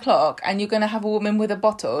after 9 o'clock and you're going to have a woman with a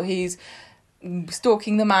bottle who's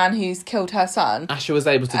stalking the man who's killed her son. Asher was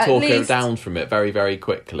able to talk her down from it very, very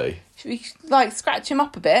quickly. Should we, scratch him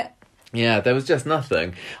up a bit? Yeah, there was just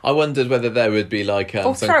nothing. I wondered whether there would be some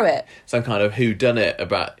kind of whodunit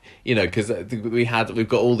about, because we've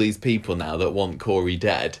got all these people now that want Corey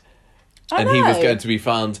dead. And he was going to be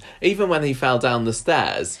found, even when he fell down the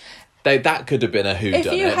stairs... That could have been a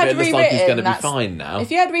whodunit, but it looks like he's going to be fine now. If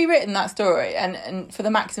you had rewritten that story and for the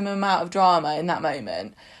maximum amount of drama in that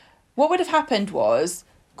moment, what would have happened was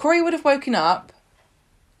Corey would have woken up,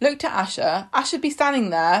 looked at Asher. Asher would be standing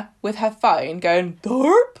there with her phone going,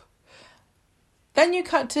 "Derp." Then you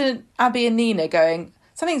cut to Abi and Nina going,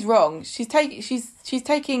 "Something's wrong. She's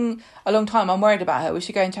taking a long time. I'm worried about her. We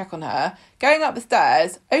should go and check on her." Going up the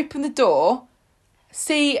stairs, open the door,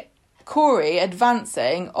 see Corey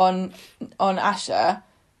advancing on Asher.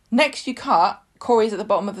 Next you cut, Corey's at the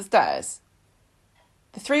bottom of the stairs.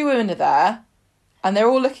 The three women are there, and they're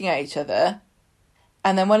all looking at each other,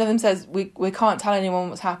 and then one of them says, we can't tell anyone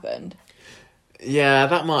what's happened. Yeah,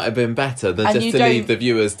 that might have been better than just to leave the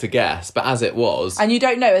viewers to guess, but as it was... And you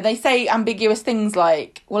don't know, and they say ambiguous things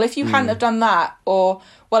like, well, if you hadn't have done that, or,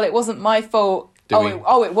 well, it wasn't my fault,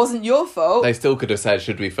 it wasn't your fault. They still could have said,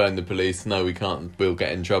 should we phone the police? No, we can't. We'll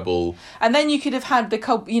get in trouble. And then you could have had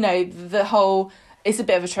the whole... It's a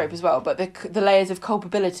bit of a trope as well, but the layers of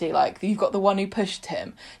culpability, like you've got the one who pushed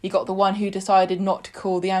him, you got the one who decided not to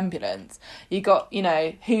call the ambulance, you got,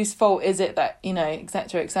 whose fault is it that,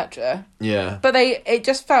 etc., etc. Yeah. But it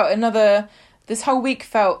just felt this whole week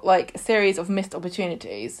felt like a series of missed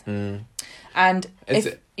opportunities. And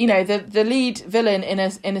the lead villain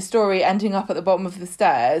in a story ending up at the bottom of the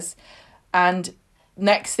stairs, and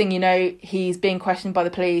next thing you know, he's being questioned by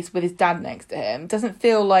the police with his dad next to him, doesn't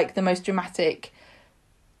feel like the most dramatic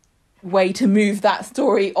way to move that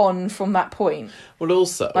story on from that point. Well,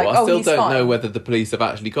 also, I still don't know whether the police have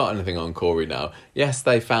actually got anything on Corey now. Yes,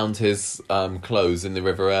 they found his clothes in the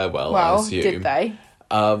River Irwell, I assume. Did they?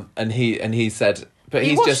 And he said... But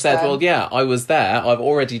he's just said, well, yeah, I was there. I've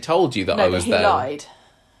already told you that I was there. No, he lied.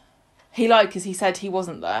 He lied because he said he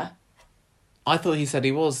wasn't there. I thought he said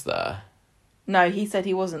he was there. No, he said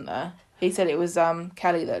he wasn't there. He said it was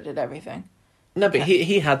Kelly that did everything. No, but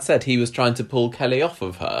he had said he was trying to pull Kelly off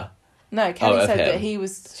of her. No, Kelly said that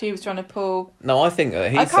she was trying to pull... No, I think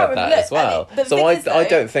that he said that as well. So I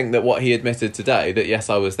don't think that what he admitted today, that yes,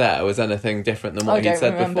 I was there, was anything different than what he'd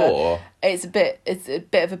said before. It's a bit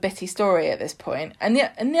of a bitty story at this point. And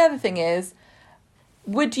the other thing is,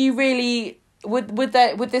 would you really... Would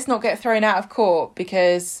this not get thrown out of court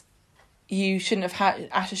because Asher shouldn't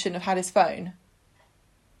have had his phone?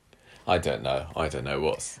 I don't know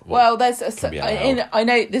what's... Well, I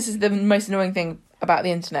know this is the most annoying thing about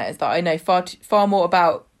the internet, is that I know far more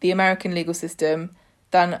about the American legal system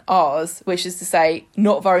than ours, which is to say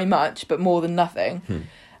not very much, but more than nothing.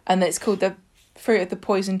 And it's called the fruit of the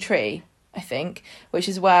poison tree, I think, which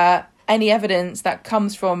is where any evidence that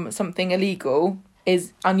comes from something illegal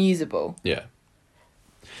is unusable. Yeah.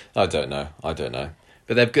 I don't know.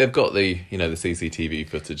 But they've got the the CCTV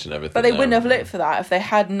footage and everything. But they wouldn't have looked for that if they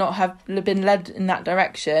had not have been led in that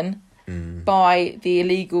direction by the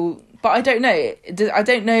illegal But I don't know. I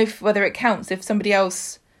don't know whether it counts if somebody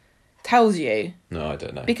else tells you. No, I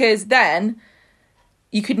don't know. Because then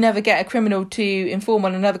you could never get a criminal to inform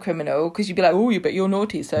on another criminal because you'd be like, oh, but you're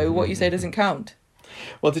naughty, so what you say doesn't count.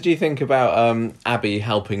 What did you think about Abby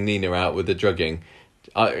helping Nina out with the drugging?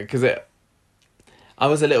 Because I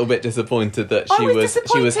was a little bit disappointed that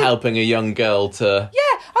she was helping a young girl to... Yeah,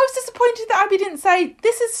 I was disappointed that Abby didn't say,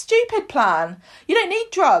 this is a stupid plan. You don't need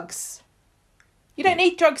drugs. You don't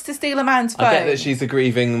need drugs to steal a man's phone. I get that she's a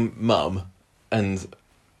grieving mum and,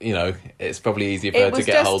 you know, it's probably easier for her to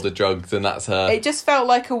get hold of drugs and that's her... It just felt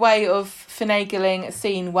like a way of finagling a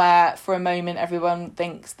scene where, for a moment, everyone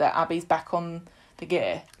thinks that Abby's back on the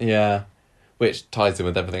gear. Yeah, which ties in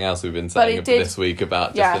with everything else we've been saying this week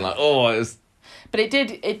about just being like, oh, it was... But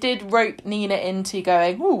it did rope Nina into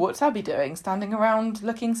going, oh, what's Abby doing? Standing around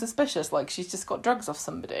looking suspicious, like she's just got drugs off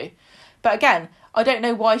somebody. But again, I don't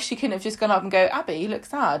know why she couldn't have just gone up and go, Abby, you look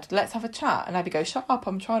sad, let's have a chat. And Abby goes, shut up,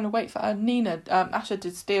 I'm trying to wait for Asha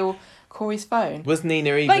to steal Corey's phone. Was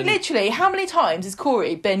Nina even... Like, literally, how many times has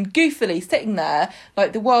Corey been goofily sitting there,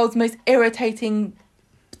 like the world's most irritating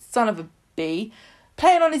son of a bee,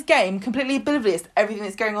 playing on his game, completely oblivious to everything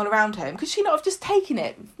that's going on around him? Could she not have just taken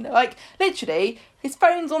it? Like, literally, his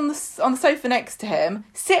phone's on the sofa next to him,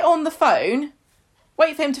 sit on the phone,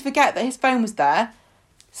 wait for him to forget that his phone was there,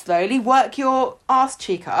 slowly work your arse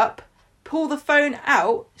cheek up, pull the phone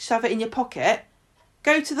out, shove it in your pocket,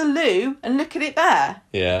 go to the loo and look at it there.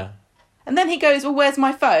 Yeah. And then he goes, well, where's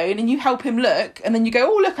my phone? And you help him look, and then you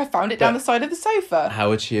go, oh, look, I found it down the side of the sofa. How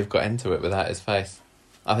would she have got into it without his face?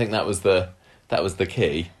 I think that was the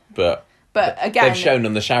key, but again, they've shown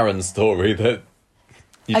on the Sharon story that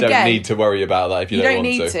you don't need to worry about that if you don't want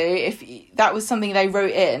to. You don't need to. If that was something they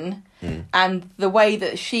wrote in, and the way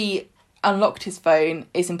that she unlocked his phone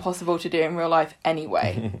is impossible to do in real life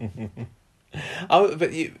anyway.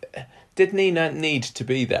 Did Nina need to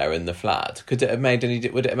be there in the flat? Would it have made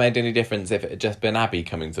any difference if it had just been Abby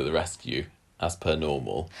coming to the rescue as per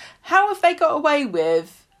normal? How have they got away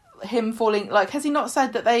with him falling? Like, has he not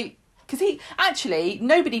said that they? Because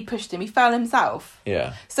nobody pushed him. He fell himself.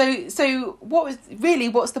 Yeah. So what's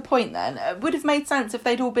the point then? It would have made sense if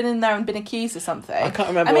they'd all been in there and been accused of something. I can't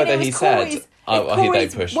remember whether he said, they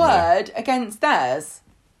pushed word me. Against theirs.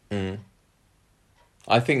 Mm.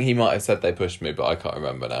 I think he might have said they pushed me, but I can't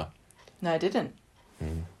remember now. No, I didn't.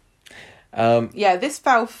 This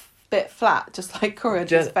fell bit flat, just like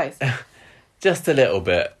Cora's face. Just a little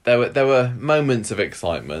bit. There were moments of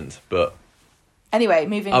excitement, but... Anyway,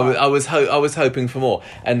 moving on. I was hoping for more.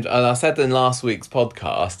 And I said in last week's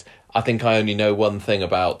podcast, I think I only know one thing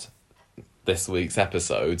about this week's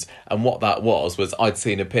episodes, and what that was I'd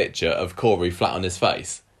seen a picture of Corey flat on his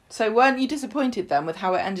face. So weren't you disappointed then with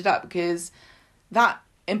how it ended up? Because that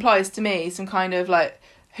implies to me some kind of like,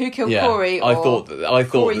 who killed Corey? Or I thought that there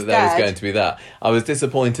was going to be that. I was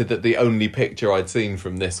disappointed that the only picture I'd seen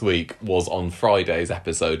from this week was on Friday's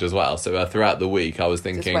episode as well. So throughout the week, I was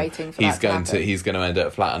thinking he's going to end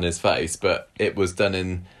up flat on his face, but it was done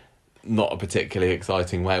in not a particularly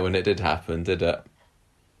exciting way when it did happen, did it?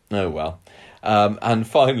 Oh well. And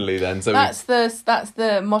finally, then, so that's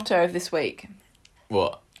the motto of this week.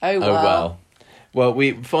 What? Oh well. Well,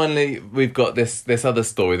 we've got this other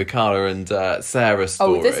story, the Carla and Sarah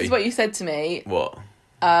story. Oh, this is what you said to me. What?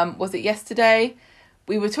 Was it yesterday?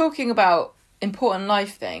 We were talking about important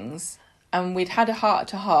life things, and we'd had a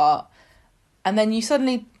heart-to-heart, and then you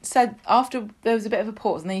suddenly said, after there was a bit of a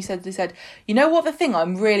pause, and then you said, you know what the thing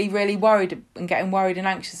I'm really, really worried and getting worried and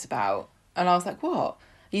anxious about? And I was like, what?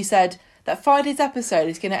 You said that Friday's episode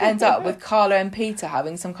is going to end up with Carla and Peter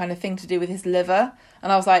having some kind of thing to do with his liver.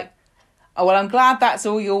 And I was like, oh, well, I'm glad that's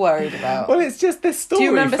all you're worried about. Well, it's just this story. Do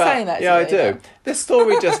you remember saying that to me? I do. Yeah. This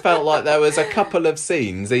story just felt like there was a couple of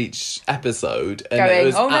scenes each episode, and it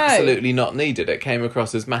was absolutely not needed. It came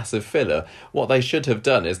across as massive filler. What they should have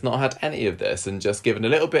done is not had any of this and just given a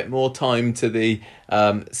little bit more time to the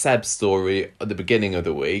Seb story at the beginning of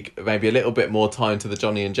the week, maybe a little bit more time to the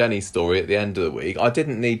Johnny and Jenny story at the end of the week. I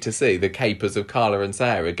didn't need to see the capers of Carla and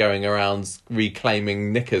Sarah going around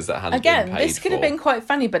reclaiming knickers that hadn't been paid for. Again, this could have been quite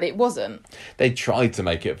funny, but it wasn't. They tried to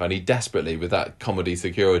make it funny desperately with that comedy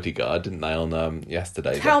security guard, didn't they, on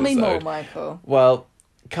yesterday's episode. Tell me more, Michael. Well,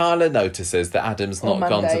 Carla notices that Adam's not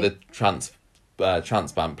gone to the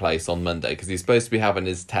transplant place on Monday because he's supposed to be having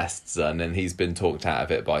his tests done, and he's been talked out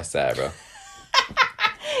of it by Sarah.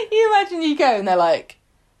 You imagine you go and they're like,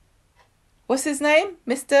 what's his name?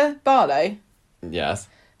 Mr. Barlow? Yes.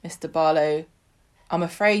 Mr. Barlow, I'm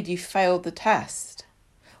afraid you failed the test.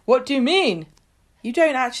 What do you mean? you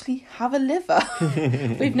don't actually have a liver.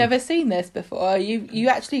 We've never seen this before.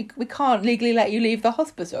 We can't legally let you leave the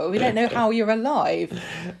hospital. We don't know how you're alive.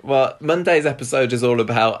 Well, Monday's episode is all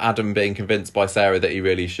about Adam being convinced by Sarah that he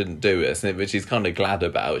really shouldn't do this, which he's kind of glad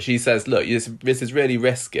about. She says, look, this is really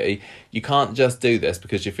risky. You can't just do this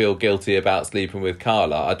because you feel guilty about sleeping with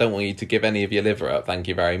Carla. I don't want you to give any of your liver up. Thank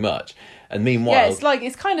you very much. And meanwhile... Yeah,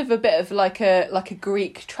 it's kind of a bit of like a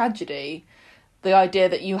Greek tragedy. The idea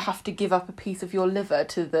that you have to give up a piece of your liver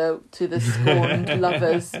to the scorned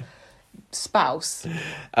lover's spouse.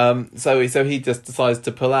 So he just decides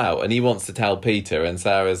to pull out, and he wants to tell Peter, and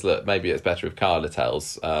Sarah's, look, maybe it's better if Carla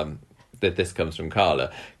tells. That this comes from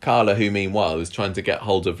Carla. Carla, who meanwhile is trying to get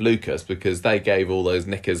hold of Lucas because they gave all those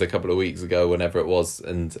knickers a couple of weeks ago, whenever it was,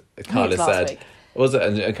 and Carla said... Was it?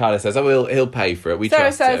 And Carla says, "Oh, he'll pay for it. We Sarah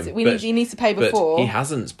trust says him." He needs to pay before. But he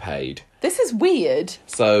hasn't paid. This is weird.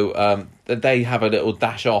 So they have a little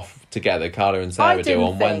dash off together. Carla and Sarah do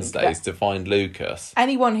on Wednesdays to find Lucas.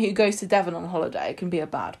 Anyone who goes to Devon on holiday can be a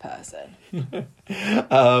bad person.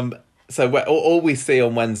 So all we see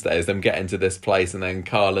on Wednesday is them getting to this place and then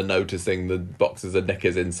Carla noticing the boxes of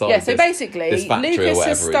knickers inside. Yeah, so basically, Lucas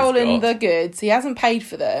has stolen the goods. He hasn't paid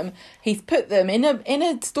for them. He's put them in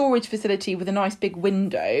a storage facility with a nice big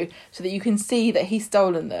window so that you can see that he's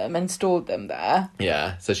stolen them and stored them there.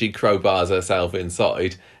 Yeah, so she crowbars herself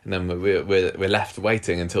inside, and then we're left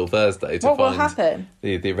waiting until Thursday to find happen?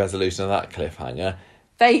 The resolution of that cliffhanger.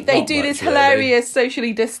 They do this hilarious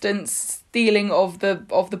socially distanced stealing of the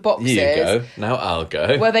boxes. You go. Now I'll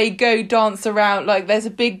go. Where they go dance around, like there's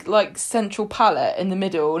a big like central pallet in the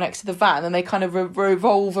middle next to the van, and they kind of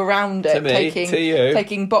revolve around it,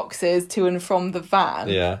 taking boxes to and from the van.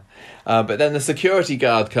 Yeah. But then the security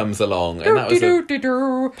guard comes along, and that was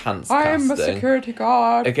pants casting. I'm a security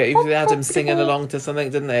guard. Okay, Adam singing along to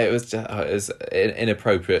something, didn't they? It was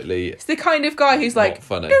inappropriately. It's the kind of guy who's like,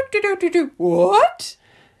 funny. What?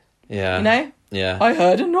 Yeah. You know? Yeah. I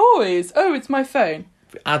heard a noise. Oh, it's my phone.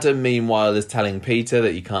 Adam, meanwhile, is telling Peter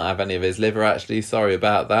that you can't have any of his liver, actually. Sorry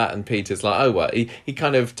about that. And Peter's like, oh, well, he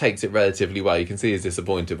kind of takes it relatively well. You can see he's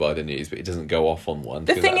disappointed by the news, but he doesn't go off on one.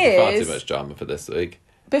 The thing is... far too much drama for this week.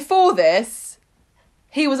 Before this,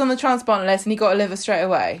 he was on the transplant list and he got a liver straight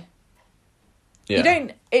away. Yeah. You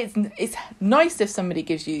don't... It's nice if somebody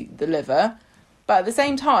gives you the liver, but at the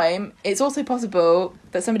same time, it's also possible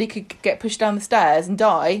that somebody could get pushed down the stairs and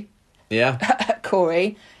die... Yeah.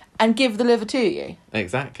 Corey, and give the liver to you.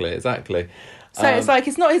 Exactly. So it's like,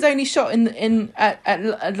 it's not his only shot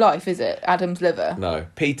at life, is it? Adam's liver. No.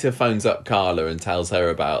 Peter phones up Carla and tells her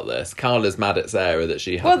about this. Carla's mad at Sarah that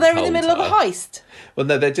she hasn't Well, they're in the middle of a heist. Well,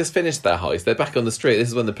 no, they just finished their heist. They're back on the street. This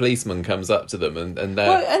is when the policeman comes up to them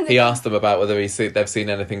and he asked them about whether they've seen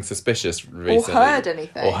anything suspicious recently.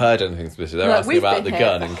 Or heard anything suspicious. They're asking about the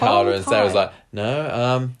gun, and Carla and Sarah's like,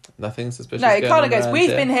 no, nothing suspicious. No, Carla goes,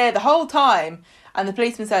 we've been here the whole time. And the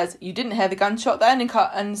policeman says, you didn't hear the gunshot then?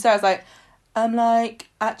 And Sarah's like,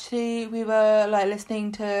 actually, we were,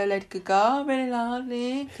 listening to Lady Gaga really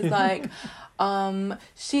loudly. Because,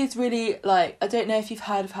 she's really, I don't know if you've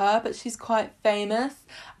heard of her, but she's quite famous.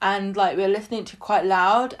 And, we were listening to quite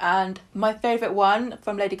loud. And my favourite one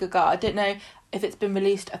from Lady Gaga, I don't know if it's been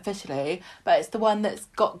released officially, but it's the one that's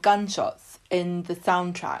got gunshots in the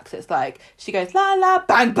soundtrack. So it's she goes, la, la,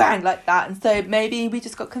 bang, bang, like that. And so maybe we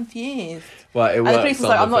just got confused. Well, it works. And the police was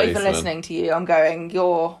like, I'm not even listening to you. I'm going,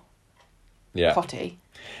 you're... Yeah. Potty.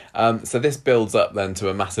 So this builds up then to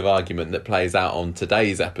a massive argument that plays out on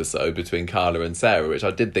today's episode between Carla and Sarah, which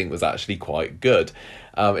I did think was actually quite good.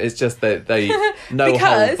 It's just that they no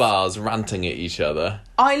hold bars ranting at each other.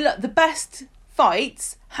 The best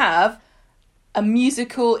fights have a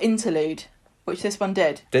musical interlude, which this one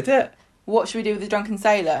did. Did it? What should we do with the drunken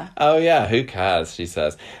sailor? Oh yeah, who cares? She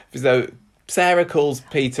says. So Sarah calls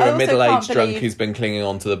Peter a middle-aged drunk who's been clinging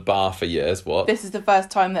on to the bar for years. What? This is the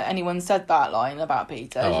first time that anyone said that line about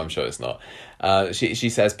Peter. Oh, I'm sure it's not. She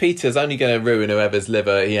says, Peter's only going to ruin whoever's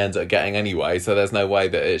liver he ends up getting anyway, so there's no way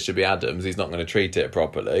that it should be Adam's. He's not going to treat it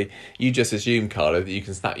properly. You just assume, Carla, that you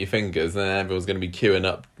can snap your fingers and then everyone's going to be queuing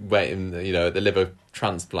up, waiting, at the liver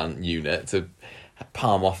transplant unit to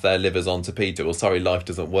palm off their livers onto Peter. Well, sorry, life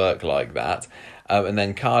doesn't work like that. And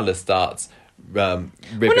then Carla starts... ribbing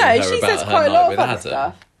her she about says her quite a night lot with of Adam.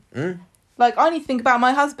 stuff. I need to think about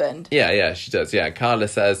my husband. Yeah, she does. Yeah, Carla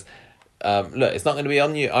says look, it's not going to be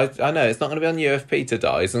on you. I know it's not going to be on you if Peter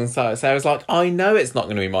dies. And so Sarah's like, I know it's not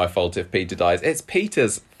going to be my fault if Peter dies. It's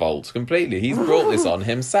Peter's fault completely. He's brought this on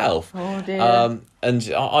himself. Oh dear.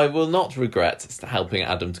 And I will not regret helping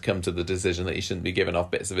Adam to come to the decision that he shouldn't be giving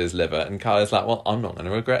off bits of his liver. And Carla's like, well, I'm not going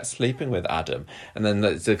to regret sleeping with Adam. And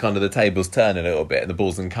then kind of the tables turn a little bit, and the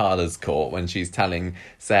ball's in Carla's court when she's telling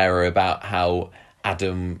Sarah about how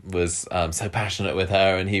Adam was so passionate with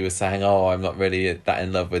her, and he was saying, oh, I'm not really that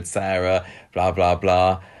in love with Sarah, blah, blah,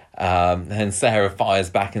 blah. And Sarah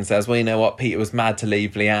fires back and says, well, you know what, Peter was mad to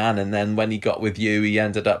leave Leanne, and then when he got with you, he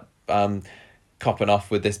ended up copping off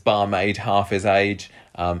with this barmaid half his age,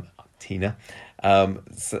 Tina. And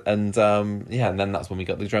then that's when we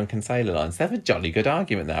got the drunken sailor lines. They have a jolly good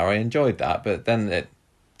argument there. I enjoyed that, but then it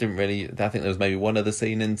didn't really. I think there was maybe one other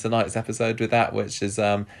scene in tonight's episode with that, which is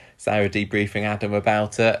Sarah debriefing Adam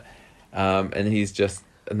about it, and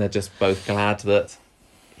they're just both glad that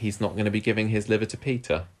he's not going to be giving his liver to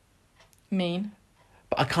Peter. Mean.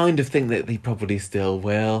 But I kind of think that he probably still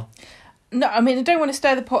will. No, I mean, I don't want to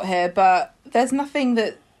stir the pot here, but there's nothing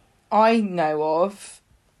that I know of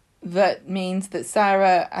that means that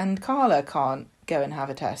Sarah and Carla can't go and have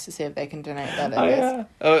a test to see if they can donate their livers.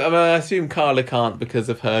 I mean, I assume Carla can't because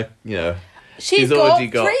of her, She's got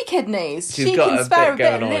 3 kidneys. She can spare a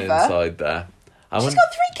bit of liver. Inside there. She's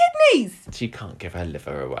got 3 kidneys. She can't give her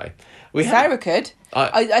liver away. Sarah could.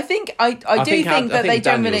 I think that they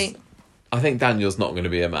generally... I think Daniel's not going to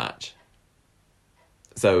be a match.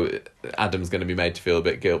 So Adam's going to be made to feel a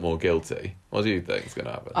bit more guilty. What do you think is going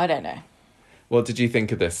to happen? I don't know. What did you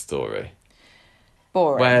think of this story?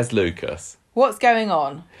 Boring. Where's Lucas? What's going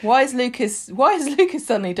on? Why is Lucas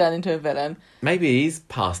suddenly turned into a villain? Maybe he's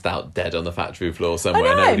passed out dead on the factory floor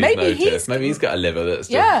somewhere. Nobody's noticed. Maybe he's got a liver that's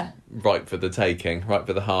just ripe for the taking, ripe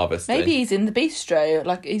for the harvesting. Maybe he's in the bistro,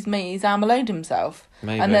 like he's Maloned himself.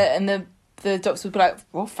 Maybe. And the doctor would be like,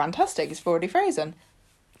 well, fantastic, it's already frozen.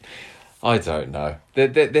 I don't know.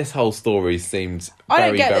 This whole story seemed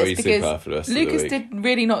very superfluous. Lucas did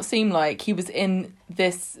really not seem like he was in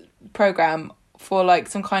this programme for like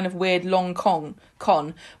some kind of weird long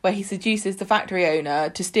con where he seduces the factory owner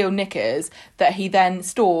to steal knickers that he then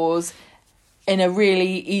stores in a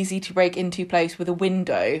really easy to break into place with a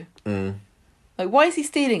window. Like, why is he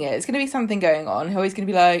stealing it? It's going to be something going on. Or he's going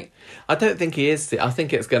to be like... I don't think he is. I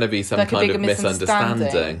think it's going to be some kind of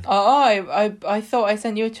misunderstanding. I thought I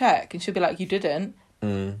sent you a check. And she'll be like, you didn't.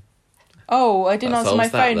 Oh, I didn't answer my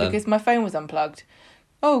phone because my phone was unplugged.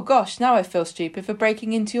 Oh, gosh, now I feel stupid for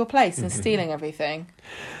breaking into your place and stealing everything.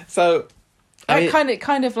 So... It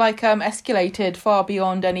kind of like escalated far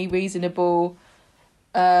beyond any reasonable...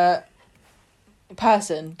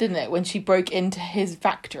 person, didn't it, when she broke into his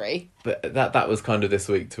factory? But that was kind of this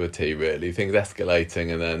week to a T, really. Things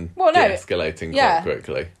escalating and then de-escalating quite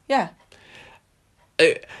quickly. Yeah.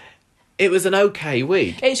 It was an okay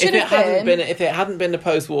week. It should have been. If it hadn't been the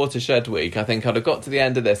post-Watershed week, I think I'd have got to the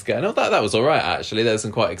end of this going, oh, that was all right, actually. There's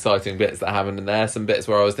some quite exciting bits that happened in there. Some bits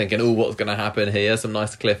where I was thinking, oh, what's going to happen here? Some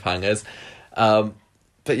nice cliffhangers.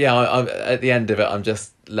 But yeah, I'm at the end of it, I'm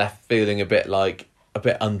just left feeling a bit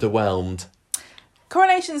underwhelmed.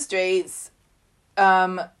 Coronation Street's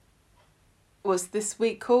was this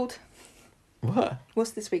week called? What?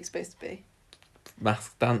 What's this week supposed to be?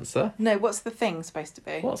 Masked Dancer? No, what's the thing supposed to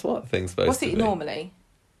be? What's what thing supposed to be? What's it normally?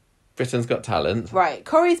 Britain's Got Talent. Right.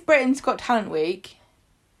 Corrie's Britain's Got Talent week.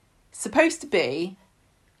 Supposed to be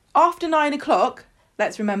after 9 o'clock,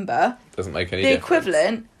 let's remember. Doesn't make any difference. The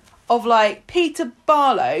equivalent of like Peter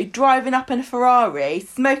Barlow driving up in a Ferrari,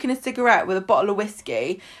 smoking a cigarette with a bottle of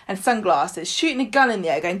whiskey and sunglasses, shooting a gun in the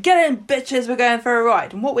air, going, get in bitches, we're going for a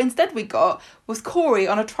ride. And what instead we got was Corey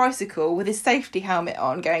on a tricycle with his safety helmet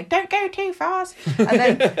on going, don't go too fast, and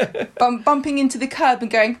then bumping into the curb and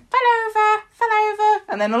going, fell over,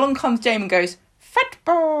 and then along comes Jamie and goes,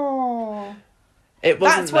 football.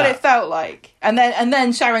 That's what it felt like. And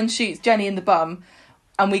then Sharon shoots Jenny in the bum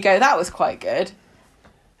and we go, that was quite good.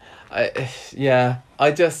 I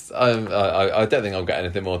don't think I've got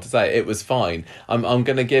anything more to say. It was fine. I'm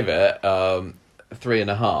going to give it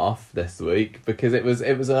 3.5 this week because it was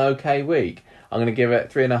an okay week. I'm going to give it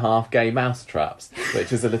 3.5 gay mouse traps,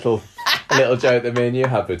 which is a little joke that me and you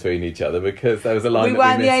had between each other because there was a line. We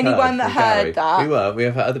weren't the only one that heard that. We weren't. We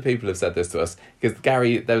have had other people have said this to us because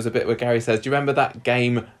there was a bit where Gary says, "Do you remember that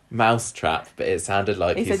game Mousetrap?" But it sounded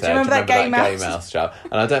like he said, "Do you remember that gay Mousetrap?"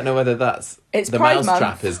 And I don't know whether it's the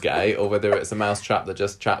Mousetrap is gay or whether it's a mousetrap that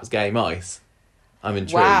just traps gay mice. I'm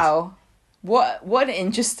intrigued. Wow, what an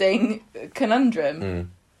interesting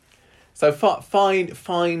conundrum. So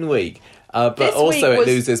fine week. But also it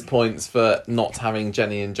loses points for not having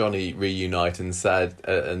Jenny and Johnny reunite and say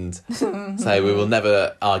we will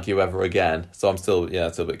never argue ever again. So I'm still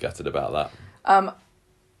a bit gutted about that.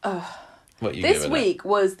 What you this week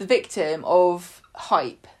was the victim of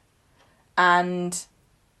hype and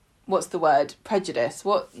what's the word? Prejudice.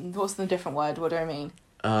 What's the different word? What do I mean?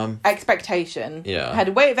 Expectation. Yeah. It had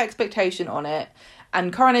a weight of expectation on it,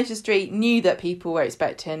 and Coronation Street knew that people were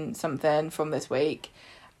expecting something from this week.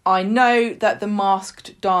 I know that The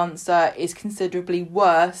Masked Dancer is considerably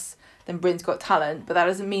worse than Britain's Got Talent, but that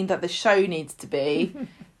doesn't mean that the show needs to be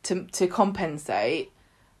to compensate.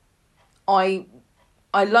 I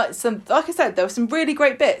like I said, there were some really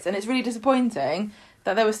great bits, and it's really disappointing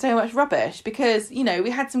that there was so much rubbish because, we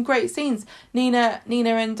had some great scenes. Nina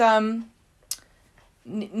and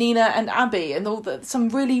Abby and some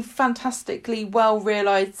really fantastically well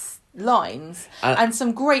realised lines and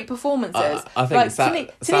some great performances. I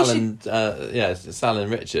think Sal and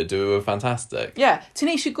Richard were fantastic. Yeah,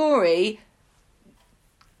 Tanisha Gorey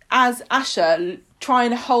as Asha trying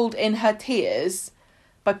to hold in her tears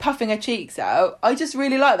by puffing her cheeks out. I just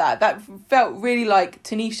really like that. That felt really like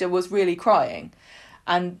Tanisha was really crying,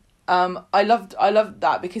 and I loved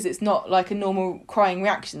that because it's not like a normal crying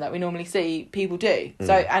reaction that we normally see people do.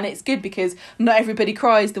 So, and it's good because not everybody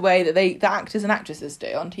cries the way that the actors and actresses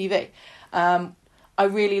do on TV. I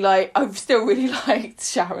still really liked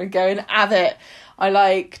Sharon going at it. I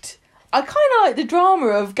kind of like the drama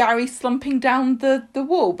of Gary slumping down the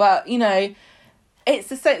wall, but it's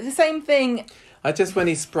the same thing. When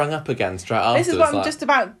he sprung up again straight after. This is what I'm just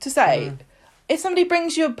about to say. If somebody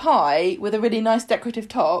brings you a pie with a really nice decorative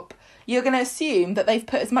top, you're going to assume that they've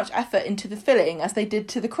put as much effort into the filling as they did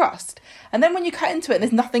to the crust. And then when you cut into it and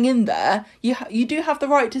there's nothing in there, you do have the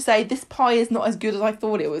right to say, this pie is not as good as I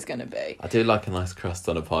thought it was going to be. I do like a nice crust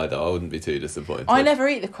on a pie, though. I wouldn't be too disappointed. I never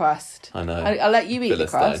eat the crust. I know. I'll let you eat the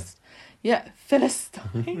crust. Yeah,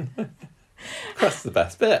 Philistine. Crust's the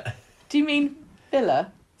best bit. Do you mean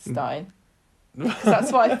Philistine?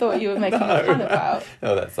 That's what I thought you were making a pun about.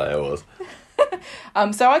 Oh, let's say I was.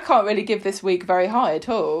 So I can't really give this week very high at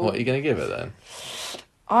all. What are you going to give it then?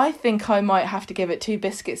 I think I might have to give it 2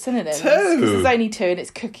 biscuit synonyms. 2? Because there's only 2 and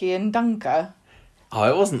it's Cookie and Dunker. Oh,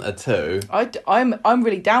 it wasn't a 2. I'm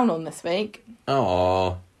really down on this week.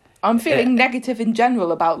 Oh. I'm feeling negative in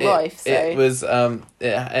general about life. So. It was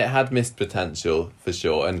it had missed potential for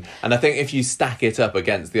sure, and I think if you stack it up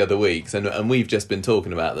against the other weeks, and we've just been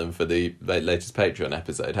talking about them for the latest Patreon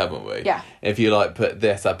episode, haven't we? Yeah. If you put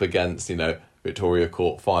this up against Victoria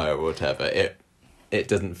Court Fire or whatever, it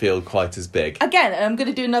doesn't feel quite as big. Again, I'm going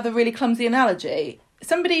to do another really clumsy analogy.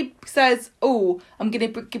 Somebody says, "Oh, I'm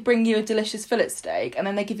going to bring you a delicious fillet steak," and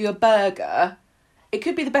then they give you a burger. It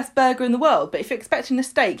could be the best burger in the world, but if you're expecting a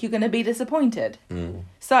steak, you're going to be disappointed.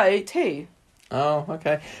 So, 2. Oh,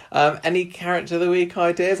 okay. Any character of the week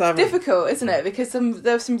ideas? Difficult, isn't it? Because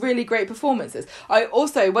there were some really great performances.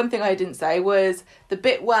 One thing I didn't say was the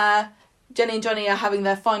bit where Jenny and Johnny are having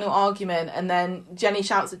their final argument, and then Jenny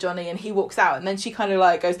shouts at Johnny, and he walks out, and then she kind of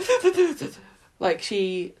goes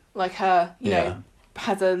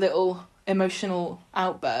has a little emotional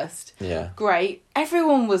outburst. Yeah. Great.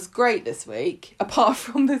 Everyone was great this week, apart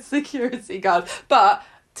from the security guard. But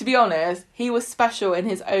to be honest, he was special in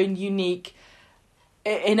his own unique,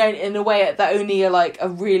 in a way that only a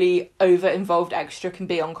really over-involved extra can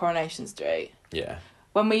be on Coronation Street. Yeah.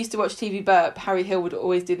 When we used to watch TV Burp, Harry Hill would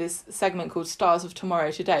always do this segment called Stars of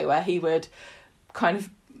Tomorrow Today, where he would kind of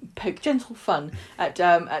poke gentle fun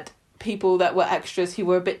at people that were extras who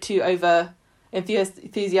were a bit too over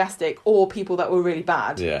enthusiastic, or people that were really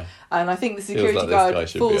bad. Yeah. And I think the security guard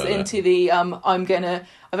falls into the I've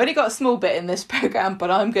only got a small bit in this program, but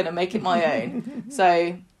I'm gonna make it my own.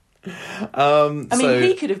 So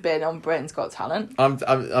he could have been on Britain's Got Talent.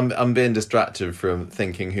 I'm being distracted from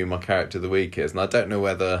thinking who my character of the week is, and I don't know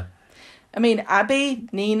whether Abby,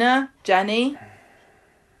 Nina, Jenny,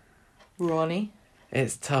 Ronnie.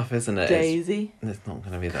 It's tough, isn't it? Daisy. It's not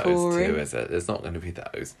going to be those Corey. 2, is it? It's not going to be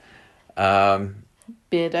those.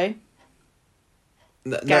 Beardo.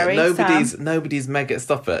 Gary, nobody's mega.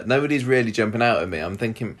 Stop it! Nobody's really jumping out at me. I'm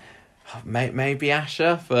thinking maybe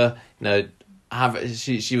Asha for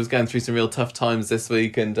she was going through some real tough times this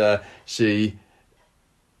week, and she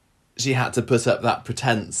had to put up that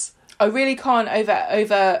pretense. I really can't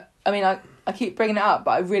over. I mean, I keep bringing it up,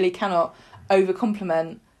 but I really cannot over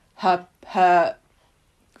compliment her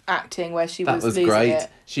acting where she was losing great. It.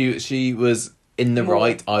 She was in the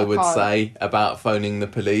right, I would say, about phoning the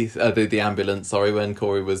police, the ambulance. Sorry, when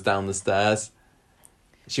Corey was down the stairs.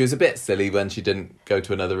 She was a bit silly when she didn't go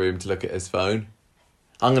to another room to look at his phone.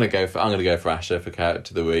 I'm gonna go for Asha for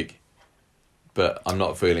character of the week. but I'm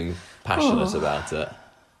not feeling passionate about it.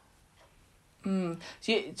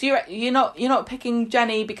 You're not picking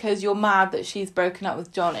Jenny because you're mad that she's broken up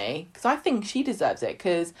with Johnny? Because I think she deserves it.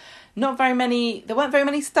 Because there weren't very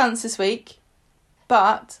many stunts this week,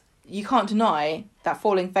 but you can't deny that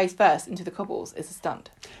falling face first into the cobbles is a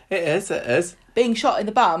stunt. It is. Being shot in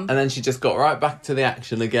the bum. And then she just got right back to the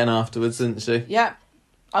action again afterwards, didn't she? Yeah.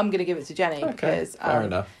 I'm going to give it to Jenny because fair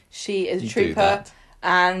enough. She is a trooper.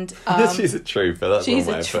 And she's a trooper. That's one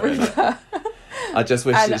way of putting it. I just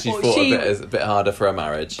wish that she fought a bit harder for her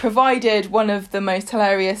marriage. Provided one of the most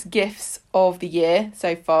hilarious gifts of the year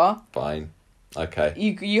so far. Fine. Okay.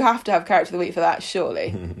 You have to have Character of the Week for that,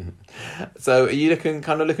 surely. So are you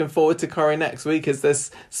looking forward to Corrie next week? Has this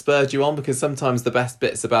spurred you on? Because sometimes the best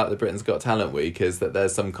bits about the Britain's Got Talent week is that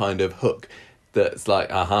there's some kind of hook that's like,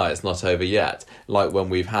 it's not over yet. Like when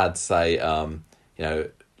we've had, say,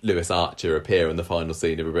 Lewis Archer appear in the final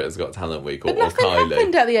scene of a Britain's Got Talent week, or nothing Kylie.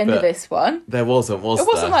 Happened at the end of this one. There wasn't, was there? It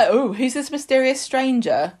wasn't like, who's this mysterious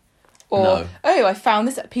stranger? Or, no. I found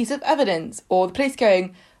this piece of evidence. Or the police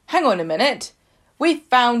going, hang on a minute, we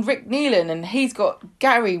found Rick Neelan and he's got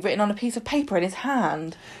Gary written on a piece of paper in his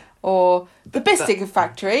hand. Or the biscuit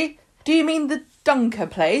factory. Do you mean the Dunker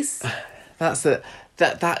place? That's it.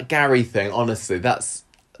 That Gary thing, honestly,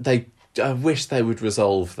 I wish they would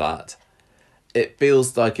resolve that. It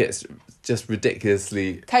feels like it's just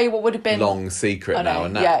ridiculously tell you what would have been long secret now.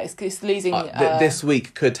 And yeah, it's losing. This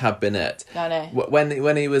week could have been it. I know.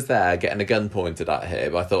 When he was there getting a gun pointed at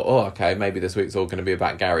him, I thought, okay, maybe this week's all going to be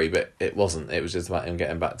about Gary, but it wasn't. It was just about him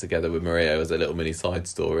getting back together with Maria as a little mini side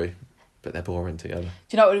story. But they're boring together. Do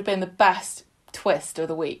you know what would have been the best twist of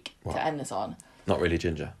the week to end this on? Not really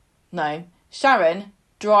Ginger. No. Sharon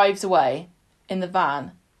drives away in the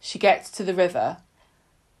van. She gets to the river.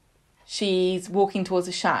 She's walking towards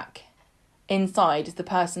a shack. Inside is the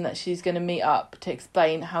person that she's going to meet up to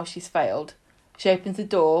explain how she's failed. She opens the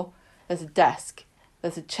door. There's a desk.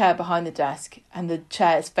 There's a chair behind the desk. And the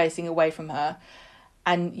chair is facing away from her.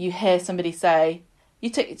 And you hear somebody say, "You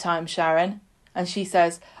took your time, Sharon." And she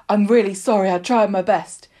says, "I'm really sorry. I tried my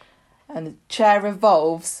best." And the chair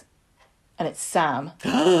revolves. And it's Sam.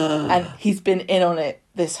 And he's been in on it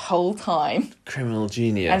this whole time. Criminal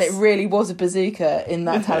genius. And it really was a bazooka in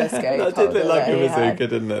that telescope. That did look like a bazooka,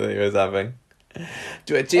 didn't it, that he was having?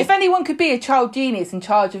 If anyone could be a child genius in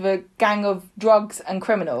charge of a gang of drugs and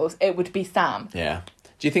criminals, it would be Sam. Yeah.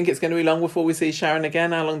 Do you think it's going to be long before we see Sharon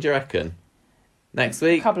again? How long do you reckon? Next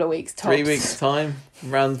week? A couple of weeks, tops. 3 weeks' time?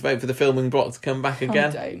 Wait for the filming block to come back again?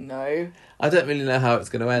 I don't know. I don't really know how it's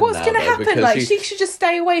going to end. What's going to happen? She should just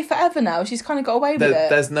stay away forever now. She's kind of got away with it.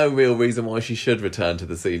 There's no real reason why she should return to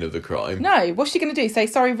the scene of the crime. No, what's she going to do? Say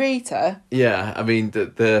sorry, Rita? Yeah, I mean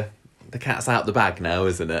the cat's out the bag now,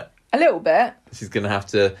 isn't it? A little bit. She's going to have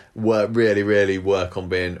to really, really work on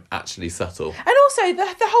being actually subtle. And also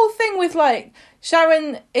the whole thing with like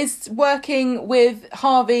Sharon is working with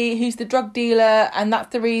Harvey, who's the drug dealer, and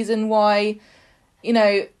that's the reason why,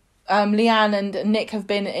 Leanne and Nick have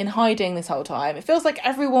been in hiding this whole time. It feels like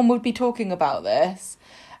everyone would be talking about this.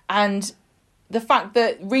 And the fact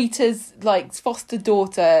that Rita's foster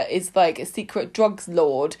daughter is a secret drugs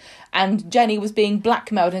lord and Jenny was being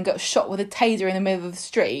blackmailed and got shot with a taser in the middle of the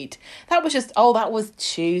street. That was just, that was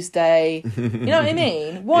Tuesday. You know what I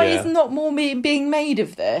mean? Why is not more being made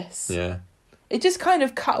of this? Yeah. It just kind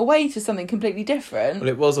of cut away to something completely different. Well,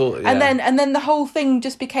 it was all... Yeah. And then the whole thing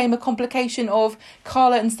just became a complication of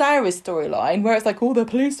Carla and Sarah's storyline, where it's like, the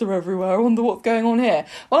police are everywhere, I wonder what's going on here.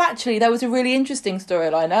 Well, actually, there was a really interesting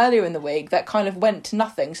storyline earlier in the week that kind of went to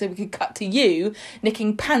nothing, so we could cut to you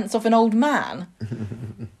nicking pants off an old man.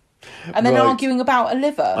 And then arguing about a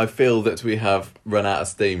liver. I feel that we have run out of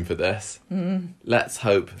steam for this. Let's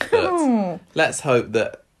hope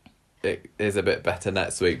that it is a bit better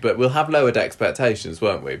next week, but we'll have lowered expectations,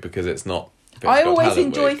 won't we? Because it's not. I always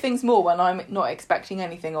enjoy things more when I'm not expecting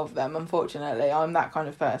anything of them. Unfortunately, I'm that kind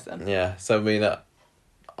of person. Yeah, so I mean,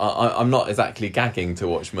 I'm not exactly gagging to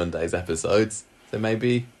watch Monday's episodes, so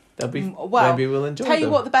maybe maybe we'll enjoy them. Tell you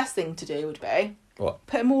what, the best thing to do would be. What?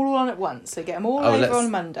 Put them all on at once, so get them all over on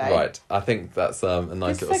Monday. Right, I think that's a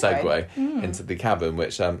nice little segue into the cabin,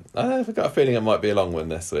 which I've got a feeling it might be a long one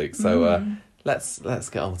this week. So. Let's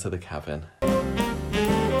get on to the cabin.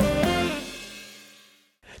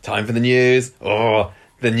 Time for the news. The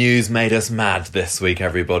news made us mad this week,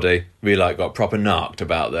 everybody. We got proper narked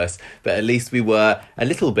about this, but at least we were a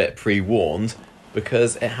little bit pre-warned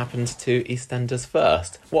because it happened to EastEnders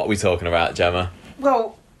first. What are we talking about, Gemma?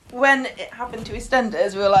 Well, when it happened to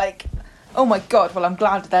EastEnders, we were like, oh my God, well, I'm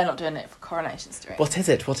glad they're not doing it for Coronation Street. What is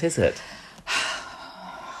it?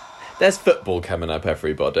 There's football coming up,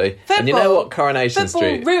 everybody. Football. And you know what Coronation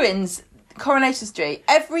Street... Football ruins Coronation Street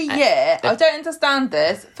every year. I don't understand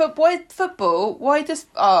this. Football? Why just...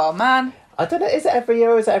 Oh, man. I don't know, is it every year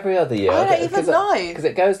or is it every other year? I don't even know. Because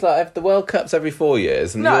it goes like, the World Cup's every 4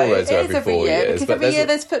 years and the Euros are every 4 years. Because every year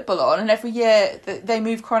there's football on and every year they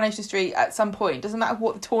move Coronation Street at some point. Doesn't matter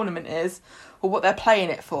what the tournament is or what they're playing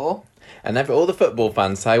it for. And all the football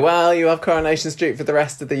fans say, well, you have Coronation Street for the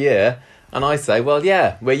rest of the year. And I say, well,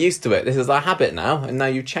 yeah, we're used to it. This is our habit now, and now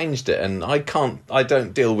you've changed it. And I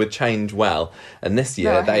don't deal with change well. And this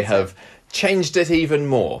year they have changed it even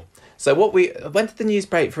more. So when did the news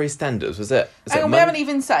break for EastEnders? Was it? Hang on, we haven't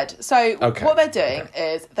even said. So what they're doing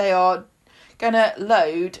is they are going to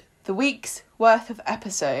load the week's worth of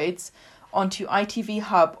episodes onto ITV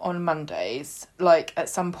Hub on Mondays, like at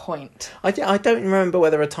some point. I don't remember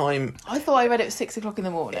whether a time... I thought I read it at 6 o'clock in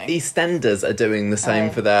the morning. EastEnders are doing the same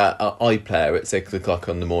for their iPlayer at 6 o'clock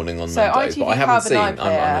in the morning on Mondays. ITV but I haven't seen...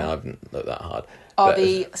 I haven't looked that hard. Are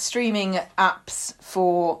the streaming apps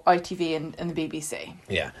for ITV and the BBC.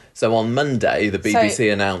 Yeah. So on Monday, the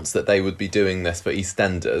BBC announced that they would be doing this for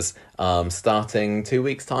EastEnders starting 2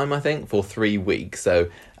 weeks' time, I think, for 3 weeks. So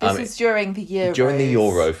this is during the Euros. During the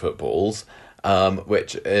Euro footballs,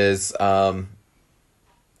 which is... and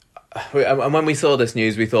when we saw this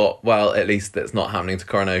news, we thought, well, at least that's not happening to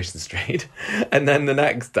Coronation Street. And then the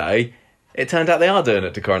next day... It turned out they are doing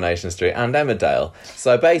it to Coronation Street and Emmerdale.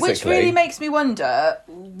 So basically... Which really makes me wonder,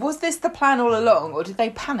 was this the plan all along, or did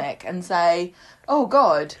they panic and say, oh,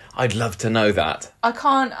 God... I'd love to know that. I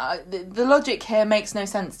can't... the logic here makes no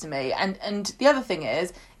sense to me. And the other thing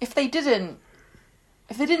is, if they didn't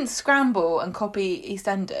scramble and copy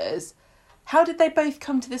EastEnders... How did they both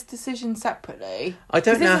come to this decision separately? I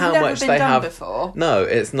don't know how much they have before. No,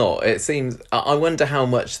 it's not. It seems. I wonder how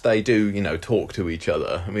much they do. Talk to each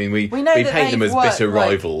other. I mean, we paint them as bitter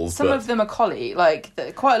rivals. Some of them are colleagues.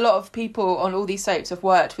 Quite a lot of people on all these soaps have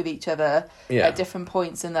worked with each other at different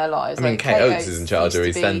points in their lives. I mean, Kate Oates is in charge of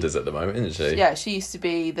EastEnders at the moment, isn't she? Yeah, she used to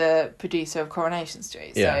be the producer of Coronation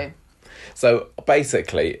Street. Yeah. So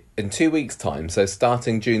basically, in 2 weeks' time, so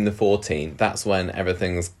starting June the 14th, that's when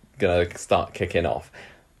everything's going to start kicking off.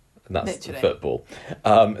 And that's literally football.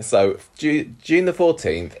 So June the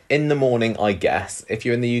 14th, in the morning, I guess, if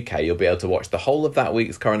you're in the UK, you'll be able to watch the whole of that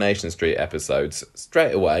week's Coronation Street episodes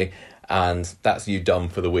straight away. And that's you done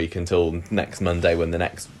for the week until next Monday when the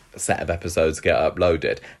next set of episodes get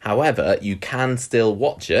uploaded. However, you can still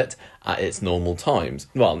watch it at its normal times.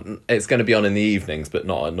 Well, it's going to be on in the evenings, but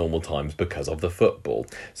not at normal times because of the football.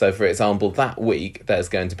 So, for example, that week, there's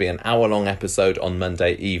going to be an hour-long episode on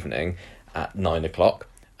Monday evening at 9 o'clock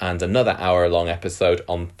and another hour-long episode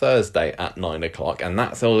on Thursday at 9 o'clock. And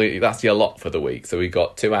that's your lot for the week. So we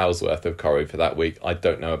got 2 hours worth of Corrie for that week. I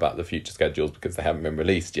don't know about the future schedules because they haven't been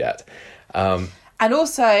released yet. And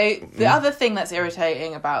also, the other thing that's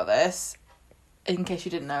irritating about this, in case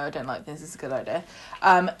you didn't know, I don't like this, it's a good idea.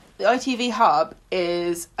 The ITV Hub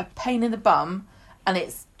is a pain in the bum, and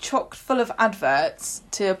it's chock full of adverts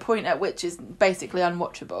to a point at which is basically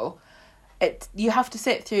unwatchable. You have to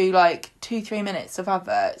sit through 2-3 minutes of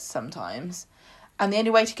adverts sometimes, and the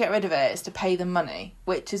only way to get rid of it is to pay them money,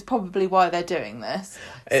 which is probably why they're doing this.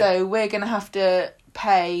 So we're going to have to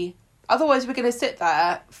pay... Otherwise, we're going to sit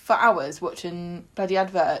there for hours watching bloody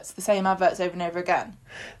adverts, the same adverts over and over again.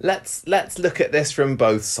 Let's look at this from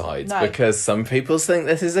both sides, because some people think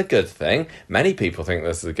this is a good thing. Many people think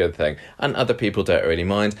this is a good thing, and other people don't really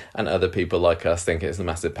mind, and other people like us think it's a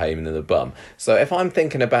massive pain in the bum. So if I'm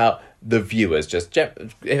thinking about the viewers,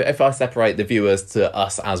 if I separate the viewers to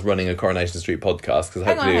us as running a Coronation Street podcast, because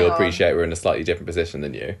hopefully you'll appreciate we're in a slightly different position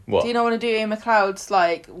than you. What? Do you not want to do Ian McLeod's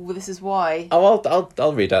this is why? Oh,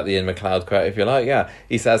 I'll read out the Ian McLeod quote if you like. Yeah,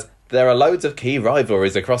 he says, "There are loads of key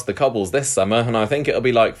rivalries across the cobbles this summer, and I think it'll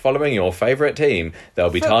be like following your favourite team. There'll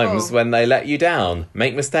be times when they let you down,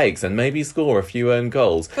 make mistakes, and maybe score a few own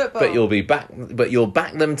goals. But you'll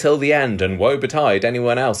back them till the end, and woe betide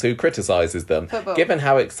anyone else who criticises them. Given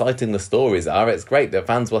how exciting the stories are, it's great that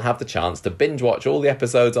fans will have the chance to binge watch all the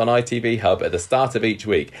episodes on ITV Hub at the start of each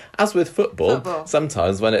week. As with football.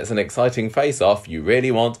 Sometimes when it's an exciting face-off, you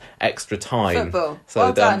really want extra time."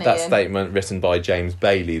 So that statement written by James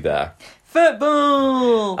Bailey there.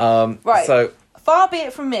 Football! Right. So far be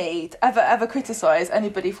it from me to ever criticise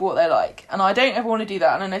anybody for what they like. And I don't ever want to do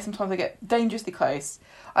that. And I know sometimes I get dangerously close.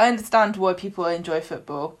 I understand why people enjoy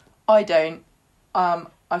football. I don't. I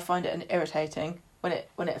find it irritating when it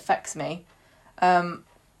affects me. But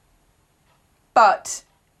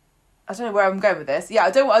I don't know where I'm going with this. Yeah,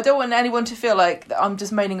 I don't want anyone to feel like I'm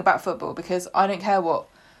just moaning about football, because I don't care what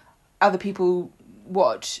other people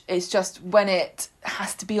watch. It's just when it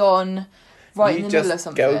has to be on right in the middle of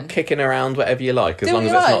something. Go kicking around whatever you like, as long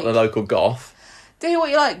as it's not the local goth. Do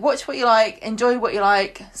what you like, watch what you like, enjoy what you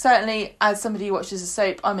like. Certainly, as somebody who watches a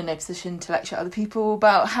soap, I'm in no position to lecture other people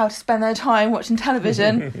about how to spend their time watching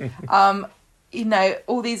television. You know,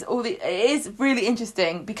 it is really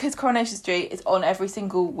interesting because Coronation Street is on every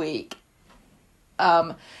single week.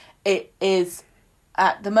 It is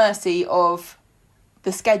at the mercy of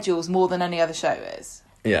the schedules more than any other show is.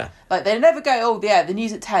 Yeah. Like, they never go, the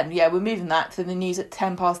news at 10. Yeah, we're moving that to the news at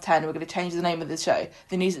 10 past 10. We're going to change the name of the show.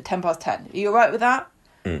 The news at 10 past 10. Are you all right with that?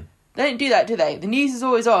 Mm. They don't do that, do they? The news is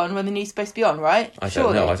always on when the news is supposed to be on, right? I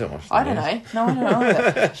don't know. I don't watch the news. I don't know. No, I don't know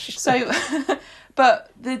either. So,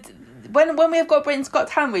 but when we have got Britain's Got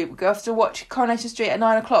Talent Week, we have to watch Coronation Street at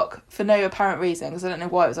 9 o'clock for no apparent reason, because I don't know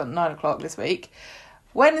why it was on 9 o'clock this week.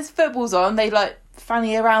 When this football's on, they like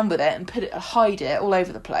fanny around with it and hide it all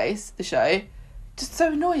over the place, the show. Just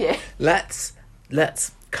so annoying. Let's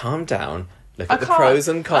calm down. Look at the pros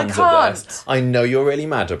and cons of this. I know you're really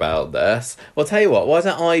mad about this. Well, tell you what, why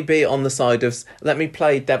don't I be on the side of... Let me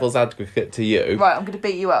play devil's advocate to you. Right, I'm going to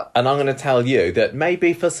beat you up. And I'm going to tell you that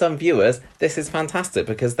maybe for some viewers, this is fantastic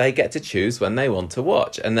because they get to choose when they want to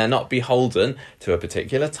watch. And they're not beholden to a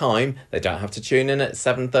particular time. They don't have to tune in at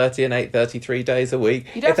 7:30 and 8:30 3 days a week.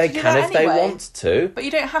 If they want to. But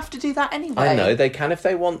you don't have to do that anyway. I know, they can if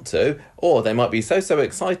they want to. Or they might be so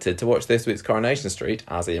excited to watch this week's Coronation Street,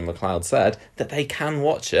 as Ian McLeod said, that they can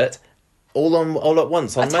watch it all at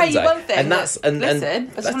once on Monday. I'll tell you one thing. And that's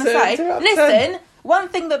listen, I just want to say, one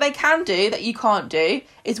thing that they can do that you can't do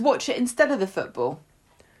is watch it instead of the football.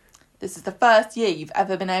 This is the first year you've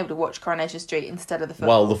ever been able to watch Coronation Street instead of the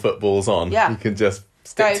football. While the football's on. Yeah. You can just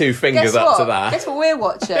stick two fingers up to that. Guess what we're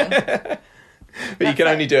watching? But you can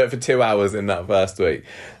only do it for 2 hours in that first week.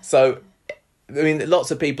 So, I mean,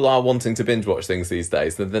 lots of people are wanting to binge watch things these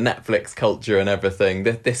days. The Netflix culture and everything.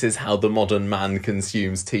 This is how the modern man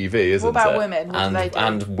consumes TV, isn't it? What about women? What do they do?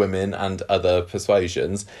 And women and other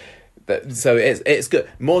persuasions. So it's good.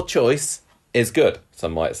 More choice is good,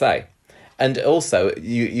 some might say. And also,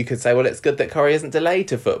 you could say, well, it's good that Corrie isn't delayed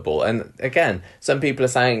to football. And again, some people are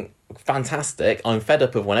saying, fantastic, I'm fed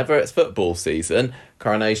up of whenever it's football season,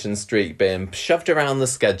 Coronation Street being shoved around the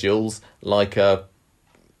schedules like a...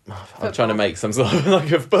 I'm trying to make some sort of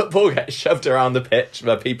like a football gets shoved around the pitch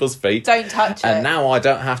by people's feet. Don't touch it. And now I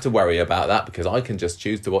don't have to worry about that because I can just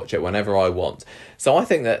choose to watch it whenever I want. So I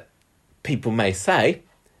think that people may say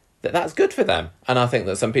that that's good for them. And I think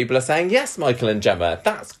that some people are saying, yes, Michael and Gemma,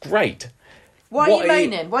 that's great. Why are you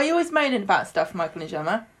moaning? Why are you always moaning about stuff, Michael and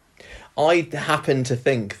Gemma? I happen to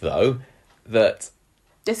think, though, that...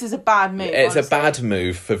 This is a bad move. It's honestly a bad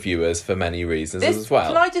move for viewers for many reasons as well.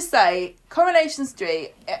 Can I just say, Coronation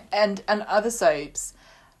Street and other soaps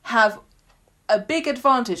have a big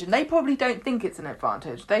advantage, and they probably don't think it's an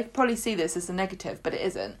advantage. They probably see this as a negative, but it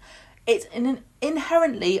isn't. It's an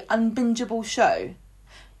inherently unbingeable show.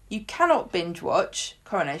 You cannot binge watch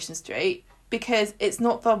Coronation Street because it's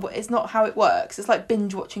not how it works. It's like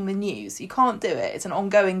binge watching the news. You can't do it. It's an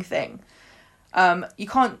ongoing thing. You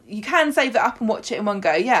can save it up and watch it in one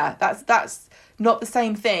go. Yeah, that's not the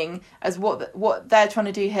same thing as what they're trying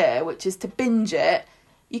to do here, which is to binge it.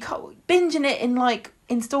 You can't binging it in like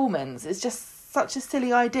installments. It's just such a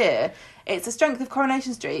silly idea. It's the strength of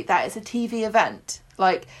Coronation Street that it's a TV event.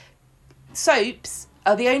 Like, soaps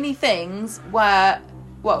are the only things where,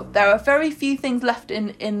 well, there are very few things left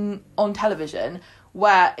on television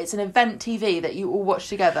where it's an event TV that you all watch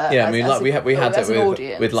together. Yeah, I mean, like we had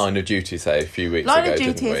it with Line of Duty, say, a few weeks ago. Line of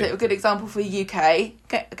Duty is a good example for the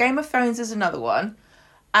UK. Game of Thrones is another one,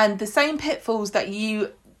 and the same pitfalls that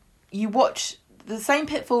you watch, the same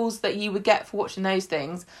pitfalls that you would get for watching those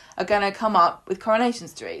things are going to come up with Coronation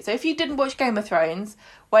Street. So if you didn't watch Game of Thrones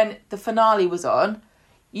when the finale was on,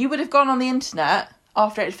 you would have gone on the internet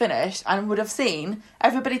after it had finished and would have seen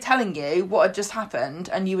everybody telling you what had just happened,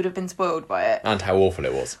 and you would have been spoiled by it. And how awful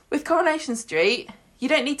it was. With Coronation Street, you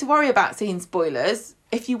don't need to worry about seeing spoilers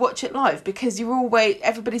if you watch it live, because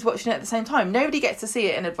everybody's watching it at the same time. Nobody gets to see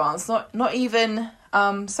it in advance, not even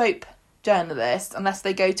soap journalists, unless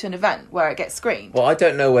they go to an event where it gets screened. Well, I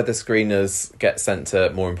don't know whether screeners get sent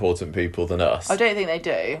to more important people than us. I don't think they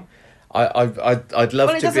do. I'd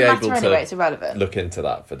love to be able to it's irrelevant. Look into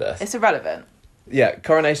that for this. It's irrelevant. Yeah,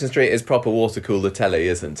 Coronation Street is proper water cooler telly,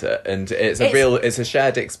 isn't it? And it's a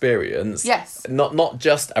shared experience. Yes. Not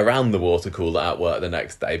just around the water cooler at work the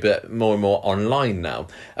next day, but more and more online now.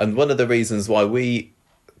 And one of the reasons why we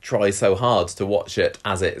try so hard to watch it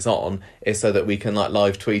as it's on is so that we can like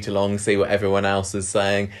live tweet along, see what everyone else is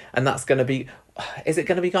saying. And that's going to be... Is it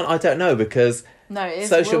going to be gone? I don't know, because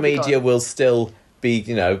social media will still be,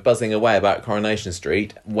 you know, buzzing away about Coronation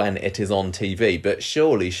Street when it is on TV, but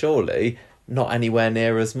surely not anywhere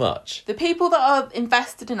near as much. The people that are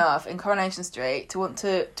invested enough in Coronation Street to want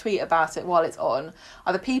to tweet about it while it's on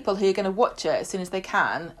are the people who are going to watch it as soon as they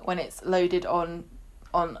can when it's loaded on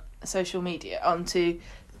social media onto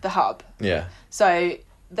the hub. Yeah. So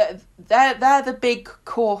they're the big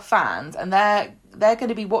core fans, and they're going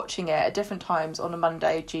to be watching it at different times on a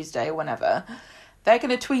Monday, Tuesday, or whenever. They're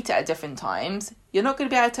going to tweet it at different times. You're not going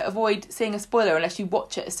to be able to avoid seeing a spoiler unless you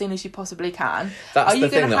watch it as soon as you possibly can. That's the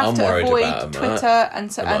thing that I'm worried about. Are you going to have to avoid Twitter and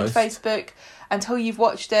Facebook until you've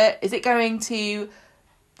watched it? Is it going to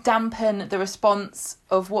dampen the response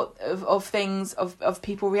of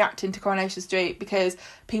people reacting to Coronation Street because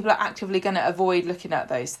people are actively going to avoid looking at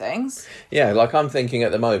those things? Yeah, like I'm thinking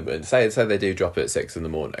at the moment, say they do drop it at 6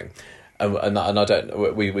 a.m. And I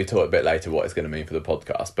don't. We talk a bit later what it's going to mean for the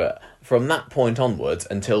podcast, but from that point onwards,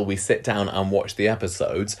 until we sit down and watch the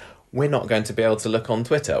episodes, we're not going to be able to look on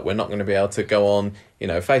Twitter. We're not going to be able to go on, you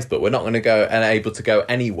know, Facebook. We're not going to go and able to go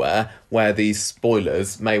anywhere where these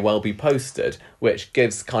spoilers may well be posted, which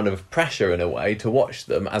gives kind of pressure in a way to watch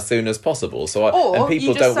them as soon as possible. And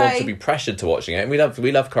people don't want to be pressured to watching it. And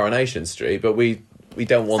we love Coronation Street, but we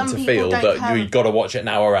don't want to feel that you've got to watch it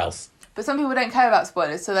now or else. But some people don't care about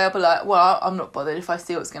spoilers, so they'll be like, well, I'm not bothered if I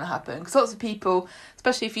see what's going to happen. Because lots of people,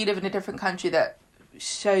 especially if you live in a different country that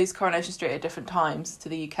shows Coronation Street at different times to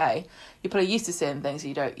the UK, you're probably used to seeing things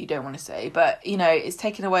you don't want to see. But, you know, it's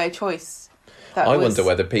taken away a choice. I wonder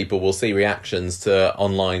whether people will see reactions to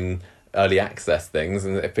online early access things,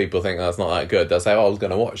 and if people think that's not that good, they'll say, I was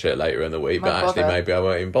going to watch it later in the week, but actually maybe I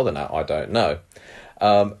won't even bother now. I don't know.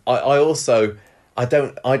 I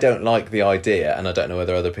don't like the idea, and I don't know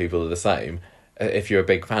whether other people are the same, if you're a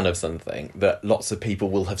big fan of something, that lots of people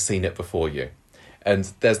will have seen it before you.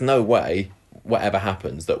 And there's no way, whatever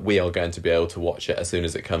happens, that we are going to be able to watch it as soon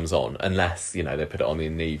as it comes on, unless, you know, they put it on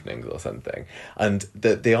in the evenings or something. And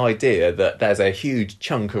the idea that there's a huge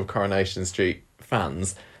chunk of Coronation Street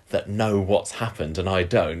fans that know what's happened and I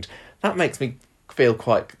don't, that makes me feel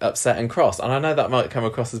quite upset and cross, and I know that might come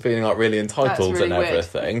across as being like really entitled and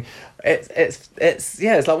everything.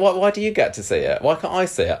 It's like, why do you get to see it? Why can't I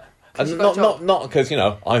see it? And not because, you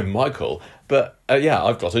know, I'm Michael, but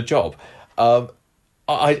I've got a job.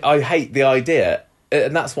 I hate the idea.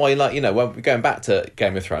 And that's why, like, you know, when we're going back to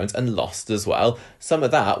Game of Thrones and Lost as well, some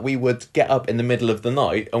of that we would get up in the middle of the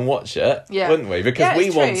night and watch it, wouldn't we? Because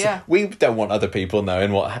we don't want other people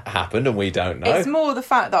knowing what happened, and we don't know. It's more the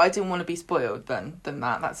fact that I didn't want to be spoiled than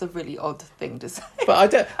that. That's a really odd thing to say.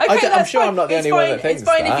 But I'm sure I'm not the only one that thinks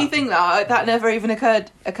that. It's fine if you think that. That never even occurred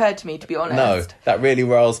to me, to be honest. No, that really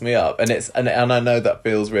riles me up, and I know that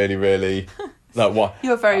feels really, really like what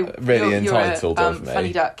you're entitled of me.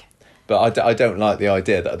 Funny duck. But I don't like the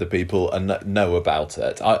idea that other people know about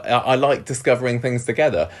it. I like discovering things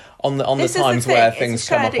together on the times where things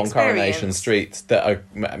come up on Coronation Street that are,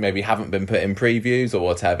 maybe haven't been put in previews or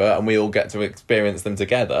whatever, and we all get to experience them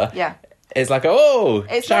together. Yeah. It's like,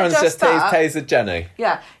 Sharon's just tasered Jenny.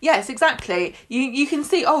 Yeah, yes, exactly. You can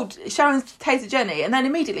see, Sharon's tasered Jenny, and then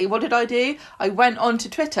immediately, what did I do? I went onto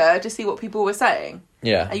Twitter to see what people were saying.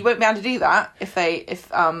 Yeah, and you won't be able to do that if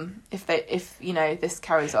you know, this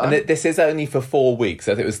carries on. And this is only for 4 weeks.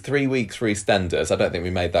 I think it was 3 weeks for EastEnders. I don't think we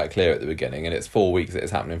made that clear at the beginning, and it's 4 weeks that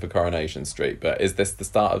it's happening for Coronation Street. But is this the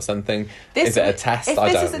start of something? Is it a test? I don't know.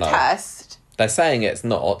 If this is a test, they're saying it's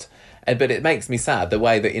not. But it makes me sad the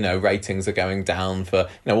way that, you know, ratings are going down for, you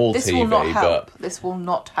know, all this TV. This will not help. This will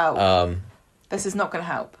not help. This is not going to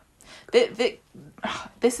help.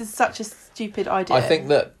 This is such a stupid idea. I think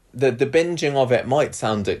that the binging of it might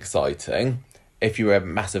sound exciting if you're a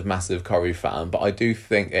massive Corrie fan, but I do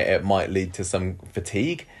think it might lead to some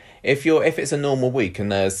fatigue. If it's a normal week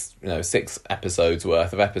and there's, you know, 6 episodes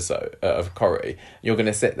worth of Corrie, you're going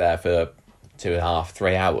to sit there for 2.5,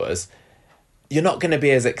 3 hours. You're not going to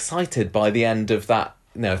be as excited by the end of that,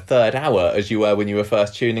 you know, third hour as you were when you were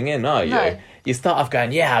first tuning in, are you? No. You start off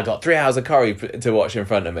going, I got 3 hours of Corrie to watch in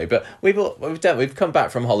front of me. But we've come back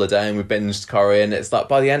from holiday and we've binged Corrie, and it's like,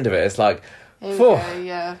 by the end of it, it's like,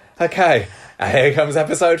 okay, here comes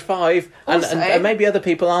episode 5. Also, and maybe other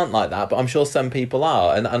people aren't like that, but I'm sure some people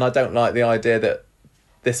are. And I don't like the idea that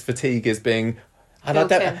this fatigue is being... And I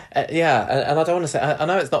don't, and I don't want to say, I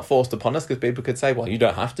know it's not forced upon us, because people could say, well, you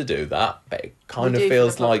don't have to do that, but it kind of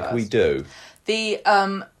feels like we do. The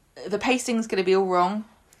pacing's going to be all wrong.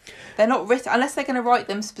 They're not written, unless they're going to write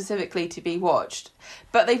them specifically to be watched.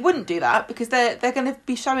 But they wouldn't do that, because they're going to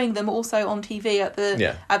be showing them also on TV at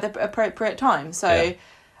the appropriate time. So,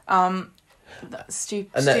 that's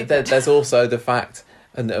stupid. And there's also the fact,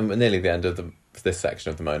 and nearly the end of this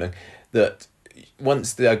section of the moaning, that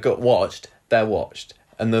once they got watched, they're watched.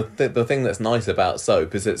 And the thing that's nice about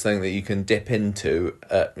soap is it's something that you can dip into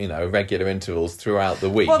at, regular intervals throughout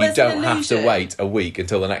the week. You don't have to wait a week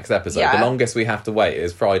until the next episode. Yeah. The longest we have to wait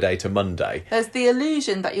is Friday to Monday. There's the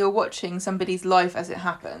illusion that you're watching somebody's life as it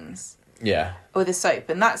happens. Yeah. With a soap.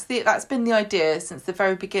 And that's been the idea since the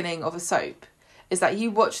very beginning of a soap, is that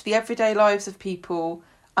you watch the everyday lives of people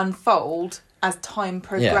unfold as time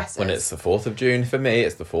progresses. Yeah, when it's the 4th of June for me,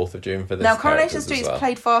 it's the 4th of June for this. Now, Coronation Street's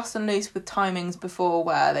played fast and loose with timings before,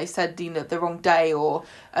 where they said the wrong day, or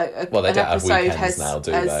an episode has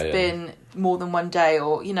been more than one day,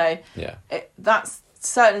 or that's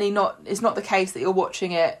certainly not. It's not the case that you're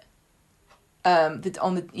watching it on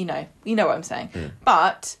the you know what I'm saying,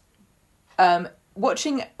 but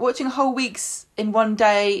watching whole weeks in one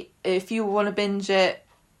day, if you want to binge it,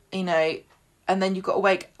 and then you've got to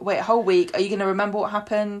wait a whole week. Are you going to remember what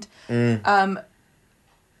happened? The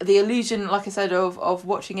illusion, like I said, of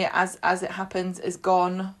watching it as it happens is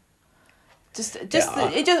gone.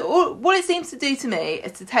 What it seems to do to me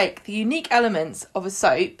is to take the unique elements of a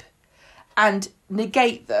soap and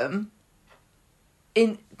negate them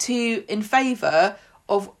in favour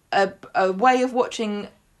of a way of watching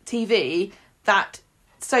TV that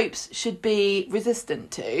soaps should be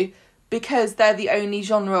resistant to, because they're the only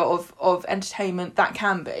genre of entertainment that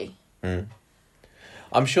can be.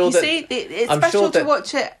 I'm sure it's special to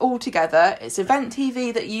watch it all together. It's event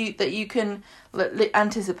TV that you can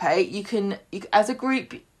anticipate. You can as a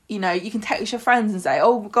group, you can text your friends and say,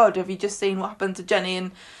 "Oh God, have you just seen what happened to Jenny?"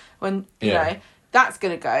 And when that's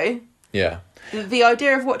gonna go. Yeah. The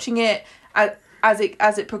idea of watching it as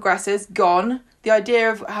it progresses, gone. The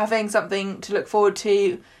idea of having something to look forward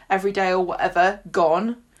to every day or whatever,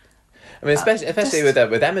 gone. I mean, especially with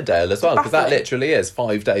Emmerdale as well, because that literally is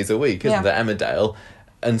 5 days a week, isn't it, Emmerdale?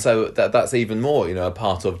 And so that's even more, a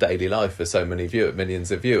part of daily life for so many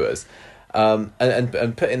millions of viewers. And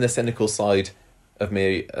putting the cynical side of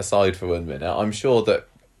me aside for 1 minute, I'm sure that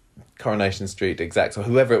Coronation Street execs, or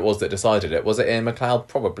whoever it was that decided it, was it Ian McLeod?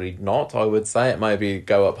 Probably not, I would say. It maybe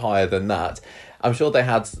go up higher than that. I'm sure they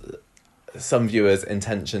had some viewers'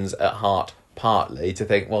 intentions at heart, partly, to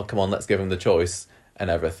think, well, come on, let's give them the choice and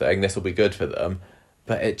everything, this will be good for them.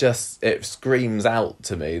 But it screams out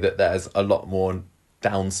to me that there's a lot more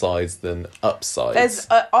downsides than upsides.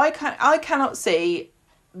 I cannot see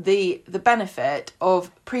the benefit of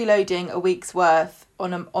preloading a week's worth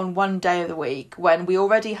on one day of the week when we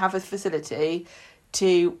already have a facility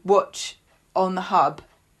to watch on the hub.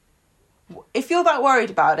 If you're that worried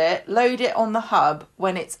about it, load it on the hub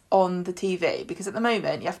when it's on the TV, because at the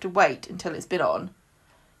moment you have to wait until it's been on.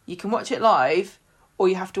 You can watch it live, or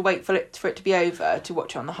you have to wait for it to be over to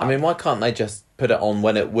watch it on the hub. I mean, why can't they just put it on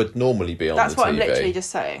when it would normally be on the TV? That's what I'm literally just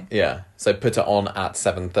saying. Yeah, so put it on at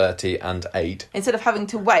 7:30 and 8. Instead of having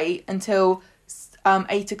to wait until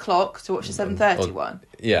 8 o'clock to watch the 7:30 one.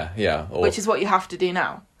 Yeah. Which is what you have to do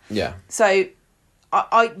now. Yeah. So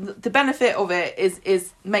the benefit of it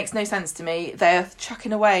is makes no sense to me. They're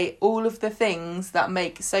chucking away all of the things that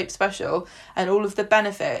make soap special and all of the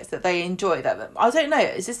benefits that they enjoy. That I don't know.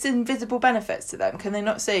 Is this invisible benefits to them? Can they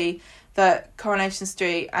not see that Coronation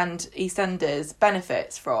Street and EastEnders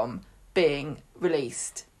benefits from being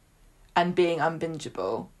released and being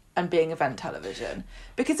unbingeable and being event television?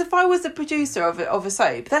 Because if I was a producer of a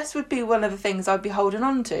soap, this would be one of the things I'd be holding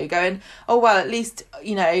on to, going, oh well, at least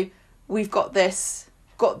we've got this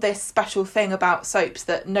special thing about soaps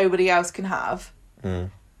that nobody else can have.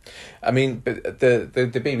 I mean, but the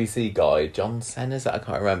BBC guy, John Senners, I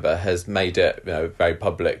can't remember, has made it very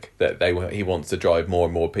public that he wants to drive more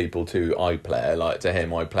and more people to iPlayer. Like, to him,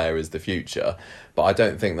 iPlayer is the future. But I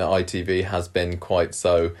don't think that ITV has been quite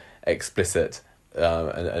so explicit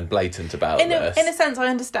and blatant about this. In a sense, I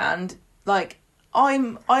understand. Like,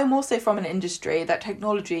 I'm also from an industry that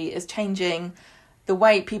technology is changing the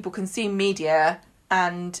way people consume media,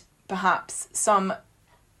 and perhaps some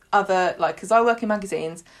other, because I work in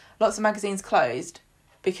magazines, lots of magazines closed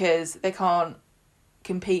because they can't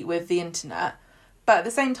compete with the internet. But at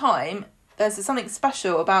the same time, there's something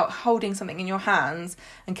special about holding something in your hands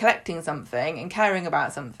and collecting something and caring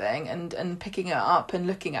about something and picking it up and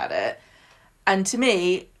looking at it. And to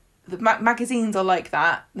me, the magazines are like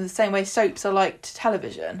that, in the same way soaps are like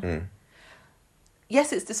television.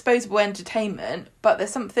 Yes, it's disposable entertainment, but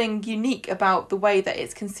there's something unique about the way that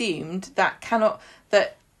it's consumed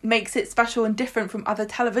that makes it special and different from other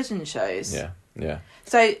television shows. Yeah.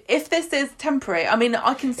 So if this is temporary, I mean,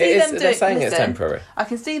 I can see them doing. They're saying it's temporary. I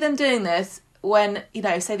can see them doing this when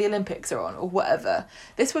say the Olympics are on or whatever.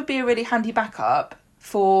 This would be a really handy backup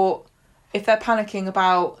for if they're panicking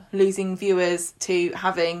about losing viewers to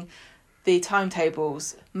having the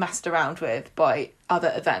timetables messed around with by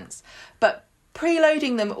other events. But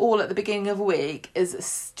preloading them all at the beginning of a week is a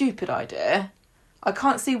stupid idea. I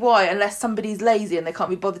can't see why, unless somebody's lazy and they can't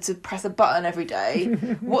be bothered to press a button every day.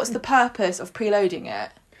 What's the purpose of preloading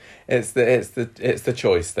it? It's the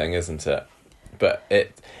choice thing, isn't it? But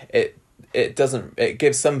it doesn't. It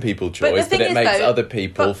gives some people choice, but it makes other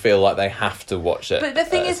people feel like they have to watch it. But the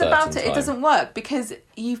thing is about it doesn't work, because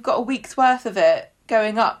you've got a week's worth of it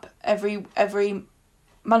going up every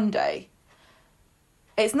Monday.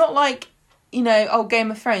 It's not like,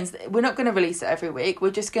 Game of Thrones. We're not going to release it every week.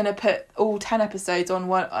 We're just going to put all 10 episodes on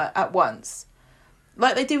one at once,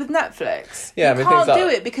 like they do with Netflix. Yeah, you can't do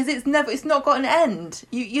it because it's not got an end.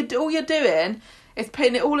 You all you're doing is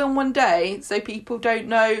putting it all in one day, so people don't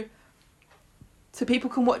know. So people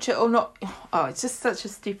can watch it or not. Oh, it's just such a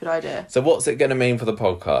stupid idea. So what's it going to mean for the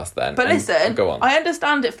podcast then? But listen, go on. I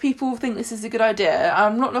understand if people think this is a good idea.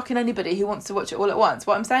 I'm not knocking anybody who wants to watch it all at once.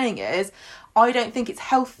 What I'm saying is, I don't think it's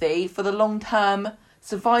healthy for the long-term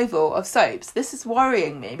survival of soaps. This is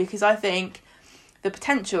worrying me, because I think the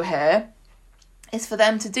potential here is for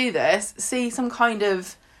them to do this, see some kind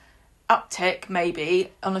of uptick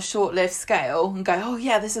maybe on a short-lived scale and go, oh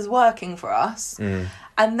yeah, this is working for us.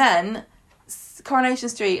 And then Coronation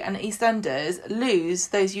Street and EastEnders lose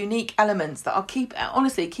those unique elements that are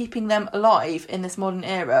keeping them alive in this modern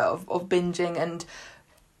era of binging and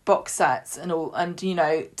box sets and all, and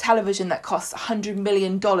television that costs $100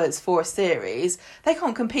 million for a series. They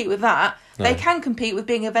can't compete with that. No. They can compete with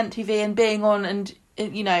being Event TV and being on, and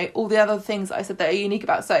all the other things that I said that are unique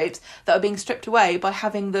about soaps that are being stripped away by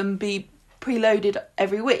having them be preloaded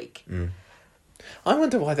every week. I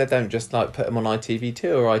wonder why they don't just put them on ITV2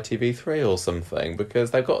 or ITV3 or something, because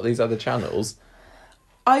they've got these other channels.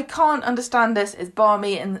 I can't understand this. It's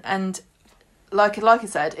balmy and like I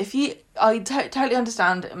said, I totally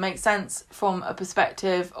understand. It makes sense from a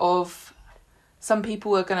perspective of some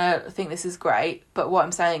people are going to think this is great, but what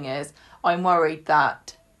I'm saying is I'm worried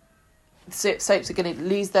that soaps are going to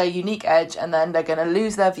lose their unique edge, and then they're going to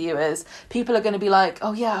lose their viewers. People are going to be like,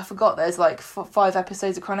 oh yeah, I forgot there's 5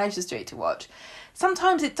 episodes of Coronation Street to watch.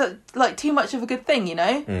 Sometimes it's too much of a good thing,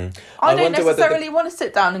 I don't necessarily want to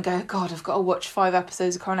sit down and go, God, I've got to watch 5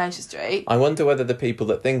 episodes of Coronation Street. I wonder whether the people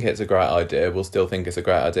that think it's a great idea will still think it's a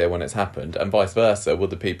great idea when it's happened, and vice versa. Will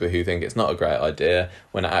the people who think it's not a great idea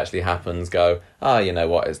when it actually happens go, you know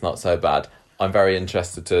what, it's not so bad? I'm very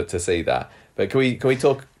interested to see that. But can we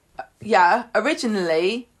talk? Yeah,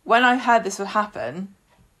 originally when I heard this would happen,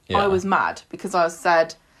 I was mad, because I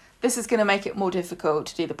said, this is going to make it more difficult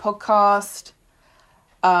to do the podcast.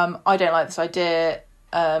 I don't like this idea.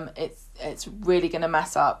 It's really going to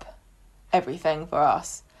mess up everything for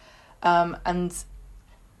us. And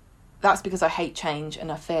that's because I hate change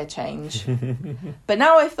and I fear change. But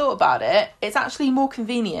now I've thought about it, it's actually more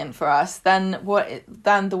convenient for us than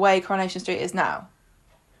the way Coronation Street is now.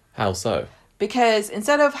 How so? Because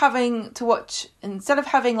instead of having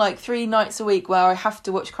 3 nights a week where I have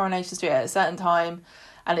to watch Coronation Street at a certain time,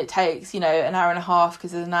 and it takes, an hour and a half,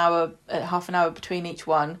 because there's half an hour between each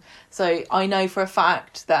one. So I know for a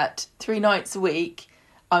fact that 3 nights a week,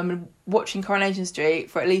 I'm watching Coronation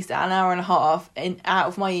Street for at least an hour and a half out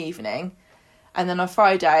of my evening. And then on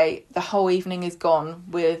Friday, the whole evening is gone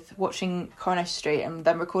with watching Coronation Street and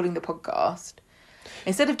then recording the podcast.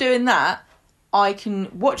 Instead of doing that, I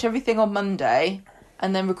can watch everything on Monday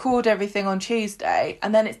and then record everything on Tuesday,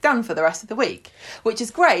 and then it's done for the rest of the week, which is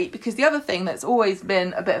great, because the other thing that's always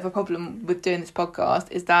been a bit of a problem with doing this podcast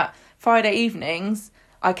is that Friday evenings,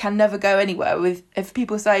 I can never go anywhere if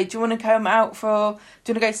people say, do you want to go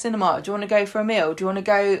to cinema? Do you want to go for a meal? Do you want to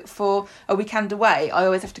go for a weekend away? I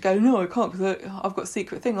always have to go, no, I can't, because I've got a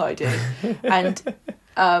secret thing I do. And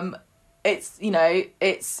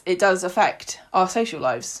it does affect our social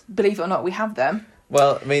lives. Believe it or not, we have them.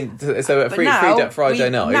 Well, I mean, so at Friday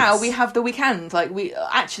night. Now we have the weekend. I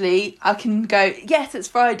can go, yes, it's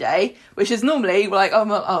Friday, which is normally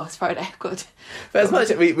it's Friday. Good. But as much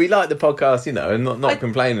we like the podcast, and not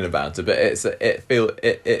complaining about it, but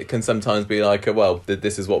it can sometimes be like,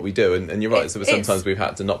 this is what we do, and you're right. So sometimes we've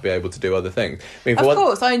had to not be able to do other things. I mean, of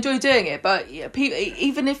course, I enjoy doing it, but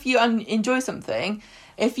even if you enjoy something,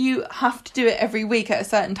 if you have to do it every week at a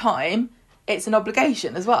certain time, it's an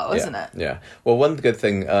obligation as well, isn't it? Yeah. Well, one good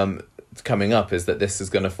thing coming up is that this is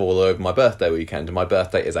going to fall over my birthday weekend, and my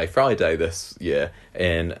birthday is a Friday this year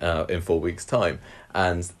in 4 weeks' time.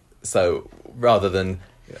 And so rather than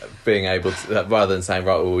saying, right,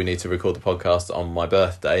 well, we need to record the podcast on my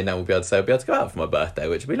birthday, now we'll be able to go out for my birthday,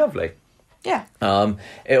 which would be lovely. Yeah.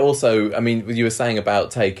 It also, I mean, you were saying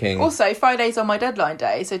about taking... Also, Friday's on my deadline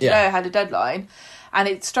day, so today I had a deadline. and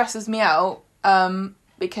it stresses me out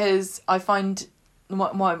because I find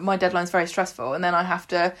my deadline's very stressful, and then I have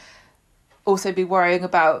to also be worrying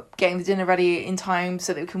about getting the dinner ready in time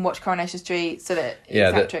so that we can watch Coronation Street, so that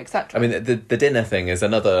etc. I mean, the dinner thing is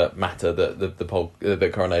another matter that the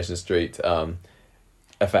Coronation Street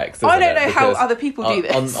affects. I don't know how other people do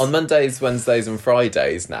this. On Mondays, Wednesdays, and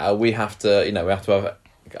Fridays now we have to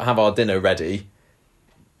have our dinner ready.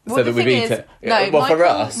 Well, so that we've eaten. For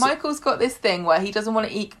us, Michael's got this thing where he doesn't want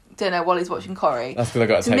to eat dinner while he's watching Corrie. That's because I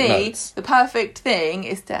got to take notes. The perfect thing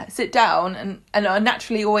is to sit down and I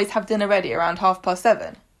naturally always have dinner ready around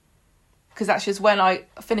 7:30. Because that's just when I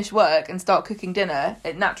finish work and start cooking dinner.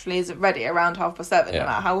 It naturally isn't ready around 7:30, no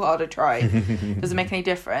matter how hard I try. Doesn't make any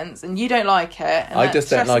difference. And you don't like it. And I just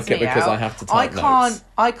don't like it because I have to type notes.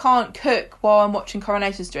 I can't cook while I'm watching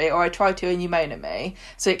Coronation Street, or I try to and you moan at me.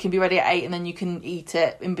 So it can be ready at 8 and then you can eat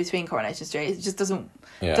it in between Coronation Street. It just doesn't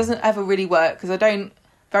ever really work because I don't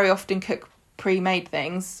very often cook pre-made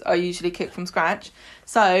things. I usually cook from scratch.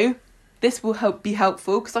 So this will be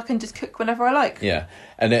helpful because I can just cook whenever I like. Yeah,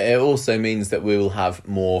 and it also means that we will have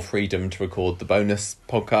more freedom to record the bonus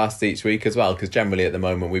podcast each week as well, because generally at the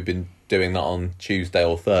moment we've been doing that on Tuesday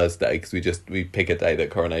or Thursday because we pick a day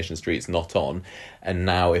that Coronation Street's not on, and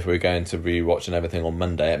now if we're going to be watching everything on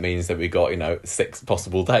Monday, it means that we got 6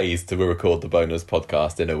 possible days to record the bonus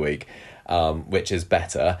podcast in a week, which is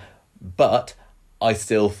better. But I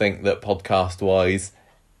still think that podcast-wise,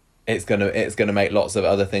 it's gonna make lots of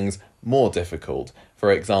other things more difficult.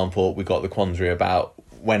 For example, we got the quandary about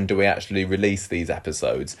when do we actually release these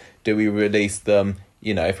episodes? Do we release them?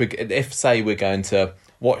 If say we're going to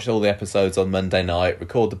watch all the episodes on Monday night,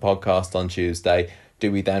 record the podcast on Tuesday,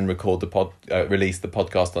 do we then release the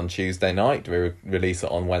podcast on Tuesday night? Do we release it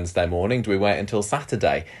on Wednesday morning? Do we wait until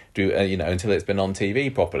Saturday? Until it's been on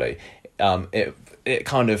TV properly? It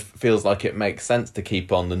kind of feels like it makes sense to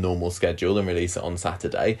keep on the normal schedule and release it on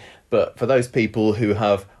Saturday. But for those people who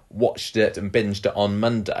have watched it and binged it on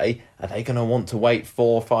Monday, are they going to want to wait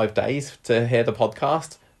 4 or 5 days to hear the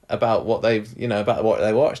podcast about what they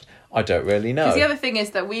watched? I don't really know. Because the other thing is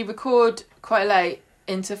that we record quite late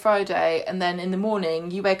into Friday, and then in the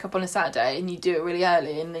morning you wake up on a Saturday and you do it really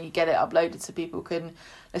early, and then you get it uploaded so people can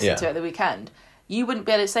listen to it the weekend. You wouldn't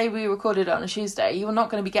be able to say we recorded it on a Tuesday. You're not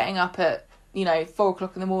going to be getting up at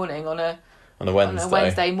 4:00 in the morning on a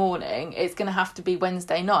Wednesday morning. It's going to have to be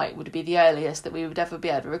Wednesday night would be the earliest that we would ever be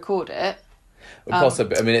able to record it.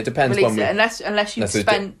 Possibly. I mean, it depends when we... Unless you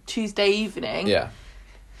spend Tuesday evening. Yeah.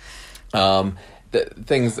 The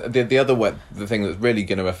thing that's really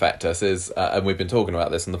going to affect us is, and we've been talking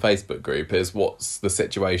about this in the Facebook group, is what's the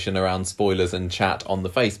situation around spoilers and chat on the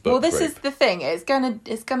Facebook group. Well, this is the thing. It's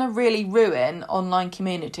gonna really ruin online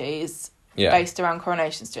communities based around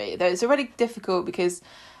Coronation Street. Though it's already difficult because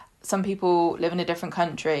some people live in a different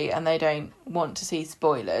country and they don't want to see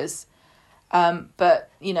spoilers. But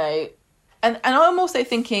and I'm also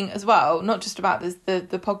thinking as well, not just about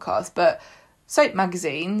the podcast, but soap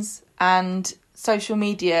magazines and social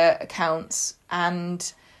media accounts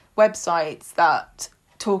and websites that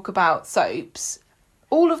talk about soaps,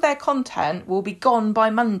 all of their content will be gone by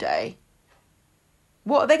Monday.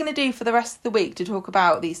 What are they going to do for the rest of the week to talk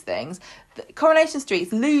about these things? Coronation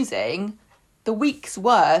Street's losing the week's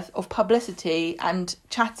worth of publicity and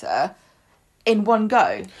chatter in one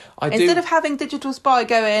go. Instead of having Digital Spy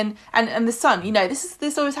go in and The Sun,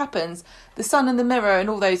 this always happens. The Sun and the Mirror and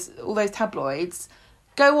all those tabloids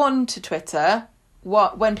go on to Twitter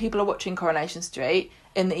when people are watching Coronation Street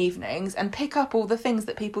in the evenings and pick up all the things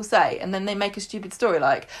that people say, and then they make a stupid story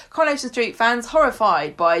like Coronation Street fans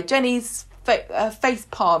horrified by Jenny's face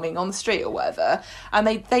palming on the street or whatever, and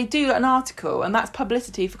they do an article, and that's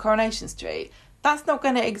publicity for Coronation Street. That's not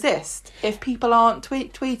going to exist if people aren't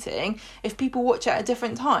tweeting, if people watch it at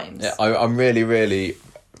different times. Yeah, I'm really, really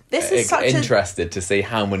interested to see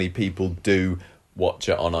how many people do watch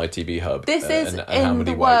it on ITV Hub. This is, and how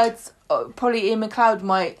many words, probably Ian McLeod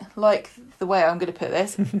might like the way I'm going to put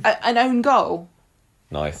this, an own goal.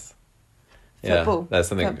 Nice. Football. Yeah,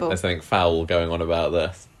 there's something foul going on about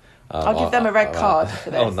this. I'll give them a red card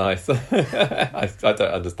for this. Oh, nice. I don't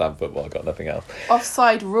understand football. I've got nothing else.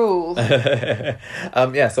 Offside rule. So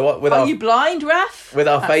are you blind, Raf? With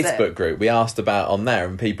our Facebook group, we asked about on there,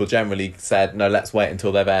 and people generally said, no, let's wait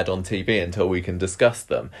until they've aired on TV until we can discuss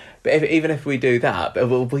them. But even if we do that,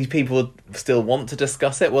 will people still want to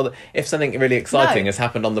discuss it? Well, if something really exciting has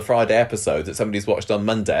happened on the Friday episode that somebody's watched on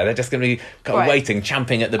Monday, they're just going to be waiting,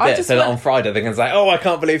 champing at the bit, so that on Friday they can say, oh, I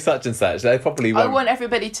can't believe such and such. They probably won't. I want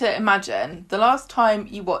everybody to imagine the last time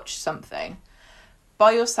you watched something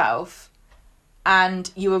by yourself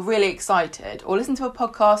and you were really excited, or listened to a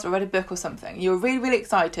podcast or read a book or something, you were really, really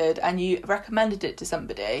excited and you recommended it to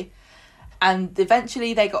somebody, and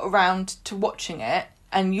eventually they got around to watching it,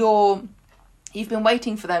 and you've been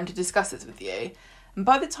waiting for them to discuss this with you, and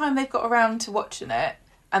by the time they've got around to watching it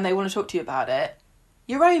and they want to talk to you about it,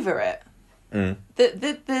 you're over it.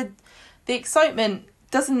 The excitement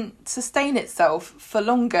doesn't sustain itself for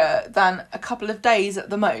longer than a couple of days at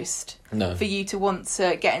the most. No. For you to want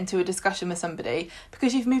to get into a discussion with somebody,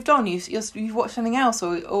 because you've moved on, you've watched something else,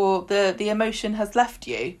 or the emotion has left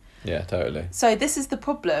you. Yeah, totally. So this is the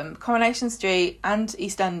problem. Coronation Street and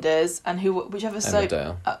EastEnders and whichever soap,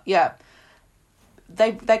 they're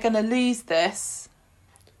going to lose this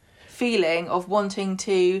feeling of wanting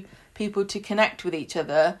people to connect with each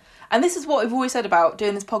other. And this is what we've always said about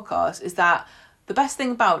doing this podcast, is that the best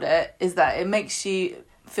thing about it is that it makes you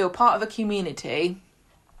feel part of a community,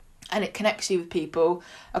 and it connects you with people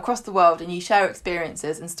across the world, and you share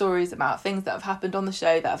experiences and stories about things that have happened on the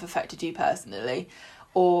show that have affected you personally,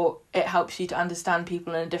 or it helps you to understand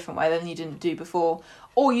people in a different way than you didn't do before,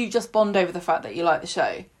 or you just bond over the fact that you like the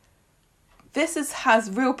show. This has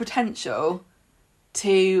real potential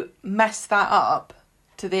to mess that up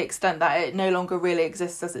to the extent that it no longer really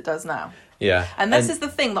exists as it does now. Yeah. And this is the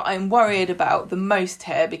thing that I'm worried about the most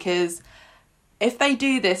here, because if they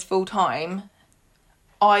do this full time,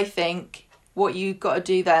 I think what you've got to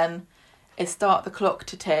do then is start the clock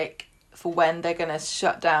to tick for when they're going to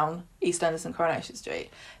shut down EastEnders and Coronation Street,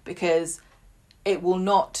 because it will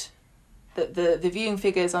not, the viewing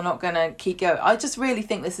figures are not going to keep going. I just really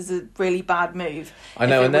think this is a really bad move. I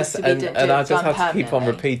know, and I just have to keep on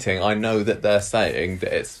repeating, I know that they're saying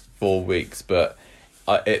that it's 4 weeks, but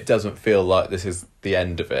it doesn't feel like this is the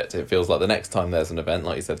end of it. It feels like the next time there's an event,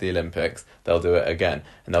 like you said, the Olympics, they'll do it again,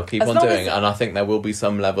 and they'll keep on doing it. And I think there will be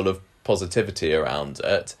some level of positivity around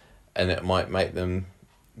it, and it might make them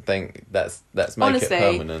think let's make it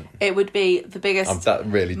permanent. It would be the biggest, that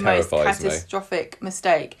really terrifies most catastrophic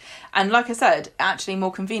mistake. And like I said, actually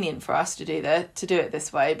more convenient for us to do it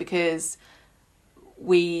this way, because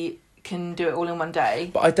we can do it all in one day.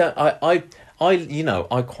 But I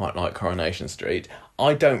quite like Coronation Street.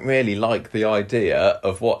 I don't really like the idea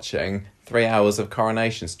of watching 3 hours of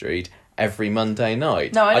Coronation Street every Monday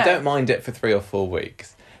night. No, I don't mind it for 3 or 4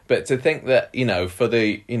 weeks. But to think that, for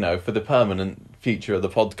the permanent future of the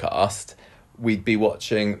podcast, we'd be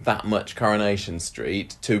watching that much Coronation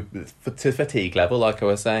Street to fatigue level, like I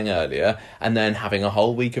was saying earlier, and then having a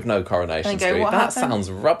whole week of no Coronation Street. That sounds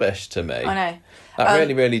rubbish to me. I know. That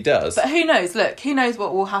really, really does. But who knows? Look, who knows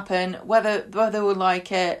what will happen, whether we'll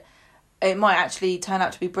like it. It might actually turn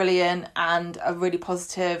out to be brilliant and a really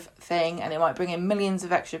positive thing, and it might bring in millions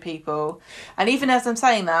of extra people. And even as I'm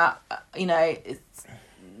saying that, it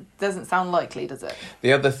doesn't sound likely, does it?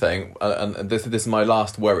 The other thing, and this is my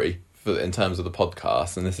last worry in terms of the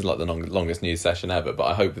podcast, and this is like the longest news session ever, but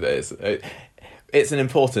I hope that it's an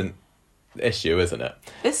important issue, isn't it?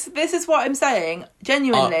 This is what I'm saying.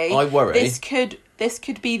 Genuinely, I worry this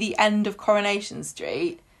could be the end of Coronation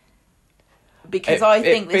Street, because I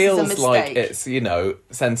think this is a mistake. It feels like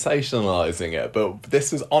it's sensationalising it, but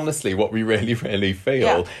this is honestly what we really, really feel.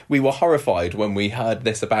 Yeah. We were horrified when we heard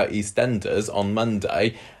this about EastEnders on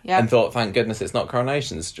Monday, and thought, thank goodness it's not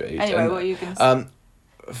Coronation Street. Anyway, what are you going to say?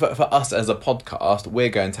 For us as a podcast, we're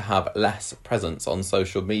going to have less presence on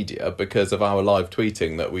social media because of our live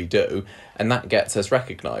tweeting that we do, and that gets us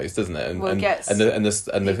recognised, doesn't it? And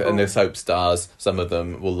the soap stars, some of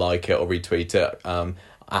them will like it or retweet it.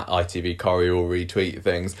 At ITV Corrie will retweet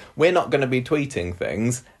things. We're not going to be tweeting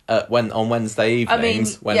things on Wednesday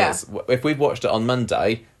evenings. If we've watched it on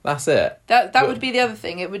Monday, that's it. That would be the other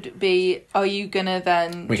thing. It would be, are you going to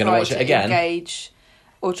then watch it again? Engage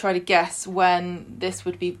or try to guess when this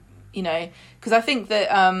would be, because I think that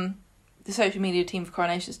the social media team for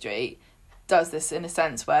Coronation Street does this in a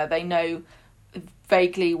sense where they know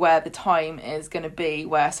vaguely where the time is going to be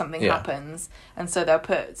where something happens, and so they'll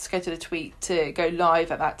schedule a tweet to go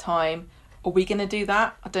live at that time. Are we going to do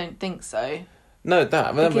that? I don't think so. No,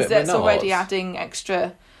 because that's already adding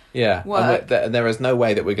extra work. And there is no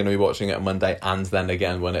way that we're going to be watching it on Monday and then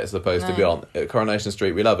again when it's supposed to be on. At Coronation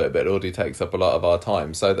Street, we love it, but it already takes up a lot of our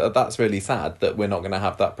time. So that's really sad that we're not going to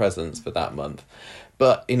have that presence for that month.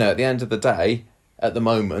 But, at the end of the day, at the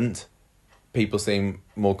moment, people seem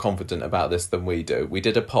more confident about this than we do. We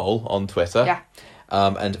did a poll on Twitter,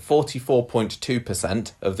 and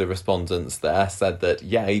 44.2% of the respondents there said that,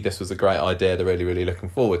 yay, this was a great idea, they're really, really looking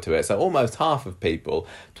forward to it. So almost half of people,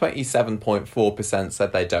 27.4%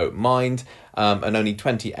 said they don't mind, and only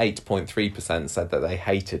 28.3% said that they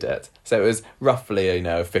hated it. So it was roughly,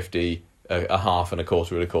 50 a half and a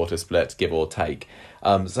quarter split, give or take.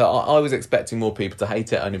 So I was expecting more people to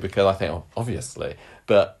hate it, only because I think, obviously,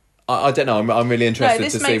 but I don't know. I'm really interested to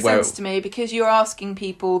see where. This makes sense to me, because you're asking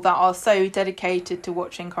people that are so dedicated to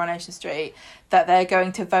watching Coronation Street that they're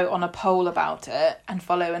going to vote on a poll about it and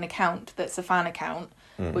follow an account that's a fan account,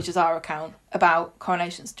 which is our account, about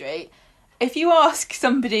Coronation Street. If you ask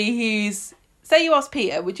somebody say you ask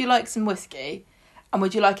Peter, would you like some whiskey? And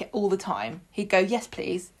would you like it all the time? He'd go, yes,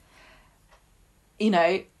 please. You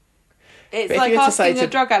know, it's like asking a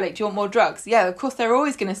drug addict, do you want more drugs? Yeah, of course they're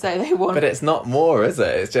always going to say they want. But it's not more, is it?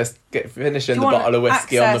 It's just finishing the bottle of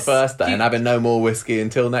whiskey on the first day and having no more whiskey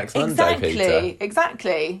until next Monday, Peter.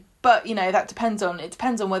 Exactly. But, you know, that depends on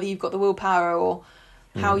whether you've got the willpower or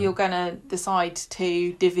how you're going to decide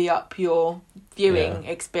to divvy up your viewing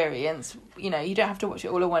experience. You know, you don't have to watch it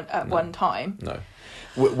all at one time. No.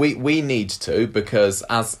 We need to, because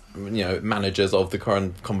as you know, managers of the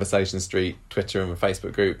Conversation Street Twitter and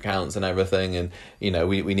Facebook group accounts and everything, and you know,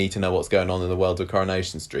 we need to know what's going on in the world of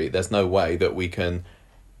Coronation Street. There's no way that we can,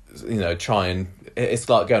 you know, try and it's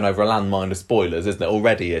like going over a landmine of spoilers, isn't it?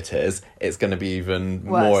 Already it is. It's going to be even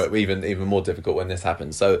more difficult when this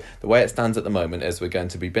happens. So the way it stands at the moment is we're going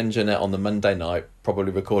to be binging it on the Monday night,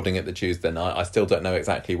 probably recording it the Tuesday night. I still don't know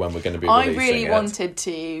exactly when we're going to be releasing it. I really wanted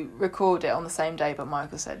to record it on the same day, but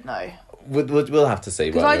Michael said no. We'll have to see.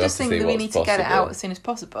 Because I just think that we need to get it out as soon as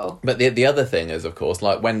possible. But the other thing is, of course,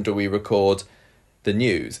 like, when do we record the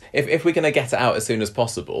news? If we're going to get it out as soon as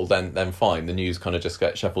possible, then fine. The news kind of just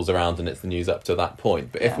shuffles around and it's the news up to that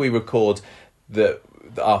point. But if we record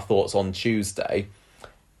our thoughts on Tuesday,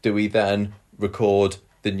 do we then record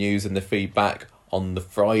the news and the feedback on the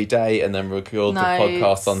Friday and then record the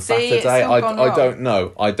podcast on Saturday? I don't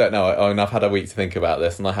know. I mean, I've had a week to think about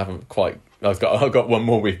this and I haven't quite. I've got one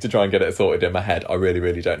more week to try and get it sorted in my head. I really,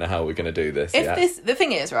 really don't know how we're going to do this. The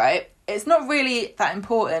thing is, right, it's not really that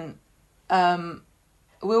important.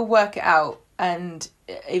 We'll work it out, and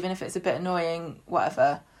even if it's a bit annoying,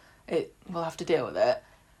 whatever, we'll have to deal with it.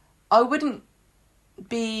 I wouldn't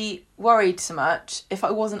be worried so much if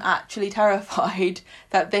I wasn't actually terrified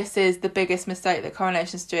that this is the biggest mistake that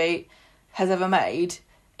Coronation Street has ever made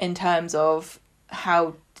in terms of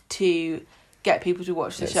how to get people to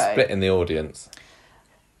watch the show. Splitting the audience.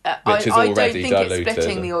 I don't think it's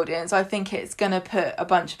splitting the audience. I think it's going to put a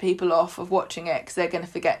bunch of people off of watching it because they're going to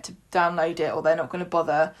forget to download it, or they're not going to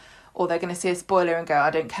bother, or they're going to see a spoiler and go, I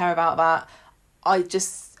don't care about that. I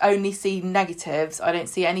just only see negatives. I don't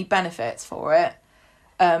see any benefits for it.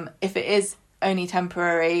 If it is only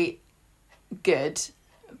temporary, good.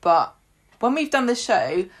 But when we've done this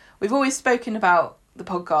show, we've always spoken about the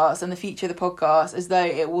podcast and the future of the podcast as though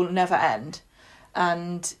it will never end.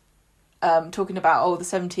 And talking about, the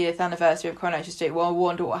 70th anniversary of Coronation Street, well, I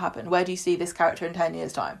wonder what happened. Where do you see this character in 10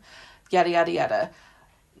 years' time? Yada, yada, yada.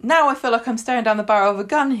 Now I feel like I'm staring down the barrel of a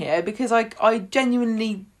gun here, because I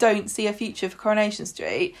genuinely don't see a future for Coronation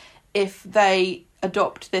Street if they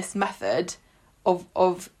adopt this method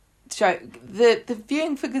of show. The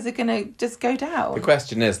viewing figures are going to just go down. The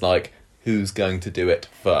question is, like, who's going to do it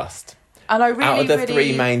first? And I really, out of the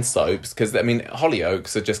three main soaps, because I mean,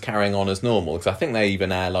 Hollyoaks are just carrying on as normal, because I think they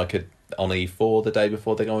even air like on E4 the day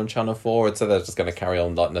before they go on Channel 4, and so they're just going to carry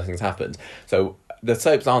on like nothing's happened. So the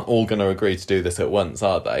soaps aren't all going to agree to do this at once,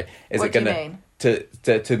 are they? What do you mean?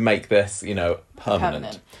 To make this, you know,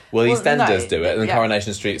 permanent. Will EastEnders do it, and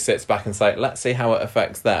Coronation Street sits back and say, let's see how it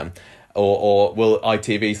affects them? Or will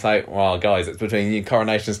ITV say, well, guys, it's between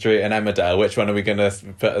Coronation Street and Emmerdale, which one are we going to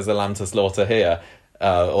put as a lamb to slaughter here?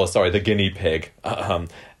 The guinea pig.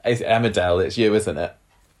 It's Emmerdale, it's you, isn't it?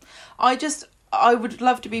 I would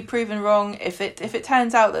love to be proven wrong. If it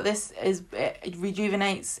turns out that it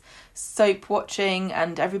rejuvenates soap watching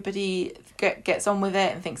and everybody gets on with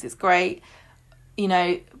it and thinks it's great, you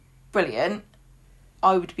know, brilliant.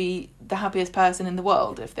 I would be the happiest person in the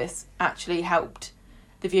world if this actually helped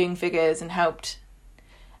the viewing figures and helped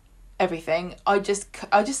everything. I just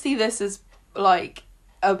see this as like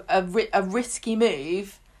a risky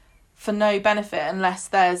move for no benefit, unless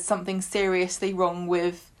there's something seriously wrong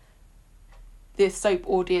with the soap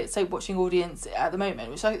watching audience at the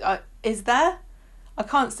moment, which is there. I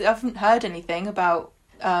haven't heard anything about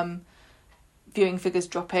viewing figures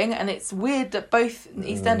dropping, and it's weird that both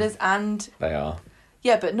EastEnders and they are.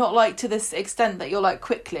 Yeah, but not like to this extent that you're like,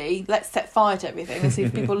 quickly, let's set fire to everything and see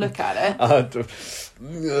if people look at it.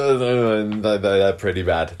 They're pretty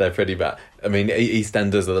bad. They're pretty bad. I mean,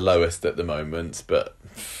 EastEnders are the lowest at the moment, but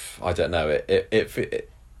I don't know.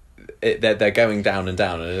 They're going down and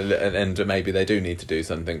down, and maybe they do need to do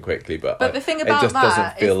something quickly. But the thing about it just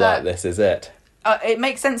doesn't feel like this is it. it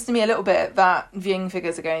makes sense to me a little bit that viewing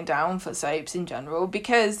figures are going down for soaps in general,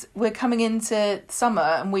 because we're coming into summer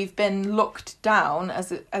and we've been locked down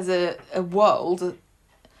as a world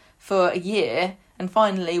for a year, and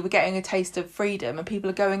finally we're getting a taste of freedom, and people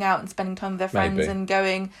are going out and spending time with their friends and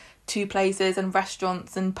going to places and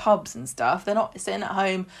restaurants and pubs and stuff. They're not sitting at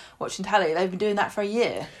home watching telly. They've been doing that for a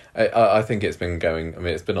year. I think it's been going. I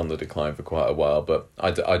mean, it's been on the decline for quite a while, but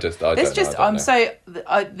I don't know. This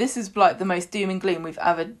is like the most doom and gloom we've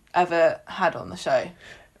ever had on the show.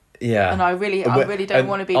 Yeah, and I really don't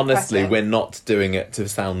want to be. Honestly, we're not doing it to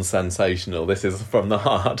sound sensational. This is from the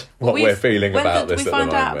heart what we're feeling about this. When did we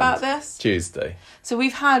find out about this? Tuesday. So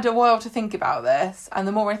we've had a while to think about this, and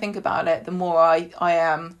the more I think about it, the more I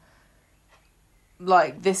am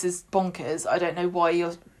like, this is bonkers. I don't know why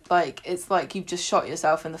you're like, it's like you've just shot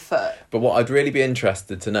yourself in the foot. But what I'd really be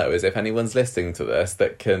interested to know is if anyone's listening to this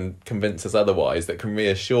that can convince us otherwise, that can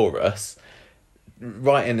reassure us.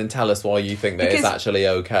 Write in and tell us why you think that it's actually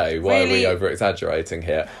okay. Why really, are we over-exaggerating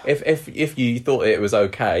here? If you thought it was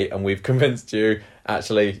okay and we've convinced you,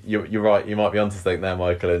 actually, you're right, you might be onto something there,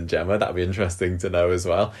 Michael and Gemma. That'd be interesting to know as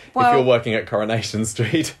well. If you're working at Coronation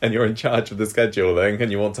Street and you're in charge of the scheduling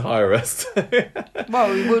and you want to hire us.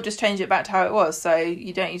 Well, we will just change it back to how it was, so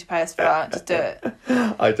you don't need to pay us for that. Just do it.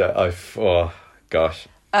 Oh, gosh.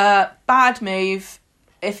 Bad move.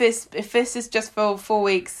 If this is just for 4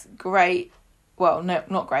 weeks, great. Well, no,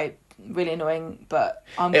 not great. Really annoying, but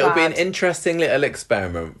It'll be an interesting little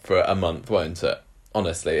experiment for a month, won't it?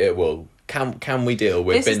 Honestly, it will. Can we deal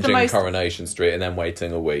with binging Coronation Street and then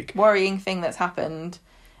waiting a week? Worrying thing that's happened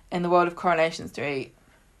in the world of Coronation Street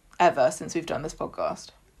ever since we've done this podcast.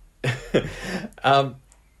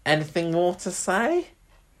 Anything more to say?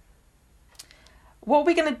 What are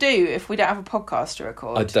we going to do if we don't have a podcast to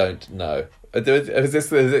record? I don't know. Is this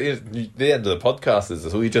the end of the podcast? Is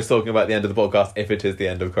this? Or are we just talking about the end of the podcast if it is the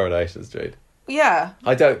end of Coronation Street? Yeah.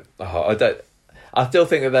 I still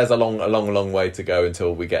think that there's a long way to go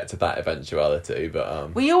until we get to that eventuality. But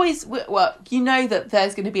you know that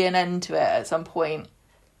there's going to be an end to it at some point,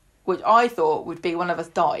 which I thought would be one of us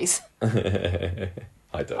dies.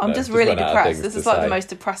 I don't know. I'm just really depressed. This is like the most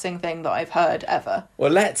depressing thing that I've heard ever.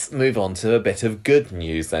 Well, let's move on to a bit of good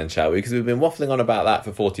news then, shall we? Because we've been waffling on about that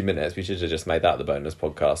for 40 minutes. We should have just made that the bonus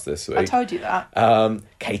podcast this week. I told you that.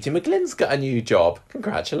 Katie McGlynn's got a new job.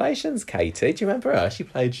 Congratulations, Katie. Do you remember her? She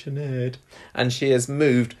played Sinead. And she has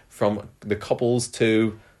moved from the cobbles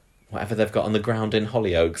to whatever they've got on the ground in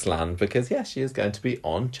Hollyoaks land, because yes, she is going to be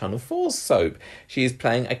on Channel 4's soap. She is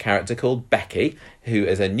playing a character called Becky, who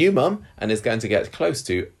is a new mum and is going to get close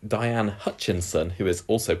to Diane Hutchinson, who is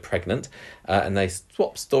also pregnant, and they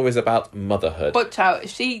swap stories about motherhood. Watch out, if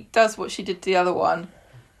she does what she did to the other one,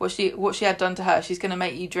 what she had done to her, she's going to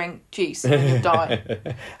make you drink juice and you'll die.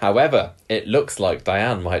 However, it looks like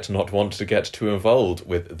Diane might not want to get too involved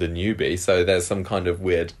with the newbie, so there's some kind of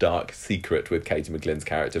weird dark secret with Katie McGlynn's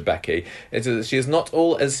character Becky. She is not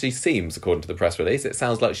all as she seems, according to the press release. It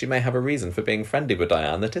sounds like she may have a reason for being friendly with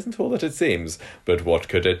Diane that isn't all that it seems. But what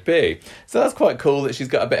could it be? So that's quite cool that she's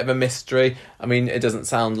got a bit of a mystery. I mean, it doesn't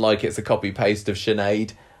sound like it's a copy-paste of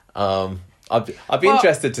Sinead. I'd be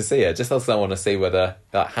interested to see her, just also I want to see whether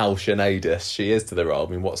how Sinead-ish she is to the role. I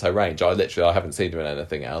mean, what's her range? I haven't seen her in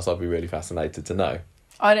anything else. I'd be really fascinated to know.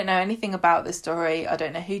 I don't know anything about this story. I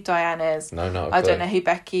don't know who Diane is. No. I don't know who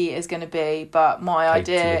Becky is going to be, but my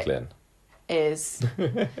idea is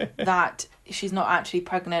that she's not actually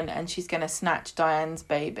pregnant and she's going to snatch Diane's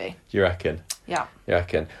baby. You reckon? Yeah. You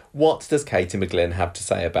reckon? What does Katie McGlynn have to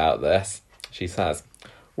say about this? She says,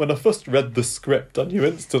 "When I first read the script, I knew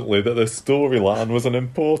instantly that this storyline was an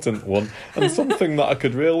important one and something that I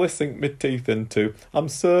could really sink my teeth into. I'm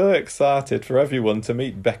so excited for everyone to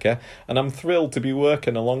meet Becca, and I'm thrilled to be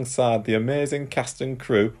working alongside the amazing cast and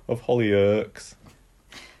crew of Hollyoaks."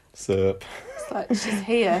 Soap. It's like she's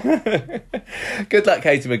here. Good luck,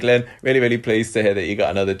 Katie McGlynn. Really, really pleased to hear that you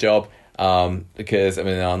got another job. Because, I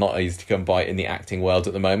mean, they are not easy to come by in the acting world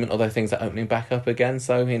at the moment, although things are opening back up again,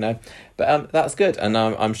 so, you know. But that's good, and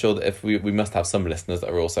I'm sure that if we must have some listeners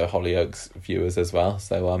that are also Hollyoaks viewers as well,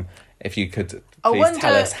 so if you could please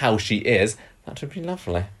tell us how she is, that would be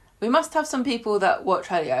lovely. We must have some people that watch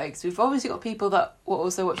Hollyoaks. We've obviously got people that will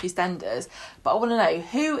also watch EastEnders, but I want to know,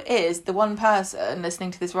 who is the one person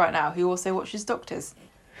listening to this right now who also watches Doctors?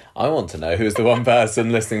 I want to know who's the one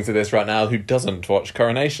person listening to this right now who doesn't watch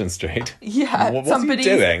Coronation Street. Yeah, what's he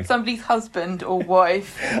doing? Somebody's husband or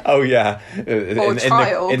wife. Oh yeah, or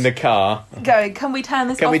child in the car. Going, can we turn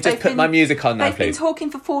this off? Can we just put my music on now, please? They've been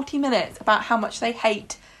talking for 40 minutes about how much they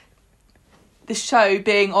hate the show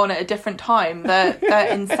being on at a different time. They're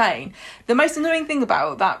insane. The most annoying thing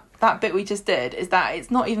about that that bit we just did is that it's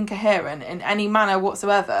not even coherent in any manner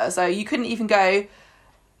whatsoever. So you couldn't even go,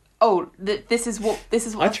 oh, this is what the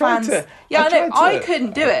fans. I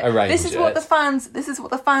couldn't do it. This is what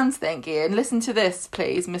the fans think, Ian. Listen to this,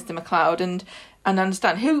 please, Mr. McLeod, and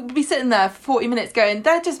understand. Who would be sitting there for 40 minutes going,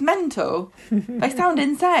 they're just mental. They sound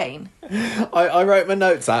insane. I wrote my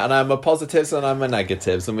notes out, and I'm a positives and I'm a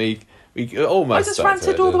negatives, and we almost. I just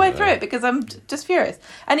ranted all the way through it because I'm just furious.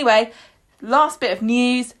 Anyway, last bit of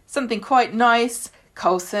news, something quite nice.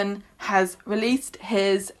 Coulson has released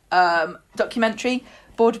his documentary.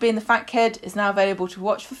 Bored of Being the Fat Kid is now available to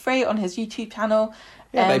watch for free on his YouTube channel.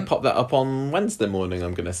 Yeah, they popped that up on Wednesday morning,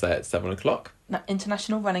 I'm going to say, at 7:00.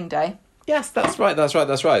 International Running Day. Yes, that's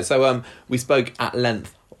right. So we spoke at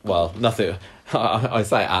length. Well, nothing. I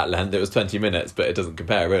say at length. It was 20 minutes, but it doesn't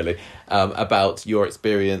compare really. About your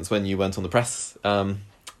experience when you went on the press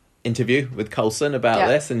interview with Coulson about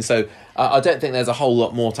this, and so I don't think there's a whole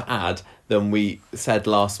lot more to add than we said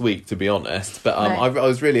last week, to be honest. But I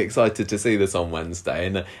was really excited to see this on Wednesday,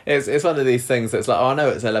 and it's one of these things that's like, I know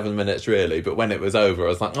it's 11 minutes really, but when it was over, I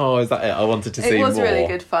was like, oh, is that it? I wanted to see more. It was really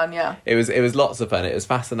good fun, yeah. It was lots of fun. It was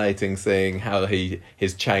fascinating seeing how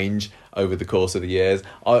his change over the course of the years.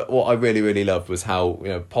 What I really, really loved was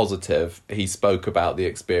how positive he spoke about the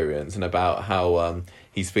experience and about how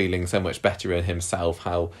he's feeling so much better in himself,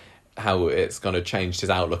 how it's kind of changed his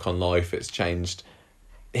outlook on life, it's changed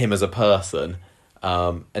him as a person,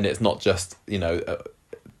 and it's not just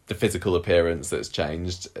the physical appearance that's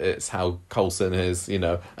changed, it's how Coulson is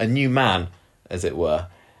a new man, as it were,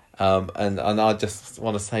 and I just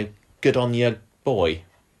want to say good on you, boy.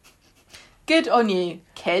 Good on you,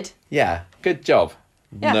 kid. Yeah, good job.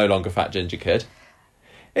 No longer fat ginger kid.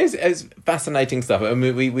 It's fascinating stuff. I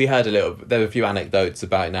mean, we heard there were a few anecdotes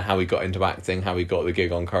about how he got into acting, how he got the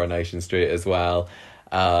gig on Coronation Street as well,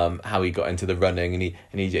 how he got into the running,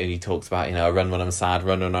 and he talks about I run when I'm sad,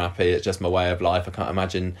 run when I'm happy. It's just my way of life. I can't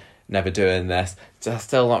imagine never doing this. Just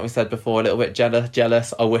still, like we said before, a little bit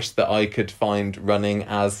jealous. I wish that I could find running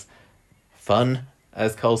as fun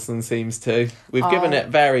as Coulson seems to. We've given it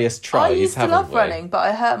various tries. I used to love running, but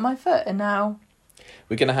I hurt my foot, and now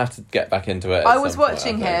we're going to have to get back into it. I was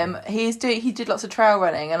watching him. He did lots of trail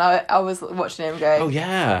running, and I was watching him go, oh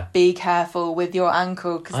yeah, be careful with your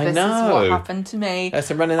ankle, because this is what happened to me. There's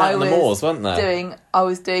some running out in the moors, weren't there? I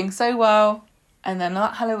was doing so well, and then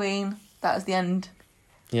that Halloween, that was the end.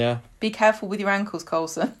 Yeah. Be careful with your ankles,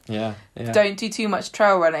 Coulson. Yeah. Don't do too much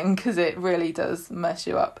trail running, because it really does mess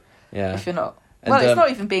you up. Yeah. If you're not. And, it's not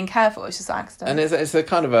even being careful, it's just an accident. And it's a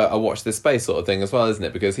kind of a watch this space sort of thing as well, isn't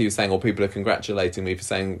it? Because he was saying, people are congratulating me for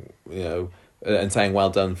saying, and saying well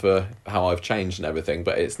done for how I've changed and everything,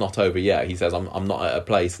 but it's not over yet. He says, I'm not at a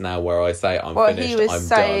place now where I say I'm finished, he was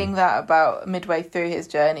saying that about midway through his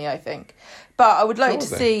journey, I think. But I would like to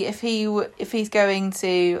see if he's going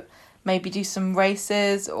to maybe do some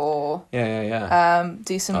races or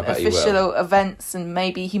do some official events, and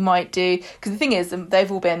maybe he might do, because the thing is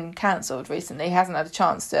they've all been cancelled recently. He hasn't had a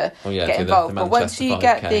chance to get involved. But once you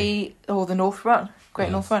get the North Run,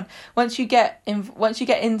 North Run, once you get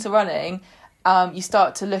into running, you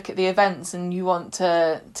start to look at the events and you want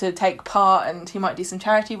to take part, and he might do some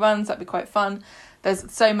charity runs. That'd be quite fun.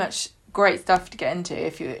 There's so much great stuff to get into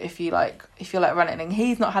if you like running, and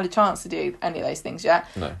he's not had a chance to do any of those things yet.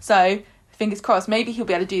 No. So fingers crossed, maybe he'll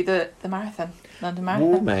be able to do the marathon, London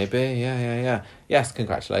Marathon. Ooh, maybe, yeah. Yes,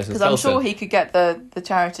 congratulations. Because I'm sure he could get the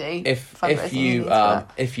charity.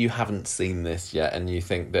 If you haven't seen this yet and you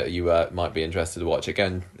think that you might be interested to watch it,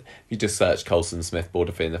 again, if you just search Coulson Smith, Bored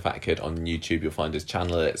of Being the Fat Kid on YouTube, you'll find his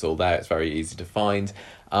channel. It's all there. It's very easy to find.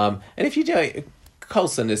 And if you do,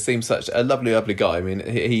 Coulson seems such a lovely, lovely guy. I mean,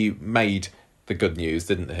 he made the good news,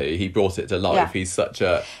 didn't he? He brought it to life. Yeah. He's such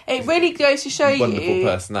a... It really goes to show you... wonderful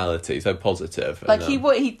personality, so positive. Like,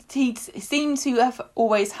 he seemed to have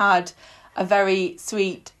always had a very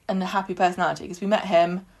sweet and happy personality, because we met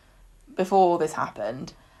him before all this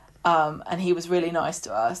happened, and he was really nice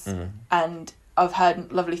to us. Mm. And I've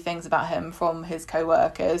heard lovely things about him from his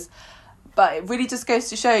co-workers. But it really just goes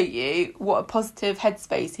to show you what a positive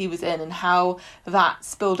headspace he was in, and how that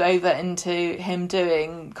spilled over into him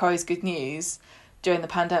doing Corrie's Good News during the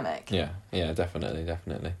pandemic. Yeah, definitely.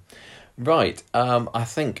 Right, I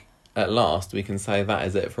think at last we can say that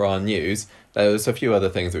is it for our news. There was a few other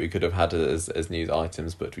things that we could have had as news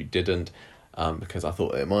items, but we didn't, because I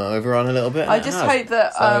thought it might overrun a little bit. I just hope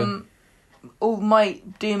that all my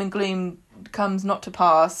doom and gloom comes not to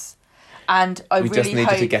pass. And I really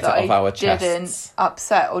hope that I didn't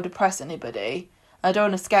upset or depress anybody. I don't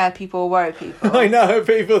want to scare people or worry people. I know,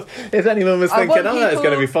 people, if anyone was thinking, it's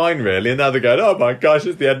going to be fine, really, and now they're going, oh my gosh,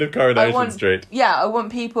 it's the end of Coronation Street. Yeah, I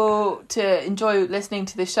want people to enjoy listening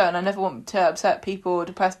to this show, and I never want to upset people or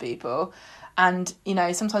depress people. And, you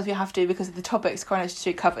know, sometimes we have to because of the topics Coronation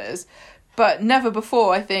Street covers. But never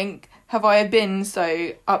before, I think, have I been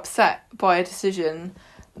so upset by a decision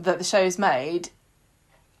that the show's made.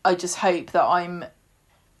 I just hope that I'm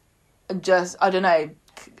just, I don't know,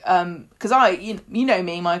 because you know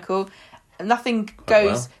me, Michael, nothing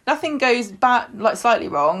goes bad, like slightly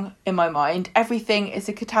wrong in my mind. Everything is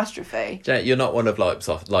a catastrophe. Janet, you're not one of life's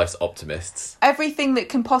optimists. Everything that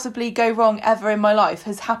can possibly go wrong ever in my life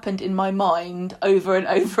has happened in my mind over and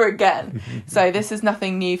over again. So this is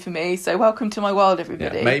nothing new for me. So welcome to my world,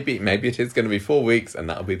 everybody. Yeah, maybe it is going to be 4 weeks, and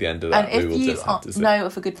that'll be the end of that. And if you know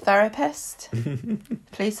of a good therapist,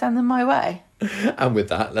 please send them my way. And with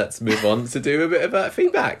that, let's move on to do a bit of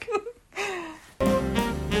feedback.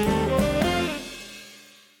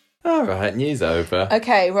 All right, news over.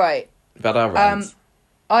 Okay, right. About our rants.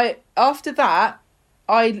 After that,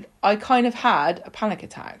 I kind of had a panic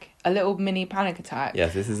attack, a little mini panic attack.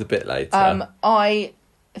 Yes, this is a bit later. I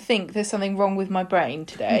think there's something wrong with my brain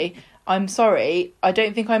today. I'm sorry. I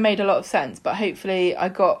don't think I made a lot of sense, but hopefully I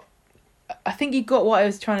think you got what I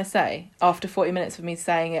was trying to say after 40 minutes of me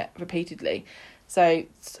saying it repeatedly. So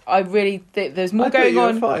I really think there's more going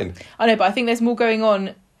on. Fine. I know, but I think there's more going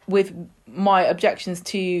on with my objections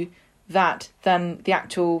to that than the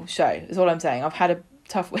actual show, is all I'm saying. I've had a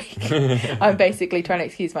tough week. I'm basically trying to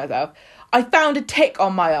excuse myself. I found a tick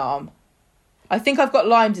on my arm. I think I've got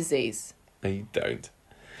Lyme disease. No, you don't.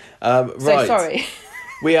 So right. Sorry.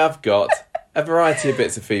 We have got a variety of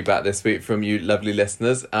bits of feedback this week from you lovely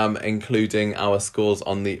listeners, including our scores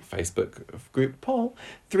on the Facebook group poll.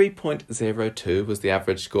 3.02 was the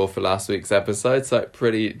average score for last week's episode, so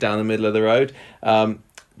pretty down the middle of the road.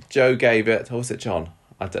 Joe gave it, or was it John?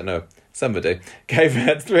 I don't know. Somebody gave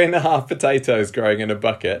it 3.5 potatoes growing in a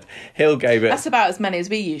bucket. Hill gave it... That's about as many as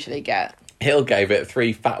we usually get. Hill gave it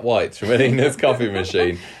 3 fat whites from Alina's coffee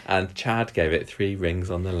machine. And Chad gave it 3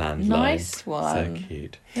 rings on the landline. Nice one. So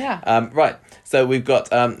cute. Yeah. Right. So we've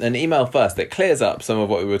got an email first that clears up some of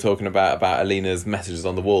what we were talking about Alina's messages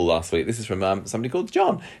on the wall last week. This is from somebody called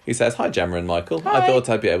John, who says, "Hi, Gemma and Michael. Hi. I thought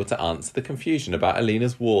I'd be able to answer the confusion about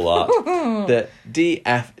Alina's wall art. The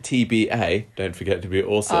DFTBA, don't forget to be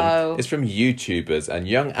awesome, is from YouTubers and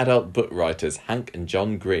young adult book writers Hank and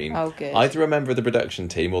John Green. Oh, good. Either a member of the production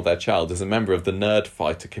team or their child is a member of the nerd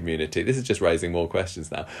fighter community." This is just raising more questions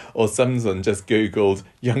now. Or someone just Googled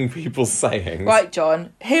young people's sayings. Right,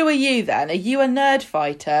 John. Who are you then? Are you a nerd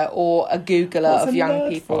fighter or a Googler of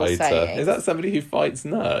young people's sayings? Is that somebody who fights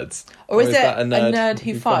nerds? Or is it a nerd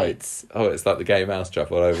who fights? Oh, it's like the gay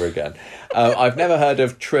mousetrap all over again. I've never heard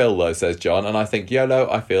of Trill, though, says John, and I think YOLO,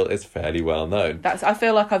 I feel, is fairly well known. I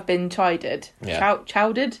feel like I've been chided. Yeah.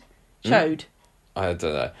 Chowdered? Chode. I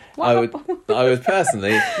don't know. I would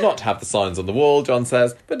personally not have the signs on the wall, John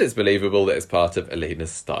says, but it's believable that it's part of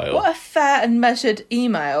Alina's style. What a fair and measured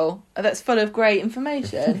email that's full of great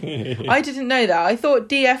information. I didn't know that. I thought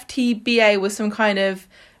DFTBA was some kind of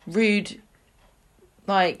rude,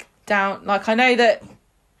 I know that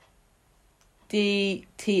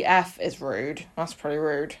DTF is rude. That's pretty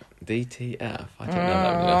rude. DTF? I don't know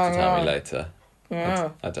that. You'll have to tell me later.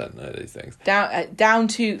 I don't know these things. Down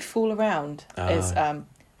to fool around is a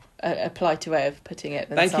politer way of putting it.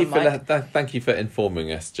 Thank you for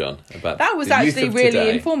informing us, John, about that. Was actually really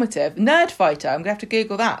informative. Nerd fighter. I'm gonna have to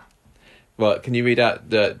Google that. Well, can you read out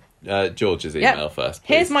George's email first,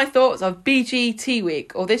 please? Here's my thoughts of BGT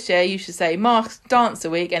week, or this year you should say Masked Dancer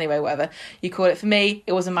week. Anyway, whatever you call it. For me,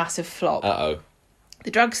 it was a massive flop. The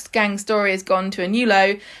drugs gang story has gone to a new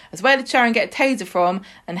low, as where did Sharon get a taser from,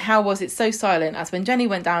 and how was it so silent, as when Jenny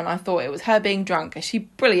went down I thought it was her being drunk, as she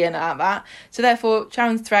brilliant at that, so therefore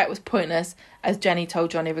Sharon's threat was pointless, as Jenny told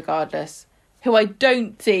Johnny regardless, who I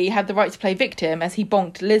don't see had the right to play victim, as he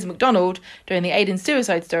bonked Liz McDonald during the Aidan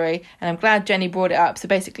suicide story, and I'm glad Jenny brought it up, so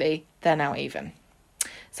basically they're now even.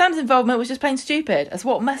 Sam's involvement was just plain stupid, as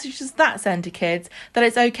what message does that send to kids that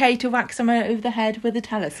it's okay to whack someone over the head with a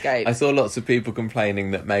telescope? I saw lots of people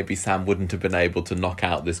complaining that maybe Sam wouldn't have been able to knock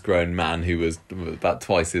out this grown man who was about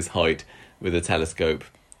twice his height with a telescope.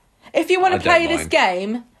 If you want to play this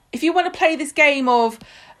game of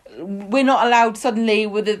we're not allowed suddenly,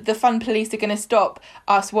 with the fun police are going to stop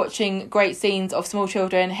us watching great scenes of small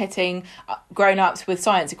children hitting grown-ups with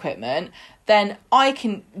science equipment, then I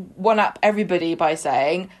can one-up everybody by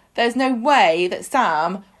saying there's no way that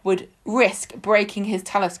Sam would risk breaking his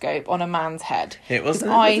telescope on a man's head. It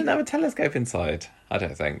didn't have a telescope inside, I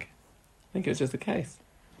don't think. I think it was just a case.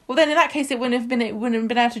 Well, then in that case, it wouldn't have been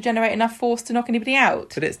able to generate enough force to knock anybody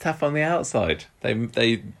out. But it's tough on the outside.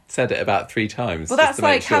 They said it about 3 times. Well, that's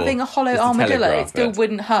like having a hollow armadillo. It still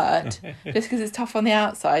wouldn't hurt just because it's tough on the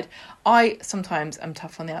outside. I sometimes am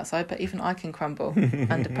tough on the outside, but even I can crumble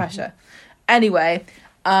under pressure. Anyway,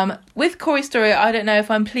 with Corey's story, I don't know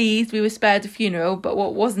if I'm pleased we were spared a funeral, but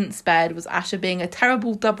what wasn't spared was Asher being a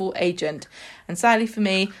terrible double agent. And sadly for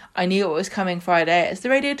me, I knew what was coming Friday as the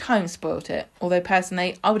Radio Times spoilt it. Although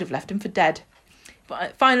personally, I would have left him for dead.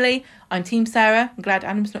 But finally, I'm Team Sarah. I'm glad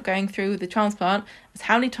Adam's not going through with the transplant, as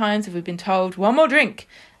how many times have we been told, one more drink,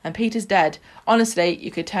 and Peter's dead? Honestly, you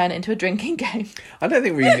could turn it into a drinking game. I don't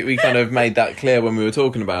think we kind of made that clear when we were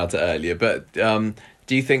talking about it earlier, but...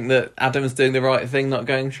 do you think that Adam's doing the right thing not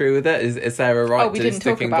going through with it? Is Sarah right to sticking by? Oh, we didn't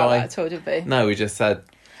talk about that at all, did we? No, we just said...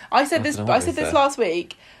 I said this last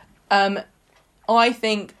week. I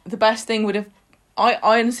think the best thing would have... I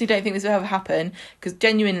honestly don't think this would ever happen, because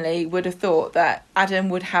genuinely would have thought that Adam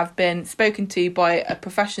would have been spoken to by a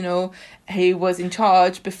professional who was in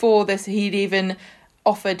charge before this. He'd even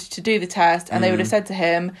offered to do the test, and they would have said to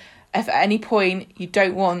him, if at any point you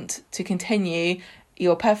don't want to continue...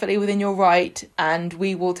 You're perfectly within your right, and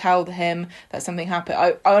we will tell him that something happened.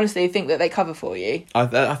 I honestly think that they cover for you.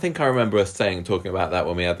 I think I remember us talking about that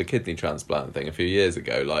when we had the kidney transplant thing a few years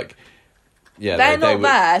ago. Like, yeah, they're not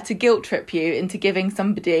there to guilt trip you into giving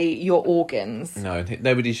somebody your organs. No,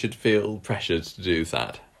 nobody should feel pressured to do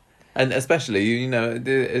that, and especially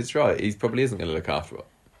it's right. He probably isn't going to look after it.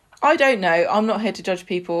 I don't know. I'm not here to judge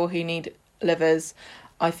people who need livers.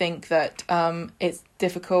 I think that it's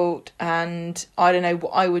difficult, and I don't know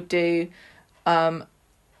what I would do. I'm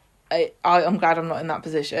glad I'm not in that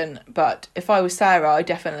position, but if I was Sarah, I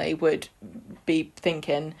definitely would be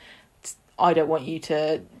thinking, I don't want you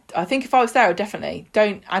to... I think if I was Sarah, definitely,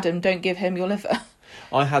 don't give him your liver.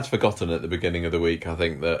 I had forgotten at the beginning of the week, I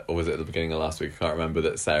think that, or was it at the beginning of last week, I can't remember,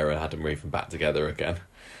 that Sarah had him even back together again.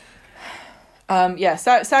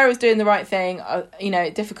 Sarah was doing the right thing.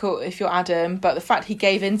 Difficult if you're Adam, but the fact he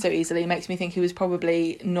gave in so easily makes me think he was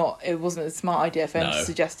probably not... It wasn't a smart idea for him to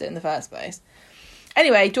suggest it in the first place.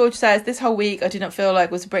 Anyway, George says, this whole week I did not feel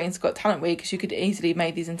like was a Britain's Got Talent week, because you could easily have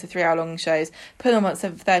made these into 3-hour-long shows. Put them on at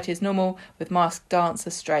 7:30 as normal, with Masked Dancer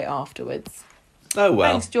straight afterwards. Oh,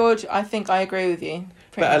 well. Thanks, George. I think I agree with you.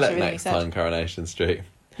 Better luck next time, Coronation Street.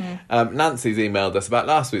 Nancy's emailed us about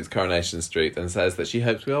last week's Coronation Street and says that she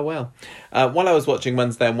hopes we are well. While I was watching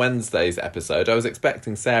Wednesday and Wednesday's episode, I was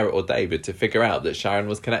expecting Sarah or David to figure out that Sharon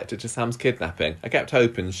was connected to Sam's kidnapping. I kept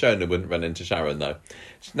hoping Shona wouldn't run into Sharon, though.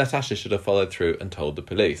 Natasha should have followed through and told the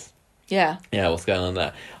police. Yeah, what's going on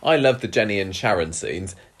there? I love the Jenny and Sharon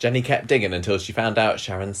scenes. Jenny kept digging until she found out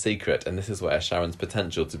Sharon's secret, and this is where Sharon's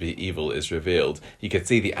potential to be evil is revealed. You could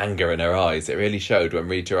see the anger in her eyes. It really showed when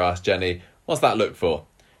Rita asked Jenny, "What's that look for?"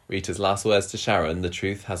 Rita's last words to Sharon, "The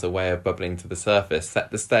truth has a way of bubbling to the surface,"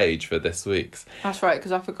 set the stage for this week's. That's right,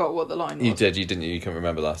 because I forgot what the line was. You did, you didn't? You can't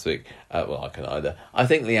remember last week? Well, I can't either. I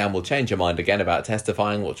think Leanne will change her mind again about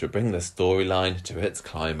testifying, which will bring the storyline to its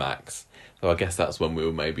climax. So I guess that's when we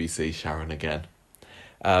will maybe see Sharon again.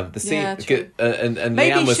 And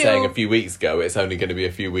Leanne was saying a few weeks ago it's only going to be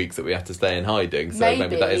a few weeks that we have to stay in hiding, so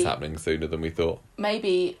maybe that is happening sooner than we thought.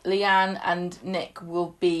 Maybe Leanne and Nick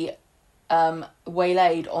will be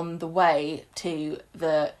waylaid on the way to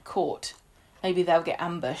the court. Maybe they'll get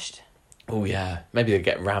ambushed. Oh yeah, maybe they'll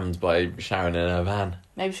get rammed by Sharon in her van.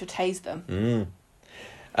 Maybe she'll tase them.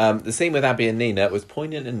 The scene with Abby and Nina was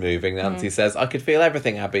poignant and moving. Nancy says, "I could feel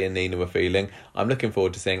everything Abby and Nina were feeling. I'm looking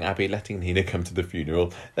forward to seeing Abby letting Nina come to the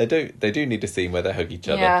funeral." They do need a scene where they hug each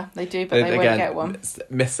other. Yeah, they do, but they won't get one.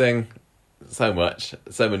 Missing so much,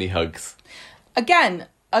 so many hugs. Again,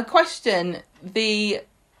 I question the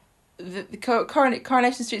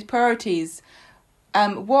Coronation Street's priorities.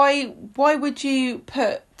 Why would you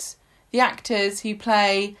put the actors who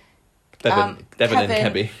play Devon and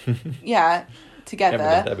Debbie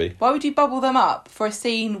together? Why would you bubble them up for a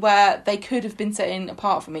scene where they could have been sitting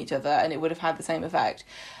apart from each other and it would have had the same effect,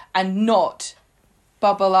 and not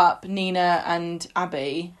bubble up Nina and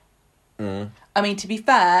Abby? I mean, to be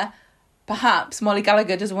fair, perhaps Molly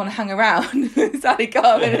Gallagher doesn't want to hang around with Sally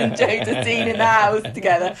Carman and Joe Justine in the house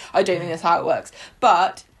together. I don't think that's how it works.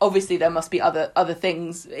 But obviously there must be other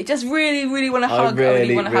things. I just really, really want to hug. I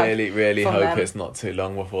really hope it's not too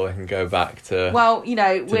long before they can go back to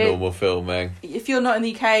normal filming. If you're not in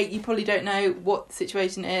the UK, you probably don't know what the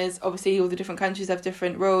situation is. Obviously, all the different countries have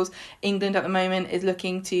different rules. England at the moment is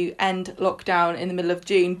looking to end lockdown in the middle of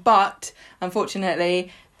June. But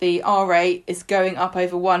unfortunately, the R rate is going up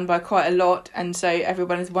over 1 by quite a lot, and so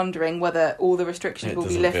everyone is wondering whether all the restrictions will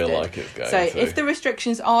be lifted. Feel like it's going so if the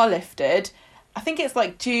restrictions are lifted, I think it's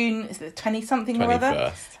like June, is it 20-something or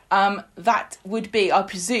other? That would be, I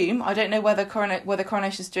presume, I don't know whether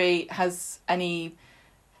Coronation Street has any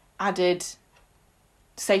added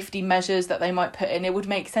safety measures that they might put in. It would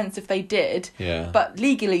make sense if they did. Yeah. But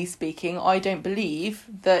legally speaking, I don't believe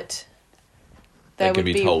that they could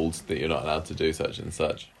be told that you're not allowed to do such and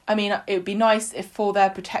such. I mean, it would be nice if for their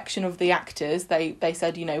protection of the actors, they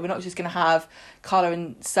said, you know, we're not just going to have Carla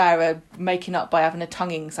and Sarah making up by having a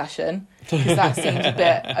tonguing session, because that seems a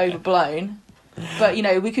bit overblown. But, you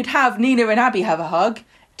know, we could have Nina and Abby have a hug,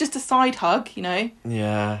 just a side hug, you know.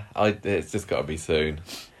 Yeah, it's just got to be soon.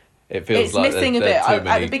 It feels it's like missing a bit.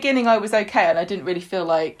 At the beginning, I was okay, and I didn't really feel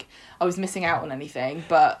like I was missing out on anything.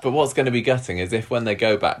 But what's going to be gutting is if when they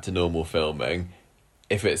go back to normal filming,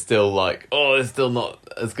 if it's still like, oh, it's still not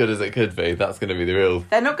as good as it could be, that's going to be the real.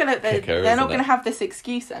 They're not going to have this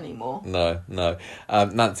excuse anymore. No.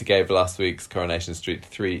 Nancy gave last week's Coronation Street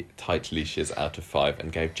 3 tight leashes out of 5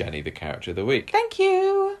 and gave Jenny the character of the week. Thank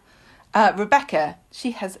you. Rebecca,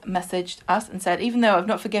 she has messaged us and said, even though I've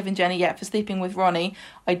not forgiven Jenny yet for sleeping with Ronnie,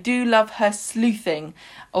 I do love her sleuthing.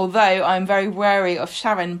 Although I'm very wary of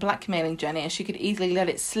Sharon blackmailing Jenny, as she could easily let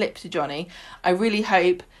it slip to Johnny. I really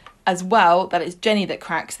hope as well that it's Jenny that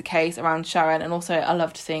cracks the case around Sharon, and also I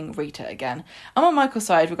loved seeing Rita again. I'm on Michael's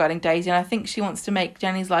side regarding Daisy, and I think she wants to make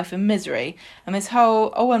Jenny's life a misery, and this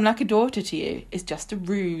whole, oh, I'm like a daughter to you, is just a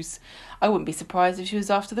ruse. I wouldn't be surprised if she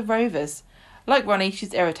was after the Rovers. Like Ronnie,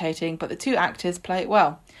 she's irritating, but the two actors play it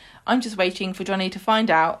well. I'm just waiting for Johnny to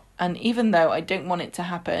find out, and even though I don't want it to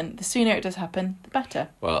happen, the sooner it does happen, the better.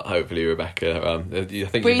 Well, hopefully, Rebecca, I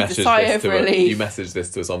think you messaged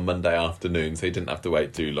this to us on Monday afternoon, so you didn't have to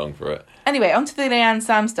wait too long for it. Anyway, on to the Leanne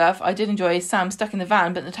Sam stuff. I did enjoy Sam stuck in the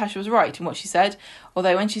van, but Natasha was right in what she said.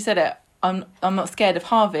 Although when she said it, I'm not scared of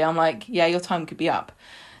Harvey. I'm like, yeah, your time could be up.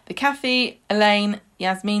 The Kathy, Elaine,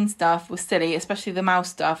 Yasmin stuff was silly, especially the mouse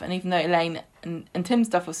stuff, and even though Elaine and Tim's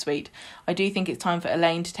stuff was sweet, I do think it's time for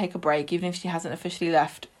Elaine to take a break, even if she hasn't officially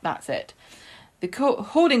left. That's it. The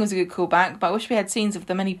hoarding was a good callback, but I wish we had scenes of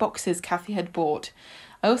the many boxes Kathy had bought.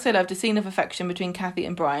 I also loved a scene of affection between Kathy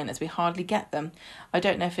and Brian, as we hardly get them. I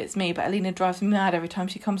don't know if it's me, but Alina drives me mad every time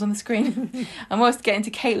she comes on the screen. I'm almost getting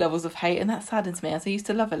to Kate levels of hate, and that saddens me, as I used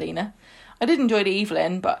to love Alina. I did enjoy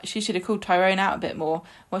Evelyn, but she should have called Tyrone out a bit more.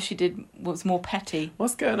 What she did was more petty.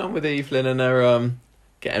 What's going on with Evelyn and her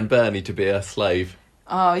getting Bernie to be her slave?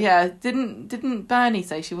 Oh yeah, didn't Bernie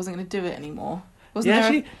say she wasn't going to do it anymore?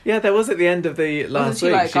 There was at the end of the last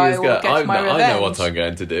week. Like, she was going, I know what I'm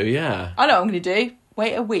going to do. Yeah, I know what I'm going to do.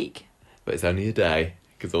 Wait a week. But it's only a day,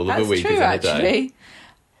 because all of a week is in a day.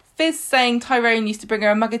 Fizz saying Tyrone used to bring her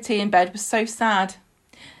a mug of tea in bed was so sad.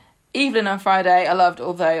 Evelyn on Friday I loved,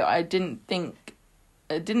 although I didn't think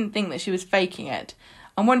that she was faking it.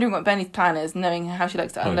 I'm wondering what Benny's plan is, knowing how she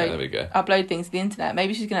likes to upload things to the internet.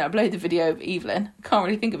 Maybe she's going to upload the video of Evelyn. Can't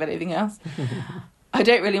really think of anything else. I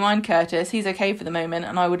don't really mind Curtis. He's okay for the moment,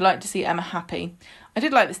 and I would like to see Emma happy. I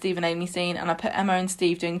did like the Steve and Amy scene, and I put Emma and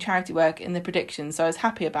Steve doing charity work in the predictions, so I was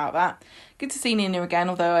happy about that. Good to see Nina again,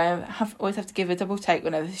 although I always have to give a double take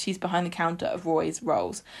whenever she's behind the counter of Roy's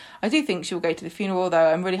roles. I do think she will go to the funeral,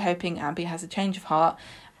 though I'm really hoping Abby has a change of heart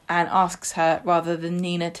and asks her rather than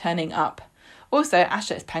Nina turning up. Also,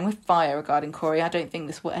 Asha is playing with fire regarding Corey. I don't think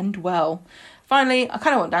this will end well. Finally, I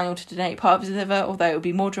kind of want Daniel to donate part of his liver, although it would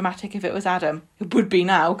be more dramatic if it was Adam. It would be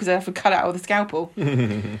now, because I'd have to cut it out with a scalpel.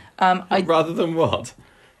 Rather than what?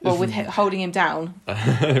 Well, with holding him down.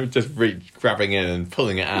 Just grabbing in and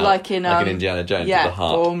pulling it out. Like in Indiana Jones with the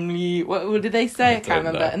heart. What did they say? I can't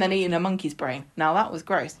remember. Know. And then eating a monkey's brain. Now, that was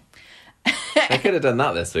gross. They could have done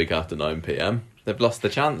that this week after 9pm. They've lost the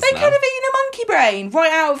chance They could have eaten a monkey brain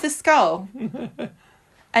right out of the skull.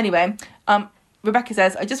 Anyway, Rebecca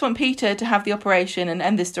says, I just want Peter to have the operation and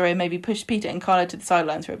end this story and maybe push Peter and Carla to the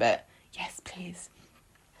sidelines for a bit. Yes, please.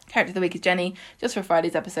 Character of the week is Jenny. Just for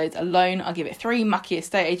Friday's episodes alone, I'll give it 3 mucky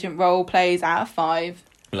estate agent role plays out of 5.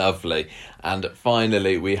 Lovely. And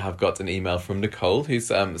finally, we have got an email from Nicole, who's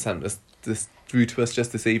sent this through to us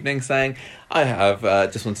just this evening, saying, I have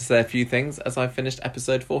just want to say a few things as I finished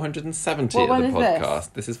episode 470 of the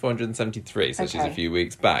podcast. This is 473, so she's a few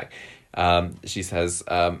weeks back. She says,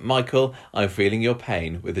 Michael, I'm feeling your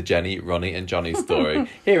pain with the Jenny, Ronnie and Johnny story.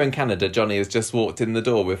 Here in Canada, Johnny has just walked in the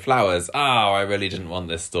door with flowers. I really didn't want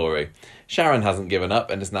this story. Sharon hasn't given up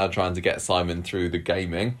and is now trying to get Simon through the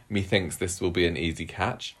gaming. Methinks this will be an easy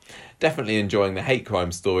catch. Definitely enjoying the hate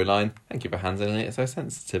crime storyline. Thank you for handling it so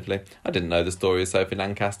sensitively. I didn't know the story of Sophie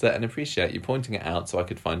Lancaster and appreciate you pointing it out so I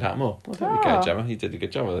could find out more. Well, there we go, Gemma. You did a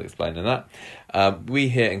good job of explaining that. We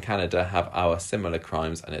here in Canada have our similar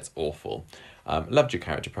crimes and it's awful. Loved your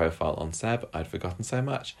character profile on Seb. I'd forgotten so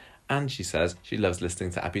much. and she says she loves listening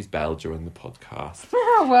to Abby's bell during the podcast.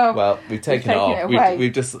 well, we've taken it off.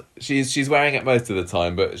 We've just she's wearing it most of the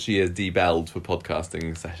time, but she is debelled for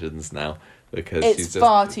podcasting sessions now because she's just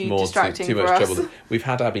far too distracting too much for us. trouble. We've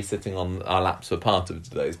had Abby sitting on our laps for part of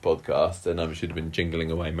today's podcast, and she'd have been jingling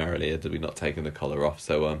away merrily had we not taken the collar off.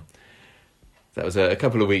 So that was a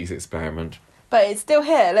couple of weeks experiment. But it's still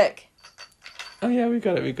here. Look. Oh yeah, we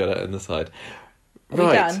got it on the side. Are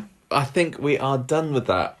we done? I think we are done with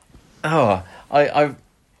that. Oh,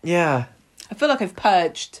 yeah. I feel like I've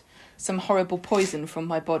purged some horrible poison from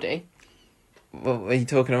my body. What were you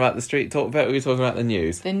talking about? The street talk bit? Or were you talking about the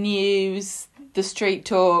news? The news, the street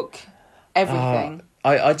talk, everything.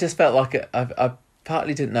 I just felt like I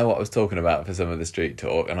partly didn't know what I was talking about for some of the street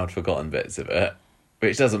talk, and I'd forgotten bits of it,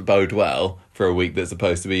 which doesn't bode well for a week that's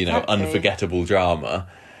supposed to be, unforgettable drama.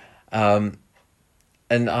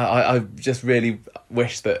 And I just really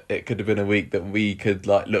wish that it could have been a week that we could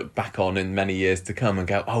look back on in many years to come and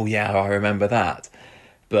go, oh yeah, I remember that.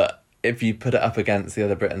 But if you put it up against the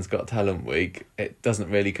other Britain's Got Talent week, it doesn't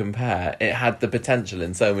really compare. It had the potential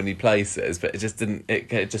in so many places, but it just didn't.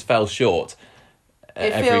 It just fell short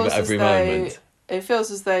every moment. It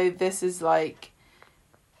feels as though this is like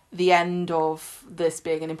the end of this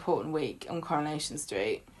being an important week on Coronation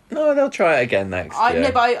Street. No, they'll try it again next year.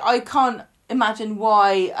 No, but I can't imagine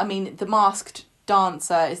why. I mean, The Masked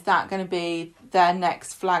Dancer, is that going to be their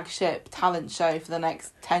next flagship talent show for the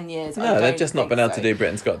next 10 years? No, they've just not been able to do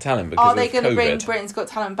Britain's Got Talent because of COVID. Are they going to bring Britain's Got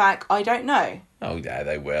Talent back? I don't know. Oh yeah,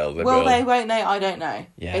 they will. They won't they? I don't know.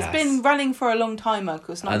 Yes. It's been running for a long time,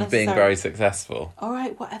 Marcus. And being very successful. All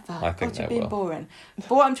right, whatever. I think you're being boring.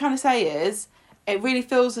 But what I'm trying to say is, it really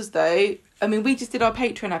feels as though, I mean, we just did our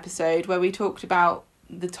Patreon episode where we talked about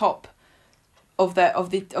the top of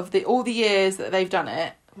all the years that they've done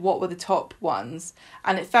it. What were the top ones?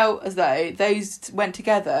 And it felt as though those went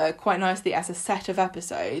together quite nicely as a set of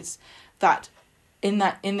episodes that in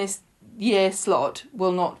this year slot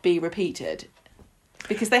will not be repeated,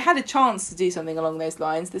 because they had a chance to do something along those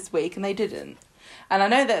lines this week and they didn't. And I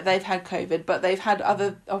know that they've had COVID, but they've had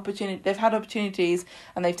other opportunities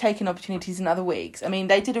and they've taken opportunities in other weeks. I mean,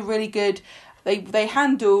 they did a really good. They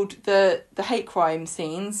handled the hate crime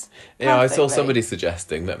scenes perfectly. Yeah, I saw somebody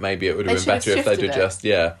suggesting that maybe it would have been better if they'd have just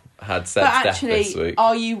had Seb's death this week.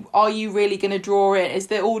 Are you really going to draw in? Is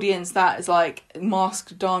the audience that is like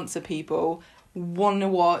Masked Dancer people want to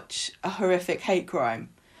watch a horrific hate crime?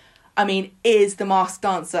 I mean, is The Masked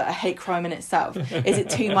Dancer a hate crime in itself? Is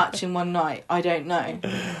it too much in one night? I don't know.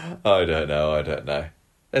 I don't know.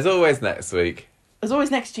 There's always next week. There's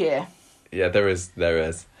always next year. Yeah, there is.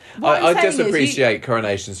 I just appreciate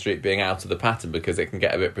Coronation Street being out of the pattern because it can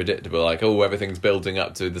get a bit predictable. Like, everything's building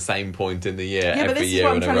up to the same point in the year every year in a row. Yeah, but this is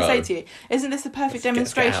what I'm trying to say to you. Isn't this a perfect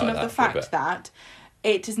demonstration of the fact that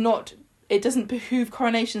it doesn't behoove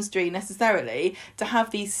Coronation Street necessarily to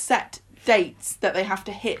have these set dates that they have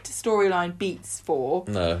to hit storyline beats for?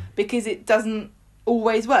 No. Because it doesn't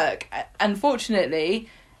always work. Unfortunately,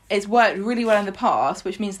 it's worked really well in the past,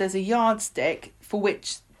 which means there's a yardstick for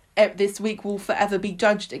which this week will forever be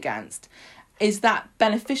judged against. Is that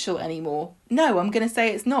beneficial anymore? No, I'm going to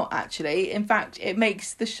say it's not, actually. In fact, it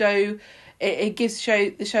makes the show, it gives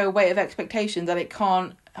the show a weight of expectation that it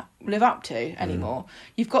can't live up to anymore.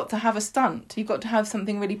 You've got to have a stunt. You've got to have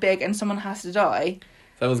something really big and someone has to die.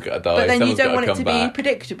 Someone's got to die. But then you don't want it to be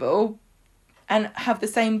predictable and have the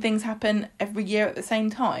same things happen every year at the same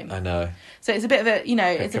time. I know. So it's a bit of a,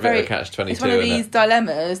 it's a very catch-22. It's one of these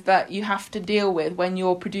dilemmas that you have to deal with when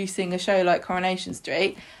you're producing a show like Coronation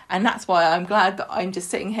Street, and that's why I'm glad that I'm just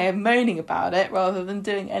sitting here moaning about it rather than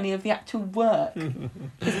doing any of the actual work,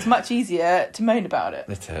 because it's much easier to moan about it.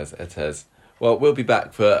 It is. Well, we'll be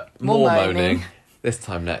back for more moaning. This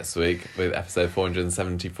time next week with episode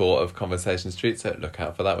 474 of Conversation Street, so look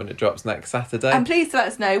out for that when it drops next Saturday. And please let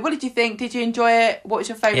us know, what did you think? Did you enjoy it? What was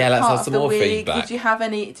your favourite part of the week? Feedback. Did you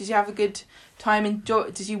have a good time?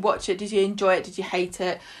 Did you watch it? Did you enjoy it? Did you hate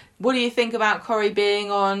it? What do you think about Corrie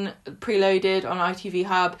being on Preloaded on ITV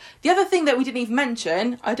Hub? The other thing that we didn't even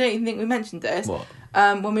mention, I don't even think we mentioned this,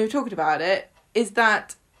 when we were talking about it, is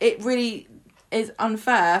that it really is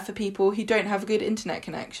unfair for people who don't have a good internet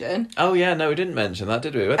connection. Oh yeah, no, we didn't mention that,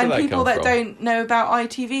 did we? Where did that come from? And people that don't know about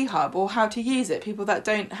ITV Hub or how to use it. People that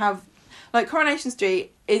don't have... Like, Coronation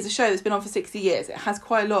Street is a show that's been on for 60 years. It has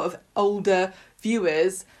quite a lot of older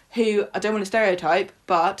viewers who, I don't want to stereotype,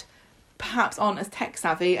 but perhaps aren't as tech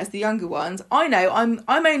savvy as the younger ones. I know I'm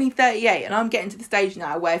only 38 and I'm getting to the stage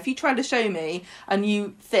now where if you try to show me a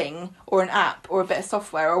new thing or an app or a bit of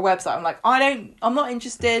software or a website, I'm like, I'm not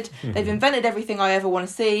interested. They've invented everything I ever want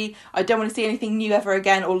to see. I don't want to see anything new ever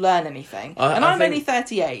again or learn anything. I'm only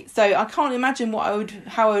 38, so I can't imagine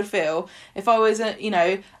how I would feel if I was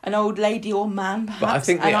an old lady or man, perhaps. But I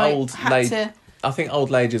think I think old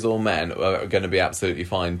ladies or men are going to be absolutely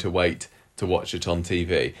fine to wait to watch it on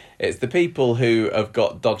TV. It's the people who have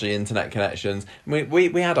got dodgy internet connections.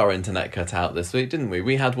 We had our internet cut out this week, didn't we?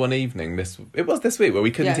 We had one evening this week where we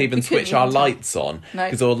couldn't even switch our lights on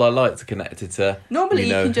because all our lights are connected to normally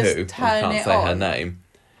you can just turn it on. I can't say her name.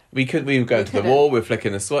 We would go to the wall, we're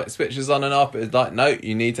flicking the switches on and off. It's like, no,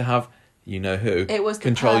 you need to have who it was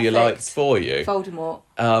control your lights for you. Voldemort.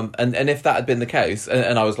 And if that had been the case,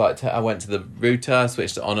 and I was like, I went to the router,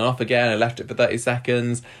 switched it on and off again, I left it for 30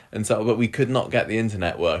 seconds, and so, but we could not get the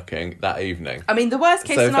internet working that evening. I mean, the worst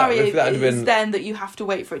case scenario is then that you have to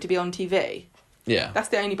wait for it to be on TV. Yeah. That's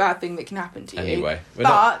the only bad thing that can happen to you. Anyway.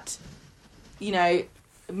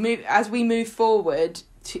 As we move forward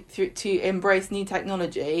to embrace new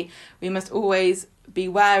technology, we must always be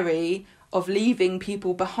wary of leaving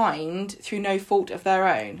people behind through no fault of their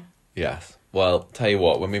own. Yes. Well, tell you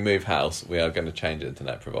what, when we move house, we are going to change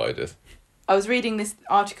internet providers. I was reading this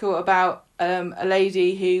article about a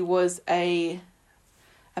lady who was a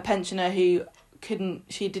pensioner who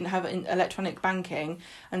didn't have electronic banking,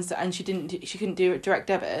 and she couldn't do direct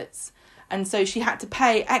debits, and so she had to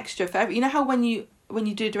pay extra for every. You know how when you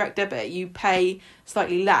do direct debit, you pay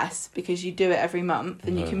slightly less because you do it every month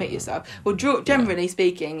and you commit yourself. Well, generally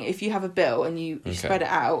speaking, if you have a bill and you spread it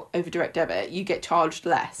out over direct debit, you get charged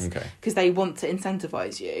less because they want to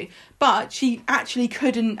incentivise you. But she actually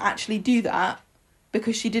couldn't do that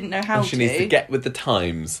because she didn't know how to. She needs to get with the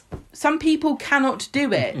times. Some people cannot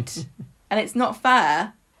do it, and it's not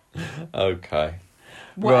fair. Okay.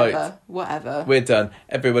 Whatever. We're done.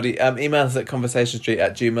 Everybody, email us at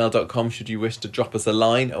conversationstreet@gmail.com should you wish to drop us a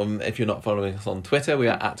line. If you're not following us on Twitter, we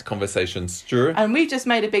are at conversationstrew. And I've just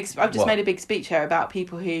made a big speech here about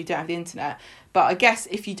people who don't have the internet. But I guess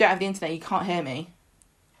if you don't have the internet, you can't hear me.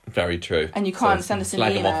 Very true. And you can't send us an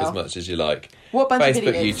email. Slag them off as much as you like. What bunch Facebook,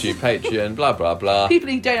 of idiots. YouTube, Patreon, blah, blah, blah. People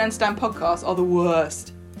who don't understand podcasts are the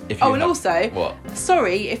worst.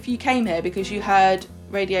 Sorry if you came here because you heard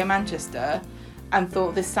Radio Manchester and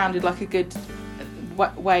thought this sounded like a good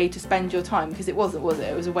way to spend your time, because it wasn't, was it?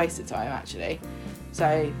 It was a waste of time, actually.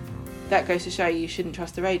 So that goes to show you shouldn't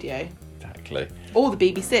trust the radio. Exactly. Or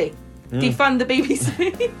the BBC. Defund the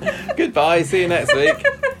BBC. Goodbye, see you next week.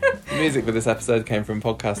 The music for this episode came from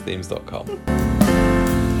podcastthemes.com.